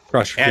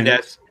crush your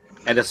fingers.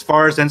 And as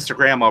far as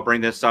Instagram, I'll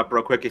bring this up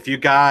real quick. If you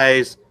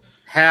guys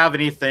have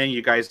anything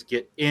you guys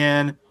get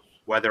in,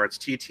 whether it's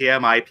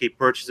TTM, IP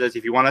purchases,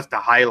 if you want us to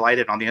highlight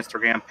it on the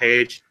Instagram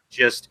page,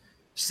 just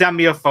send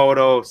me a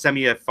photo in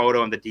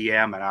the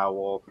DM, and I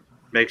will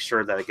make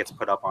sure that it gets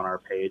put up on our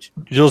page.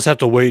 You'll just have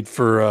to wait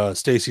for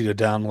Stacy to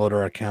download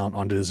our account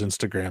onto his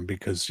Instagram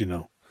because,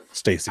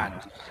 Stacy.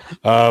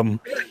 Do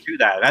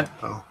that.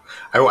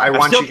 I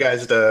want you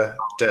guys to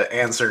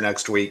answer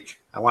next week.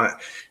 I want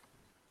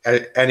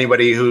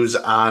anybody who's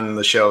on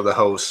the show, the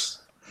hosts,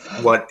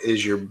 what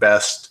is your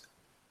best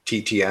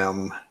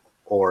TTM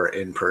or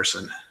in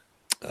person?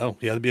 Oh,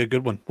 yeah, that'd be a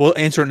good one. We'll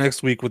answer it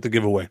next week with the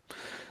giveaway.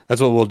 That's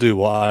what we'll do.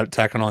 We'll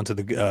tack it on to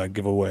the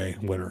giveaway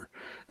winner,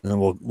 and then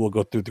we'll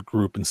go through the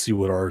group and see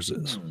what ours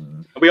is.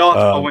 We all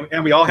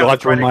have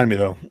to remind me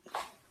though.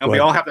 And we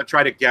all have to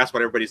try to guess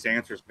what everybody's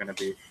answer is going to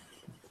be.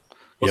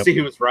 We'll see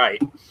who's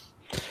right.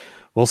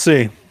 We'll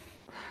see.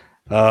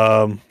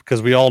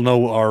 Because we all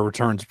know our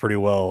returns pretty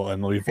well,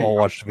 and we've all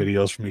watched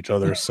videos from each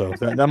other, so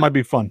that might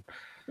be fun.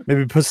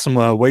 Maybe put some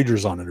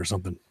wagers on it or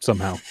something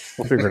somehow.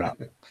 We'll figure it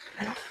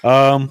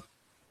out.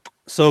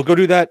 So go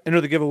do that. Enter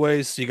the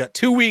giveaways. You got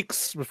 2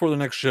 weeks before the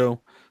next show,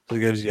 so it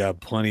gives you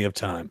plenty of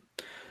time.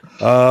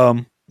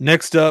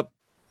 Next up,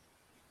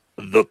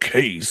 the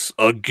case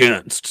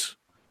against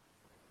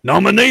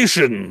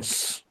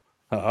nominations.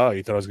 You thought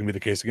it was going to be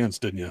the case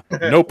against, didn't you?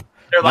 Nope.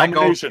 They're like,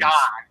 oh, God,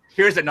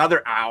 here's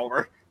another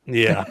hour.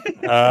 Yeah.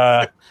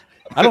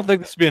 I don't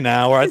think this will be an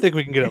hour. I think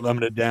we can get it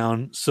limited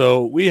down.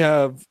 So we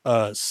have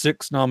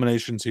 6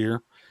 nominations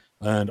here,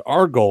 and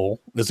our goal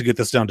is to get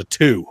this down to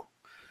 2.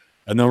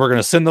 And then we're going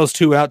to send those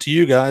 2 out to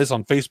you guys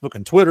on Facebook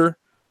and Twitter,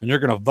 and you're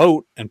going to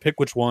vote and pick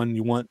which one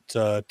you want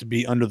to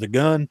be under the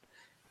gun.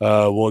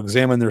 We'll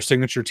examine their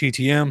signature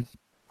TTM.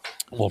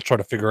 We'll try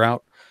to figure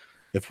out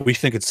if we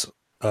think it's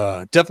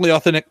definitely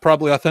authentic,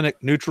 probably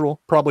authentic, neutral,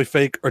 probably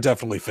fake, or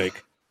definitely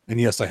fake. And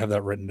yes, I have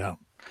that written down.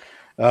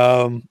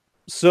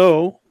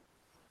 So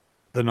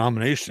the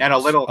nominations and a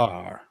little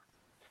are.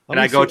 Can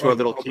I go to a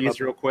little tease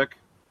real quick?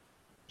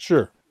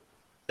 Sure.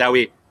 That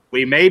we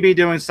may be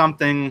doing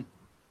something,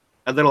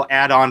 a little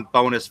add-on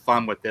bonus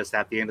fun with this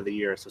at the end of the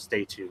year, so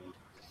stay tuned.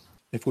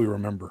 If we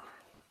remember.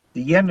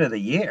 The end of the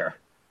year?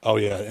 Oh,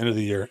 yeah, end of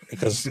the year,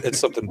 because it's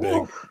something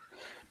big.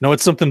 No,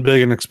 it's something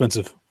big and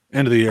expensive.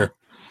 End of the year.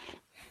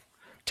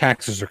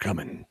 Taxes are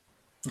coming.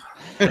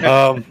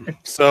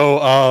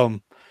 So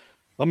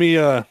let me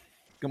get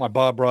my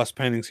Bob Ross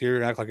paintings here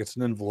and act like it's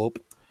an envelope.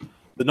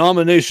 The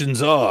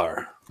nominations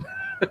are,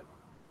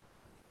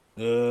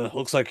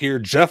 looks like here,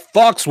 Jeff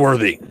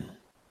Foxworthy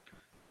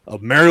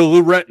of Mary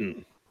Lou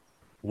Retton,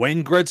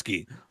 Wayne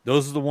Gretzky.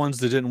 Those are the ones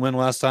that didn't win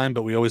last time,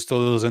 but we always throw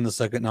those in the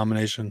second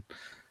nomination,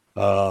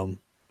 so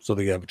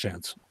they have a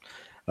chance.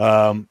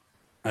 And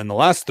the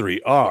last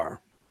 3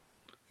 are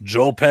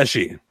Joe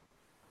Pesci,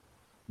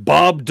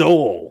 Bob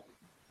Dole,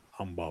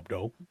 I'm Bob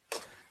Dole,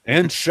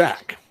 and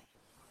Shaq.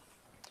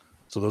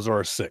 So those are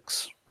our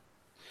 6.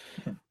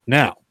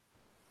 Now,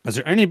 is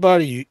there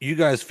anybody you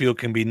guys feel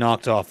can be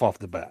knocked off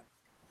the bat?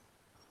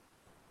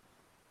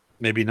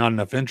 Maybe not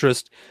enough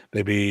interest,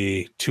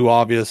 maybe too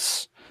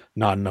obvious,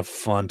 not enough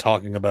fun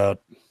talking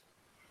about.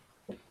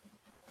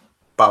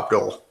 Bob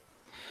Dole.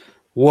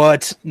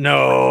 What?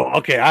 No.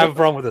 Okay, I have a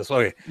problem with this.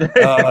 Okay.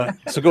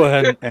 So go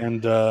ahead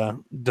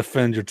and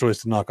defend your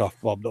choice to knock off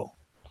Bob Dole.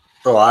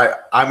 Well,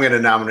 I'm going to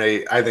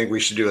nominate. I think we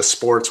should do a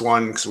sports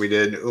one because we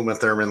did Uma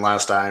Thurman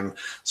last time.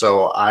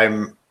 So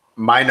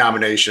my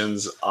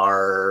nominations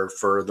are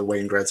for the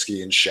Wayne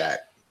Gretzky and Shaq.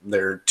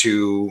 They're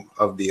two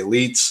of the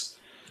elites.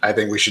 I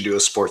think we should do a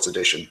sports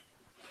edition.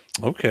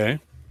 Okay,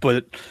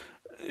 but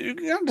you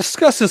got to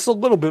discuss this a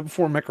little bit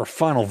before we make our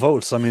final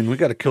votes. I mean, we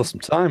got to kill some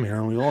time here,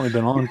 and we've only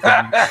been on. Come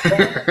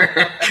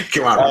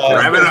on,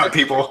 wrap it up,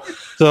 people.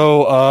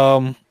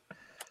 So,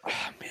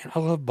 man, I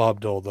love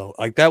Bob Dole though.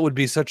 Like that would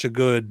be such a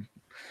good.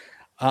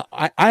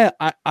 I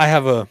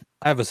have a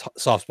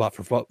soft spot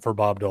for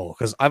Bob Dole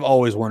because I've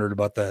always wondered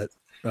about that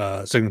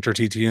signature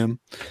TTM.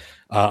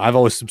 I've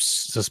always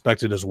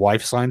suspected his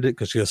wife signed it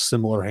because she has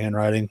similar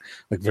handwriting,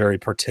 like very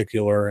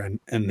particular, and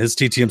his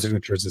TTM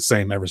signature is the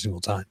same every single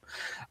time.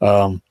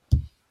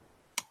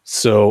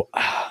 So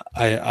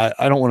I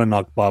don't want to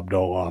knock Bob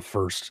Dole off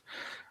first.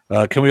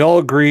 Can we all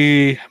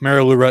agree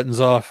Mary Lou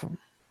Retton's off?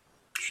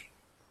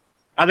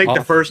 I think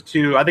the first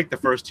two are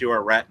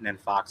Retton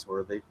and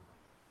Foxworthy.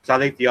 So I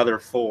think the other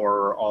four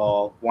are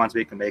all ones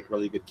we can make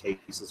really good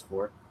cases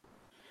for.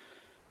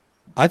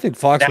 I think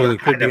Foxworthy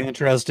could be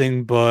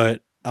interesting,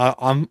 but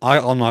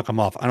I'll knock him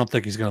off. I don't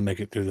think he's going to make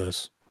it through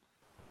this.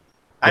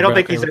 I don't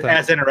think he's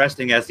as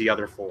interesting as the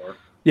other four.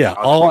 Yeah,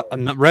 all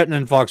Retton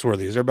and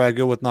Foxworthy. Is everybody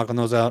good with knocking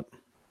those out?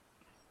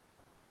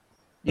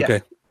 Yeah.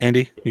 Okay,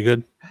 Andy, you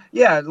good?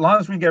 Yeah, as long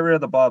as we get rid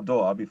of the Bob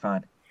Dole, I'll be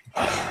fine.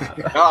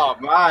 Oh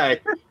my!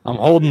 I'm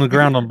holding the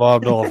ground on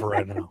Bob Dole for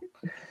right now.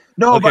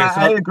 No, Okay, but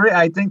so- I agree.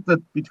 I think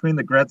that between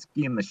the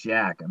Gretzky and the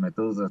Shaq, I mean,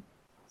 those are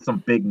some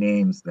big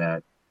names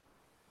that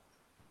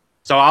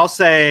So I'll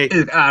say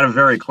are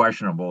very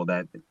questionable.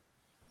 That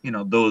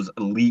those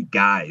elite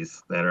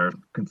guys that are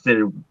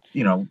considered,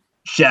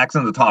 Shaq's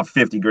in the top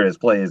 50 greatest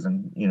players,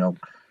 and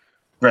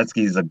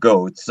Gretzky's a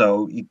GOAT.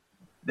 So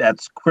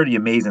that's pretty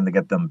amazing to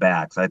get them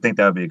back. So I think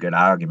that would be a good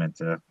argument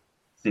to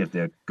see if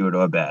they're good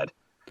or bad.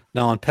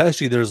 Now on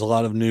Pesci, there's a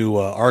lot of new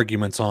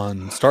arguments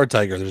on Star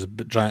Tiger. There's a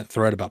giant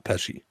thread about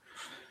Pesci.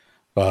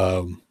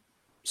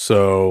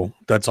 So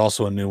that's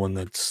also a new one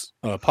that's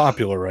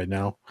popular right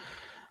now.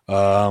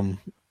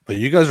 But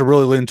you guys are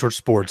really leaning towards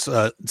sports.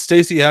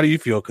 Stacy, how do you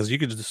feel? Because you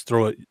could just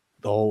throw it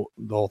the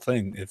whole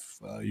thing if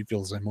you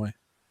feel the same way.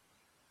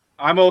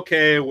 I'm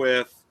okay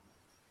with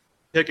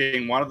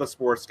picking one of the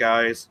sports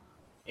guys,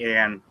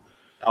 and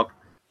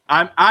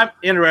I'm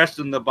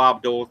interested in the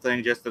Bob Dole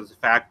thing just as the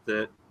fact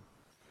that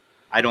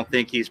I don't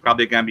think he's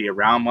probably going to be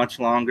around much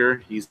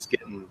longer. He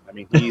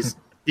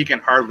can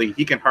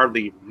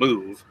hardly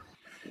move.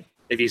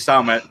 If you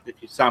saw him at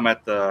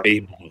the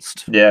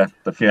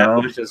The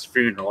funeral. Bush's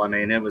funeral, I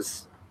mean, it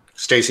was.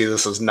 Stacy,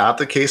 this is not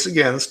the case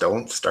against.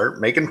 Don't start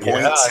making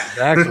points.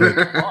 Yeah,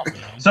 exactly.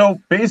 So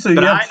basically,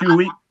 But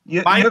you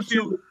have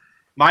 2 weeks.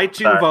 My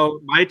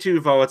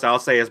two votes, I'll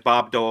say, is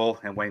Bob Dole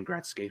and Wayne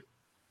Gretzky.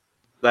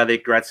 I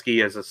think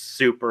Gretzky is a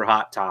super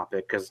hot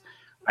topic because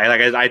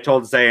I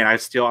told Zay, and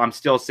I'm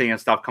still seeing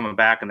stuff coming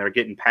back, and they're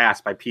getting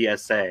passed by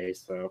PSA.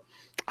 So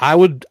I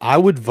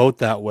would vote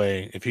that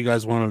way if you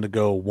guys wanted to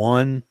go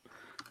one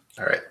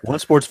All right. one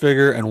sports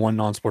figure and one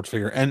non-sports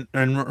figure. And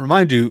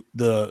remind you,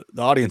 the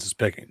audience is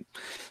picking.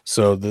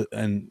 So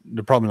and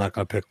they're probably not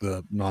going to pick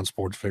the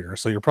non-sports figure.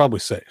 So you're probably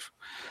safe.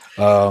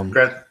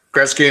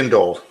 Gretzky and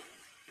Dole.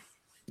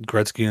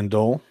 Gretzky and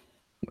Dole.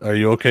 Are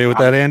you okay with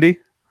that, Andy?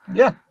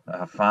 Yeah,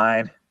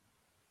 fine.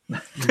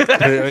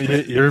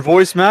 Your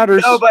voice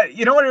matters. No, but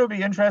you know what? It would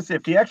be interesting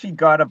if he actually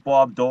got a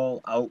Bob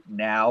Dole out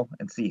now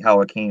and see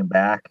how it came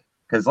back.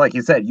 Because, like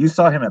you said, you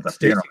saw him at the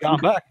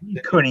funeral. He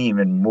couldn't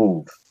even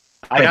move.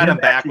 I got him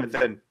back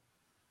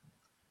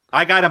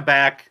I got him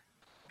back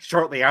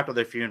shortly after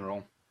the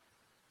funeral.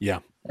 Yeah.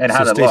 And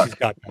how did it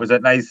look? Was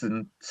it nice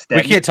and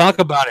steady? We can't talk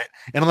about it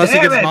unless he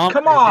gets nominated.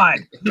 Come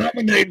on.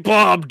 Nominate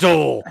Bob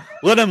Dole.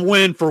 Let him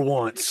win for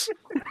once.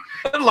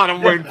 Let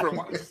him win for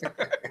once.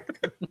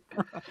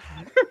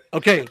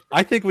 Okay,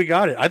 I think we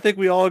got it. I think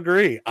we all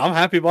agree. I'm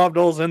happy Bob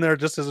Dole's in there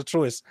just as a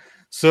choice.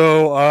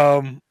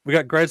 So we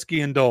got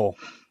Gretzky and Dole.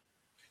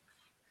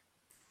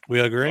 We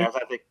agree?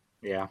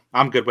 Yeah,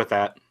 I'm good with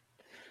that.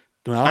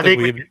 I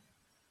think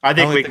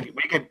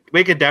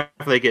we could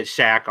definitely get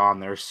Shaq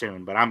on there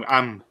soon, but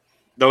I'm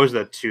those are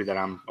the two that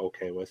I'm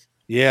okay with.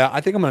 Yeah,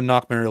 I think I'm gonna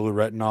knock Mary Lou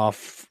Retton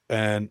off,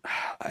 and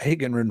I hate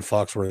getting rid of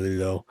Foxworthy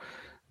though.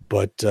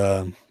 But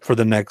for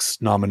the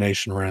next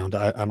nomination round,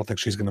 I don't think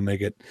she's gonna make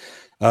it.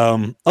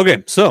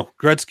 Okay, so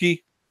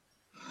Gretzky,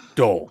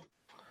 Dole.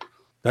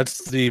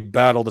 That's the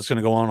battle that's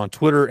gonna go on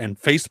Twitter and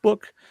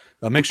Facebook.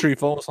 Make sure you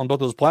follow us on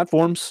both those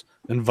platforms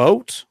and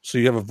vote so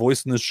you have a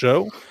voice in this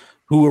show.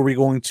 Who are we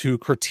going to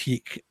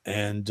critique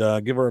and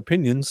give our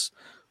opinions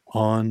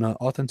on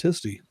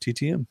authenticity,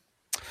 TTM?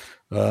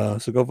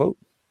 So go vote.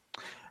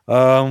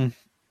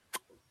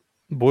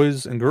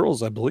 Boys and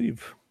girls, I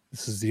believe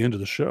this is the end of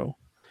the show.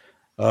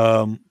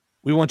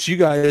 We want you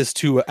guys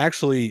to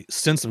actually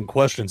send some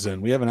questions in.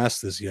 We haven't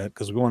asked this yet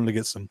because we wanted to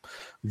get some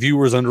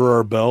viewers under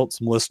our belt,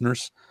 some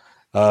listeners.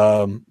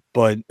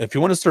 But if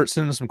you want to start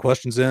sending some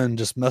questions in,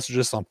 just message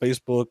us on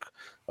Facebook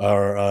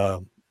or,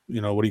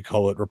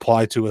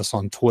 reply to us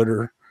on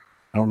Twitter.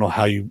 I don't know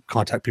how you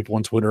contact people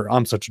on Twitter.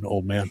 I'm such an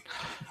old man.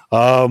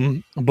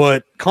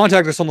 But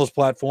contact us on those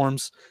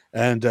platforms.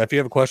 And if you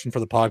have a question for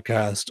the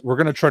podcast, we're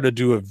going to try to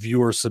do a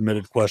viewer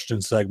submitted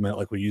question segment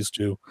like we used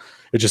to.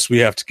 It's just we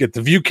have to get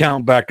the view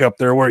count back up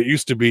there where it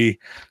used to be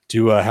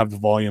to have the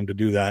volume to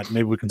do that.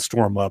 Maybe we can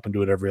store them up and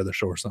do it every other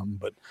show or something.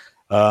 But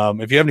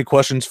if you have any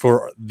questions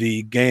for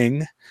the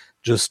gang,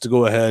 just to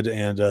go ahead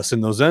and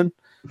send those in.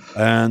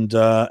 And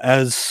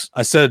as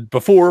I said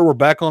before, we're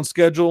back on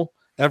schedule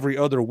every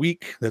other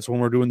week. That's when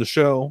we're doing the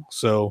show.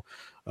 So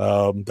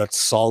that's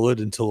solid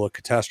until a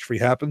catastrophe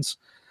happens.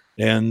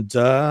 And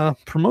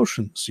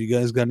promotions. You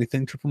guys got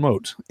anything to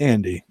promote?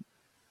 Andy?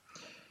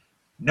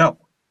 No.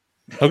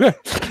 Okay.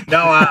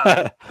 No,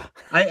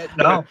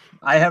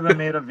 I haven't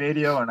made a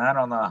video and I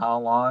don't know how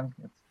long.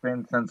 It's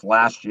been since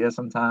last year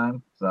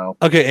sometime. So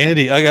okay,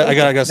 Andy, I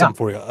got something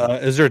for you.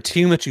 Is there a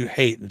team that you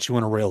hate that you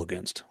want to rail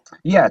against?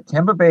 Yeah,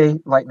 Tampa Bay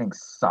Lightning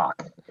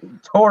suck.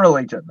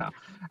 Totally just now.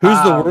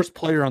 Who's the worst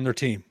player on their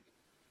team?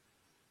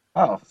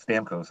 Oh,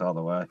 Stamkos all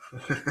the way.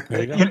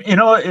 There you go. You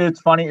know,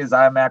 it's funny is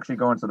I'm actually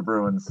going to the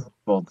Bruins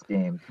Bolts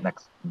game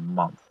next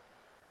month.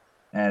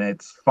 And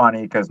it's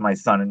funny because my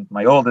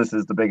oldest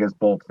is the biggest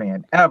Bolt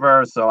fan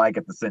ever, so I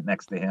get to sit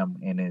next to him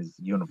in his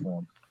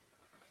uniform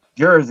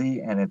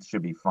jersey, and it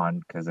should be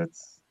fun because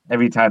it's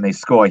every time they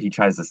score, he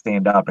tries to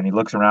stand up, and he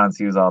looks around and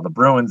sees all the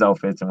Bruins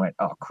outfits and went,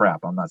 oh, crap,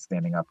 I'm not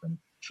standing up and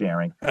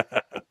cheering.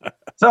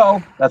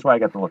 So that's what I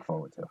get to look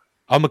forward to.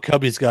 I'm a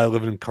Cubbies guy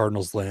living in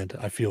Cardinals land.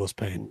 I feel his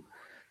pain.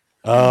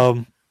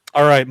 All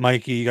right,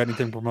 Mikey, you got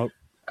anything to promote?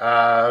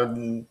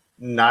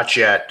 Not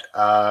yet.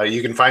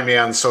 You can find me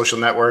on social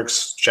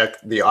networks. Check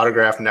the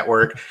Autograph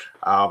Network.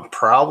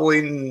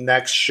 Probably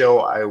next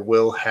show I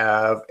will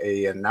have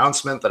a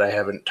announcement that I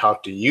haven't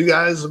talked to you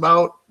guys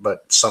about,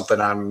 but something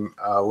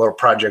a little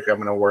project I'm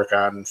going to work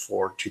on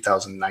for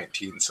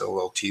 2019. So a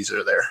little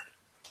teaser there.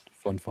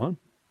 Fun.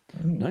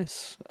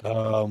 Nice.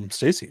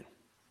 Stacy.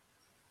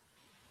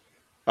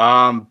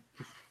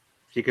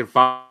 You can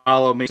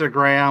follow me on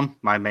Instagram,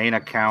 my main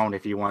account,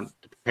 if you want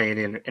to pay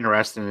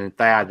interested in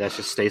that. That's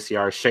just Stacy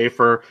R.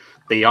 Schaefer.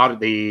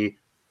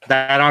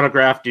 That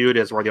autograph dude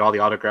is where all the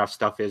autograph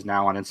stuff is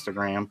now on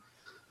Instagram.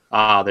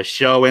 The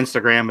show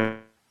Instagram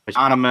is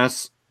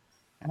anonymous,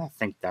 and I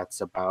think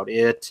that's about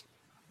it.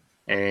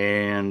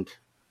 And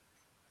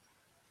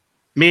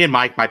me and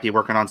Mike might be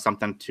working on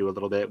something too a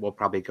little bit. We'll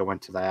probably go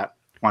into that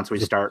once we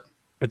start.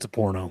 It's a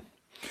porno.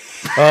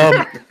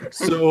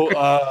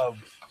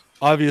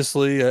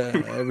 Obviously,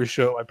 every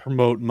show I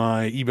promote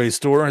my eBay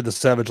store, the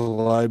Savage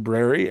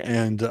Library,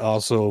 and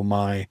also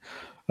my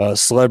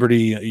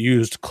celebrity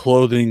used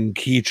clothing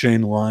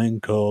keychain line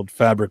called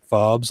Fabric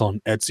Fobs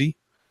on Etsy.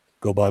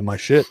 Go buy my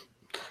shit.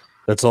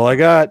 That's all I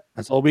got.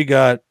 That's all we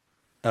got.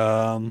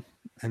 And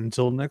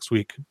until next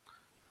week,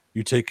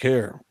 you take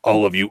care.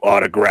 All of you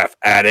autograph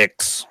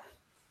addicts.